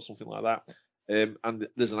 6 or something like that. And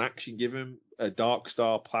there's an axe you can give him, a Dark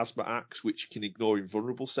Star Plasma Axe, which can ignore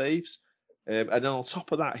invulnerable saves. And then on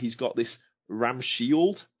top of that, he's got this Ram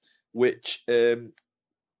Shield, which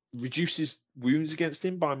reduces wounds against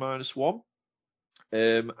him by -1.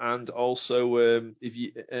 And also, if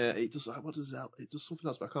you, it does something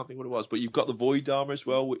else, but I can't think what it was. But you've got the Void Armor as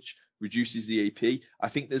well, which reduces the AP. I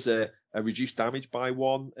think there's a reduced damage by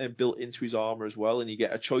 1 built into his armor as well, and you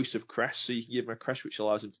get a choice of crest. So you can give him a crest which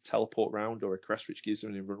allows him to teleport around, or a crest which gives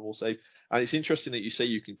him an invulnerable save. And it's interesting that you say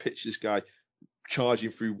you can pitch this guy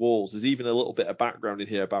charging through walls. There's even a little bit of background in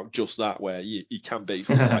here about just that, where he can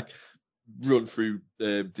basically like run through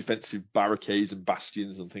defensive barricades and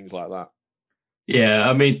bastions and things like that. Yeah,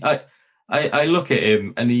 I mean, I look at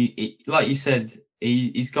him and he like you said,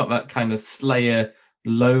 he's got that kind of Slayer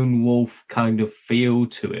lone wolf kind of feel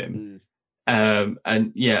to him.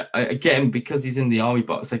 And yeah, again, because he's in the army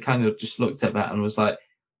box, I kind of just looked at that and was like,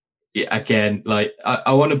 yeah, again, like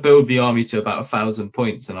I want to build the army to about 1,000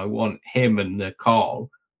 points, and I want him and the Carl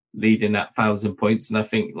leading that 1,000 points. And I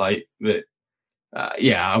think like that,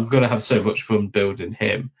 yeah, I'm gonna have so much fun building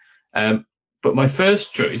him. But my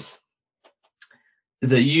first choice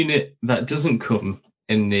is a unit that doesn't come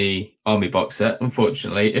in the army box set,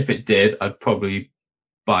 unfortunately. If it did, I'd probably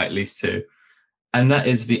buy at least 2. And that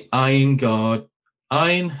is the Einherjar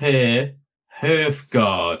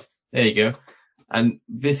Hearthguard. There you go. And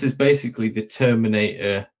this is basically the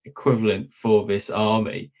Terminator equivalent for this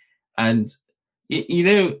army. And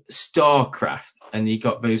StarCraft, and you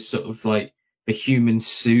got those sort of like the human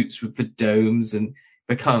suits with the domes, and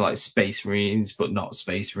they're kind of like Space Marines, but not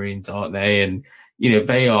Space Marines, aren't they? And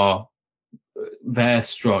they're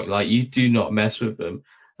strong. Like, you do not mess with them.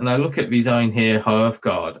 And I look at these Einherjar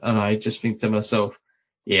Hearthguard, and I just think to myself,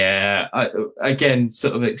 yeah, again,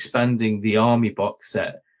 sort of expanding the army box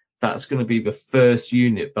set, that's going to be the first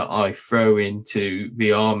unit that I throw into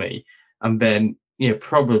the army, and then,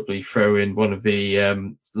 probably throw in one of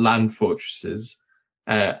the land fortresses,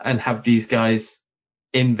 and have these guys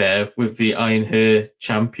in there with the Einherjar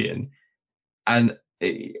champion. And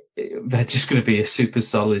they're just going to be a super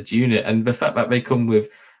solid unit. And the fact that they come with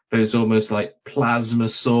those almost like plasma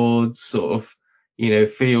swords sort of,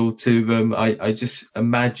 feel to them, I just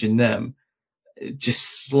imagine them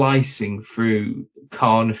just slicing through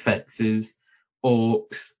Carnifexes,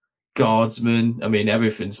 Orcs, Guardsmen. I mean,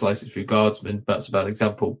 everything slicing through Guardsmen, that's a bad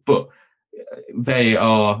example. But they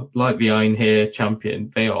are, like the Einherjar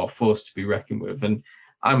champion, they are a force to be reckoned with. And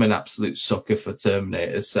I'm an absolute sucker for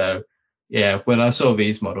Terminators. So, yeah, when I saw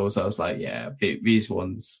these models, I was like, yeah, these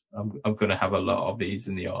ones, I'm going to have a lot of these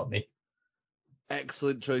in the army.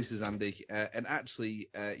 Excellent choices, Andy. And actually,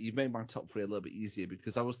 you've made my top three a little bit easier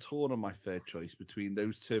because I was torn on my third choice between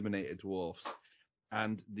those Terminator dwarfs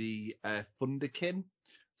and the Thunderkin.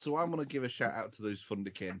 So I'm going to give a shout out to those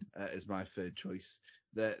Thunderkin as my third choice.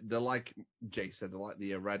 They're like Jay said, they're like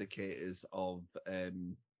the eradicators of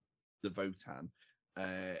the Votann,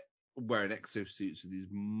 wearing exosuits with these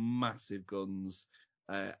massive guns.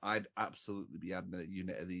 I'd absolutely be adding a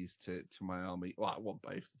unit of these to my army. Well, I want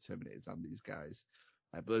both the Terminators and these guys.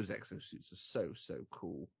 But those exosuits are so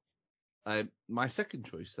cool. My second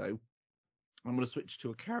choice, though, I'm going to switch to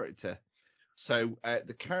a character. So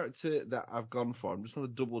the character that I've gone for, I'm just going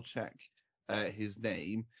to double check his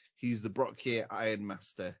name. He's the Brockier Iron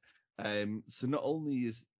Master. So not only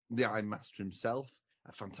is the Iron Master himself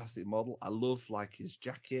a fantastic model, I love like his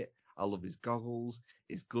jacket. I love his goggles.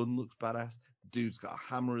 His gun looks badass. Dude's got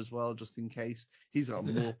a hammer as well, just in case. He's got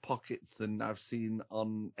more pockets than I've seen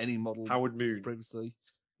on any model Howard Moon previously.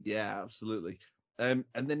 Yeah, absolutely. And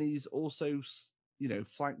then he's also,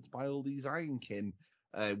 flanked by all these Ironkin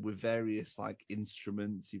with various like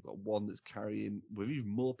instruments. You've got one that's carrying with even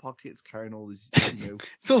more pockets, carrying all these,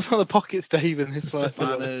 It's all about the pockets, Dave, in this life.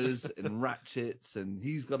 spanners and ratchets, and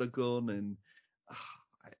he's got a gun, and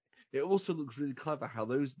it also looks really clever how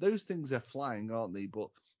those things are flying, aren't they? But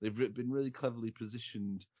they've been really cleverly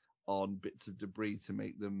positioned on bits of debris to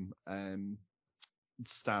make them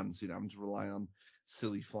stands. Having to rely on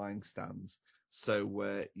silly flying stands. So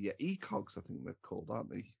ECOGs, I think they're called, aren't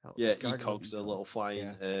they? Yeah, ECOGs are little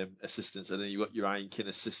flying assistants, and then you've got your Ironkin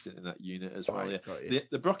assistant in that unit as well. Yeah,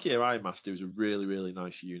 the Brockier Iron Master is a really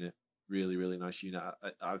nice unit. Really nice unit.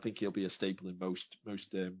 I think he'll be a staple in most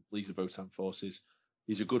Leagues of Votann forces.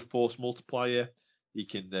 He's a good force multiplier. He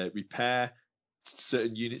can repair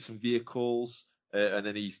certain units and vehicles, and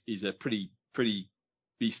then he's a pretty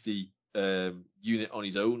beastie unit on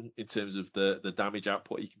his own in terms of the damage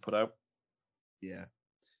output he can put out. Yeah,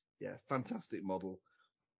 fantastic model.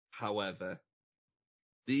 However,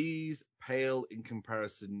 these pale in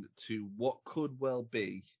comparison to what could well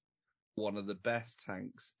be one of the best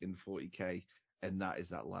tanks in 40k, and that is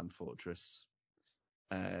that Land Fortress.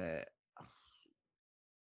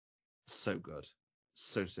 So good.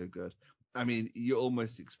 So good. I mean, you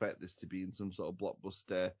almost expect this to be in some sort of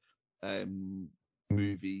blockbuster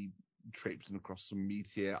movie, traipsing across some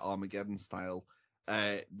meteor Armageddon style.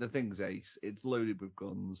 The thing's ace. It's loaded with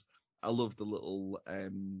guns. I love the little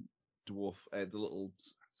dwarf,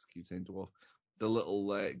 the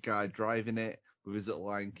little guy driving it with his little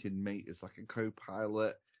Ironkin mate as like a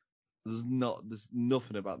co-pilot. There's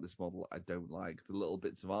nothing about this model I don't like. The little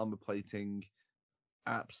bits of armor plating,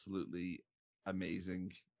 absolutely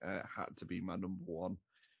amazing. Had to be my number one.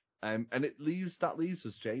 And that leaves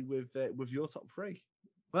us, Jay, with your top three.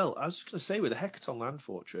 Well, I was just going to say, with the Hecaton Land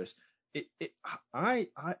Fortress, I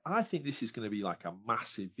think this is going to be like a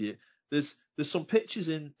massive. There's some pictures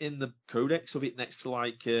in the codex of it next to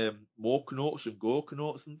like Morkanauts and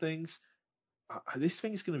Gorkanauts and things. This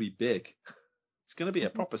thing is going to be big. It's going to be a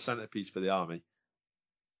proper centerpiece for the army.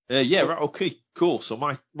 Right, okay, cool. So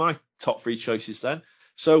my top three choices then.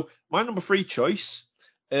 So my number three choice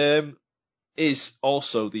is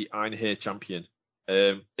also the Einherjar Champion.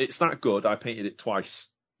 It's that good. I painted it twice.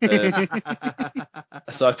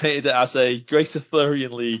 So I painted it as a Great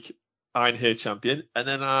Arthurian League Einherjar Champion, and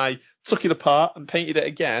then I took it apart and painted it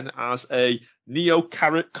again as a Neo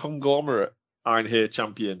Carrot Conglomerate Einherjar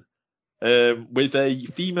Champion, with a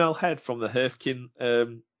female head from the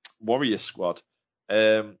Hearthkin Warrior Squad.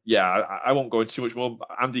 I won't go into too much more.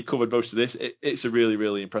 Andy covered most of this. It's a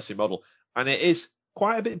really impressive model, and it is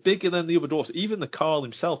quite a bit bigger than the other dwarfs. Even the Carl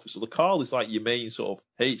himself. So the Carl is like your main sort of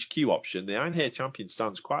HQ option. The Einherjar Champion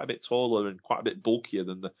stands quite a bit taller and quite a bit bulkier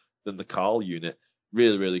than the Carl unit.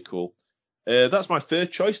 Really cool. That's my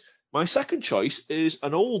third choice. My second choice is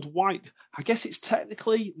an old white. I guess it's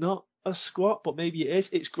technically not a squat, but maybe it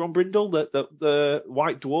is. It's Grombrindle, the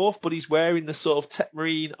white dwarf, but he's wearing the sort of Tech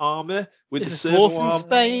Marine armor with the servo arm.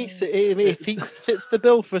 Space. It fits the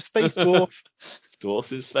bill for a space dwarf.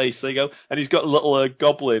 Dwarfs in space. There you go. And he's got a little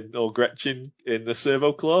goblin or Gretchen in the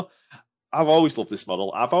servo claw. I've always loved this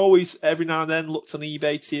model. I've always, every now and then, looked on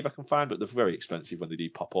eBay to see if I can find, but they're very expensive when they do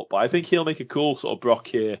pop up. But I think he'll make a cool sort of Brock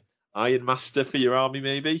here Iron Master for your army,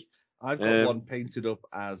 maybe. I've got one painted up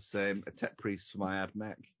as a tech priest for my ad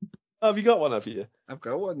mech. Oh, have you got one, have you? I've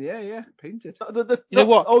got one, yeah, painted. You know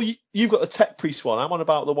what? Oh, you've got the tech priest one. I'm on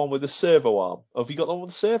about the one with the servo arm. Have you got the one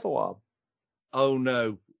with the servo arm? Oh,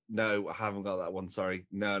 no. No, I haven't got that one. Sorry.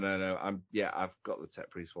 No. I've got the Tech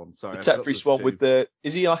Priest one. Sorry. The Tech Priest one with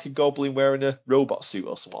is he like a goblin wearing a robot suit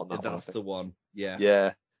or something on that one? That's the one.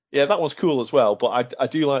 Yeah. Yeah, that one's cool as well. But I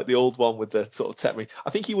do like the old one with the sort of Tech Priest. I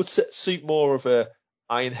think he would suit more of a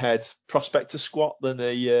Ironhead Prospector squat than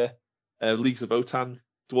a Leagues of Votann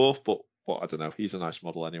dwarf. But I don't know. He's a nice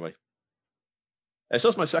model anyway. So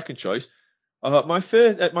that's my second choice. My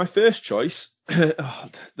first choice.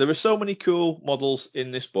 There are so many cool models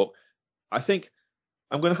in this book. I think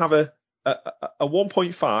I'm going to have a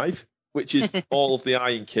 1.5, which is all of the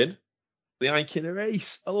Ironkin. The Ironkin are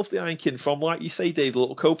ace. I love the Ironkin, from, like you say, Dave, the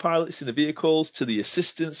little co-pilots in the vehicles, to the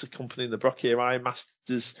assistants accompanying the Brockier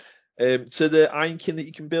Ironmasters, to the Ironkin that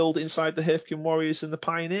you can build inside the Hearthkin Warriors and the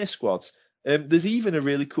Pioneer squads. There's even a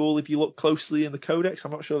really cool, if you look closely in the Codex,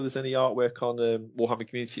 I'm not sure if there's any artwork on Warhammer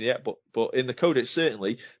Community yet, but in the Codex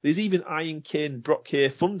certainly, there's even Ironkin, Brockier,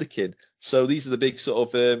 Thunderkin. So these are the big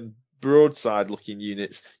sort of broadside looking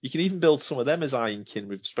units. You can even build some of them as Ironkin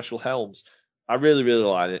with special helms. I really, really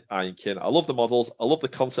like it, Ironkin. I love the models. I love the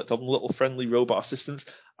concept of them, little friendly robot assistants.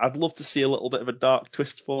 I'd love to see a little bit of a dark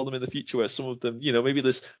twist for them in the future, where some of them, maybe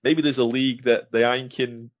there's a league that the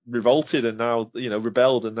Ironkin revolted and now,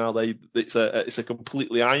 rebelled, and now it's a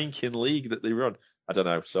completely Ironkin league that they run. I don't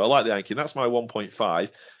know. So I like the Ironkin. That's my 1.5.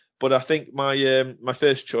 But I think my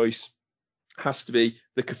first choice has to be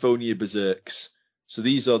the Cophonia Berserks. So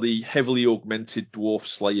these are the heavily augmented dwarf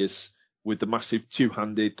slayers with the massive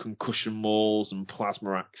two-handed concussion mauls and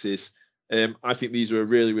plasma axes. I think these are a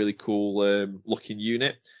really, really cool looking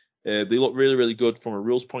unit. They look really, really good from a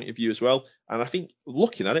rules point of view as well. And I think,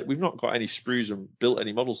 looking at it, we've not got any sprues and built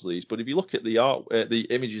any models of these. But if you look at the art, the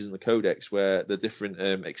images in the Codex, where the different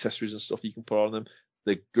accessories and stuff you can put on them,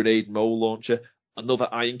 the grenade mole launcher, another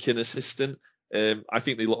Ironkin assistant, I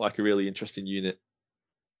think they look like a really interesting unit.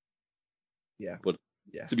 Yeah. But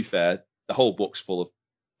to be fair, the whole book's full of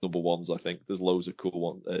number ones. I think there's loads of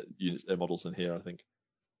cool models in here, I think.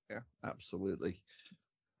 Yeah, absolutely.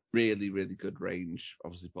 Really, really good range.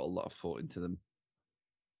 Obviously put a lot of thought into them.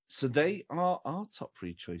 So they are our top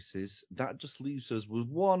 3 choices. That just leaves us with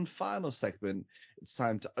one final segment. It's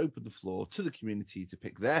time to open the floor to the community to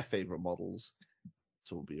pick their favorite models.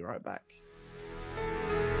 So we'll be right back.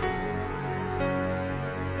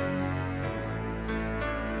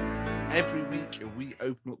 Every week we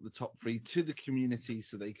open up the top 3 to the community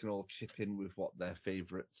so they can all chip in with what their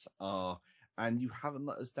favorites are. And you haven't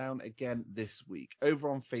let us down again this week.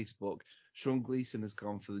 Over on Facebook, Sean Gleason has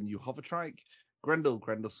gone for the new Hovertrike, Grendel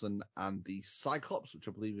Grendelson, and the Cyclops, which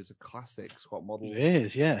I believe is a classic squat model. It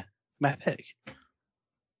is, yeah. Epic.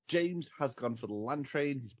 James has gone for the Land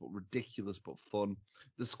Train. He's put ridiculous but fun.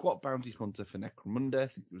 The Squat Bounty Hunter for Necromunda. I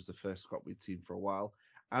think it was the first squat we'd seen for a while.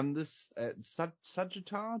 And this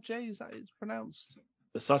Sagittar, Jay, is that how it's pronounced?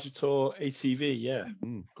 The Sagittar ATV, yeah.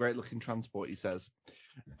 Great looking transport, he says.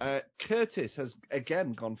 Curtis has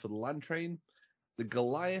again gone for the Land Train, the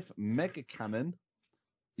Goliath Mega Cannon,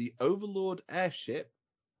 the Overlord Airship,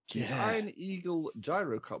 the Iron Eagle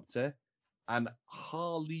Gyrocopter, and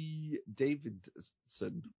Harley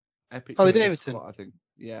Davidson. Epic Harley Davidson, squat, I think.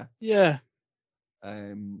 Yeah. Yeah.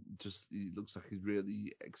 Just he looks like he's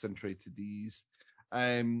really accentuated these.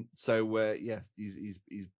 He's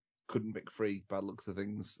couldn't pick 3 by the looks of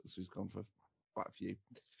things, so he's gone for quite a few.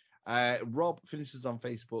 Rob finishes on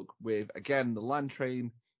Facebook with, again, the Land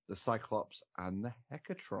Train, the Cyclops, and the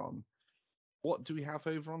Hecatron. What do we have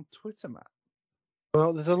over on Twitter, Matt?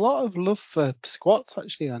 Well, there's a lot of love for squats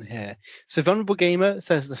actually on here. So Vulnerable Gamer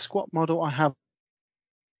says the squat model I have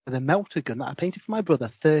the melter gun that I painted for my brother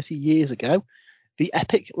 30 years ago, the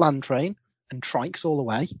Epic Land Train, and Trikes all the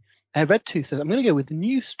way. Red Tooth says I'm going to go with the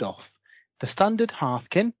new stuff, the Standard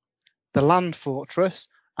Hearthkin, the Land Fortress,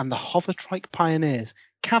 and the Hovertrike Pioneers.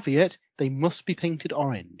 Caveat, they must be painted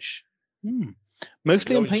orange.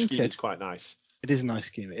 Mostly unpainted. It's quite nice. It is a nice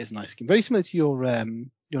scheme. It is a nice scheme. Very similar to your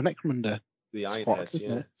Necromunda. The Ironhead,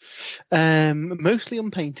 isn't it? Mostly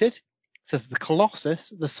unpainted. Says the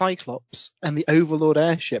Colossus, the Cyclops, and the Overlord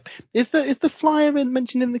Airship. Is the flyer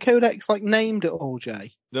mentioned in the Codex named at all,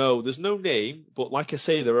 Jay? No, there's no name, but like I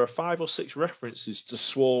say, there are 5 or 6 references to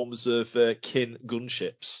swarms of kin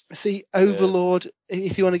gunships. See, Overlord,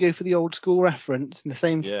 if you want to go for the old school reference, in the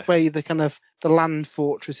same way the Land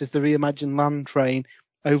Fortress is the reimagined Land Train,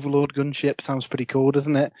 Overlord gunship sounds pretty cool,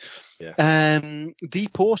 doesn't it? Yeah. D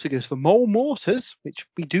Porter goes for Mole Mortars, which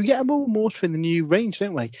we do get a Mole Mortar in the new range,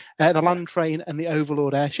 don't we? The Land Train and the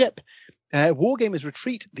Overlord Airship. Wargamers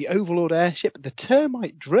Retreat, the Overlord Airship, the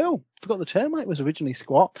Termite Drill. Forgot the Termite was originally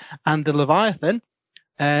squat, and the Leviathan.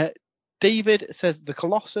 David says the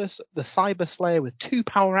Colossus, the Cyber Slayer with 2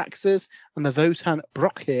 power axes, and the Votann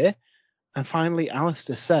Brock here. And finally,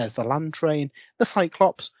 Alistair says the Land Train, the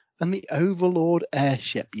Cyclops, and the Overlord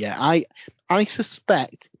airship. Yeah, I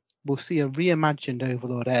suspect we'll see a reimagined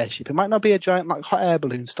Overlord airship. It might not be a giant like hot air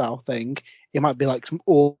balloon style thing. It might be like some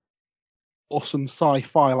awesome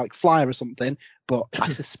sci-fi like Flyer or something. But I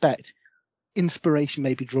suspect inspiration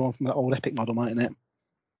may be drawn from the old Epic model, mightn't it?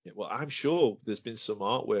 Yeah, well, I'm sure there's been some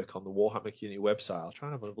artwork on the Warhammer Community website. I'll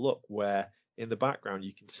try and have a look where in the background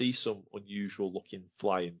you can see some unusual looking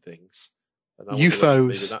flying things. And I wonder whether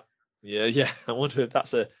maybe UFOs. that, yeah. I wonder if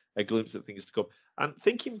that's a glimpse of things to come. And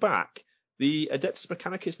thinking back, the Adeptus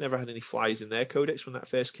Mechanicus never had any flies in their codex when that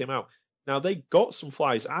first came out. Now they got some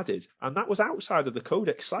flies added, and that was outside of the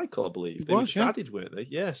codex cycle, I believe. They were just added, weren't they?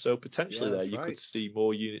 Yeah, so potentially you could see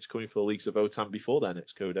more units coming for the Leagues of Votann before their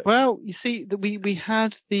next codex. Well, you see, we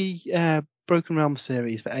had the Broken Realm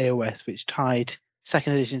series for AOS, which tied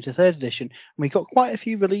 2nd edition to 3rd edition, and we got quite a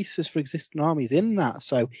few releases for existing armies in that.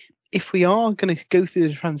 So if we are going to go through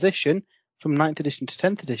the transition from 9th edition to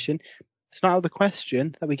 10th edition, it's not out of the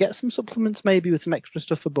question that we get some supplements maybe with some extra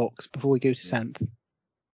stuff for books before we go to 10th.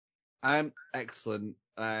 Excellent.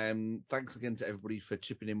 Thanks again to everybody for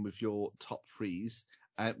chipping in with your top 3s.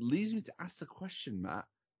 Leads me to ask the question, Matt,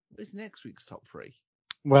 what is next week's top 3?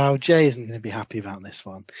 Well, Jay isn't going to be happy about this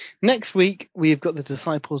one. Next week, we've got the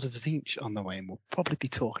Disciples of Tzeentch on the way, and we'll probably be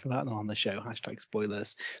talking about them on the show.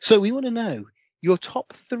 #spoilers. So we want to know your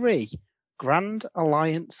top 3 Grand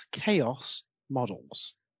Alliance Chaos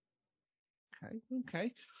models.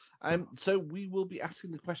 Okay. So we will be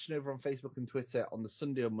asking the question over on Facebook and Twitter on the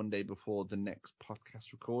Sunday or Monday before the next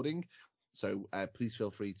podcast recording. So please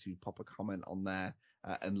feel free to pop a comment on there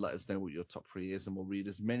and let us know what your top 3 is, and we'll read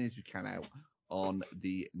as many as we can out on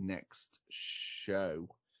the next show.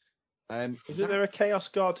 Isn't there a Chaos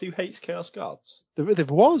God who hates Chaos Gods? There was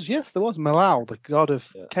Malal, the god of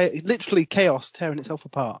literally chaos tearing itself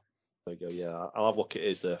apart. There you go. Yeah, I'll have a look at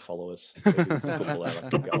his followers. So there's a couple there I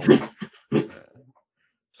can get on with.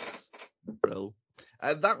 Brill.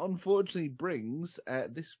 That unfortunately brings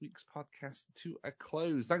this week's podcast to a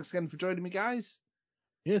close. Thanks again for joining me, guys.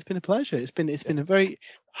 Yeah, it's been a pleasure. It's been a very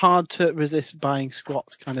hard to resist buying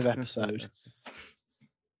squats kind of episode.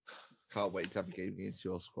 Can't wait to have a game against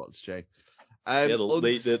your squats, Jay.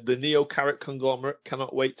 The Neo Carrot conglomerate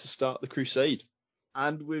cannot wait to start the crusade.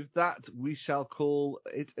 And with that, we shall call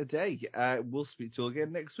it a day. We'll speak to you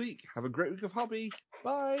again next week. Have a great week of hobby.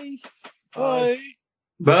 Bye. Bye.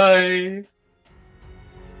 Bye.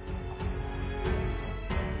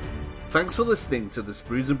 Thanks for listening to the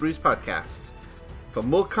Sprues and Brews podcast. For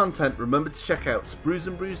more content, remember to check out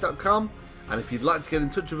spruesandbrews.com, and if you'd like to get in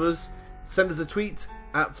touch with us, send us a tweet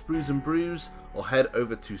at Sprues and Brews or head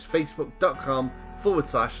over to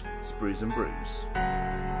facebook.com/Sprues and Brews.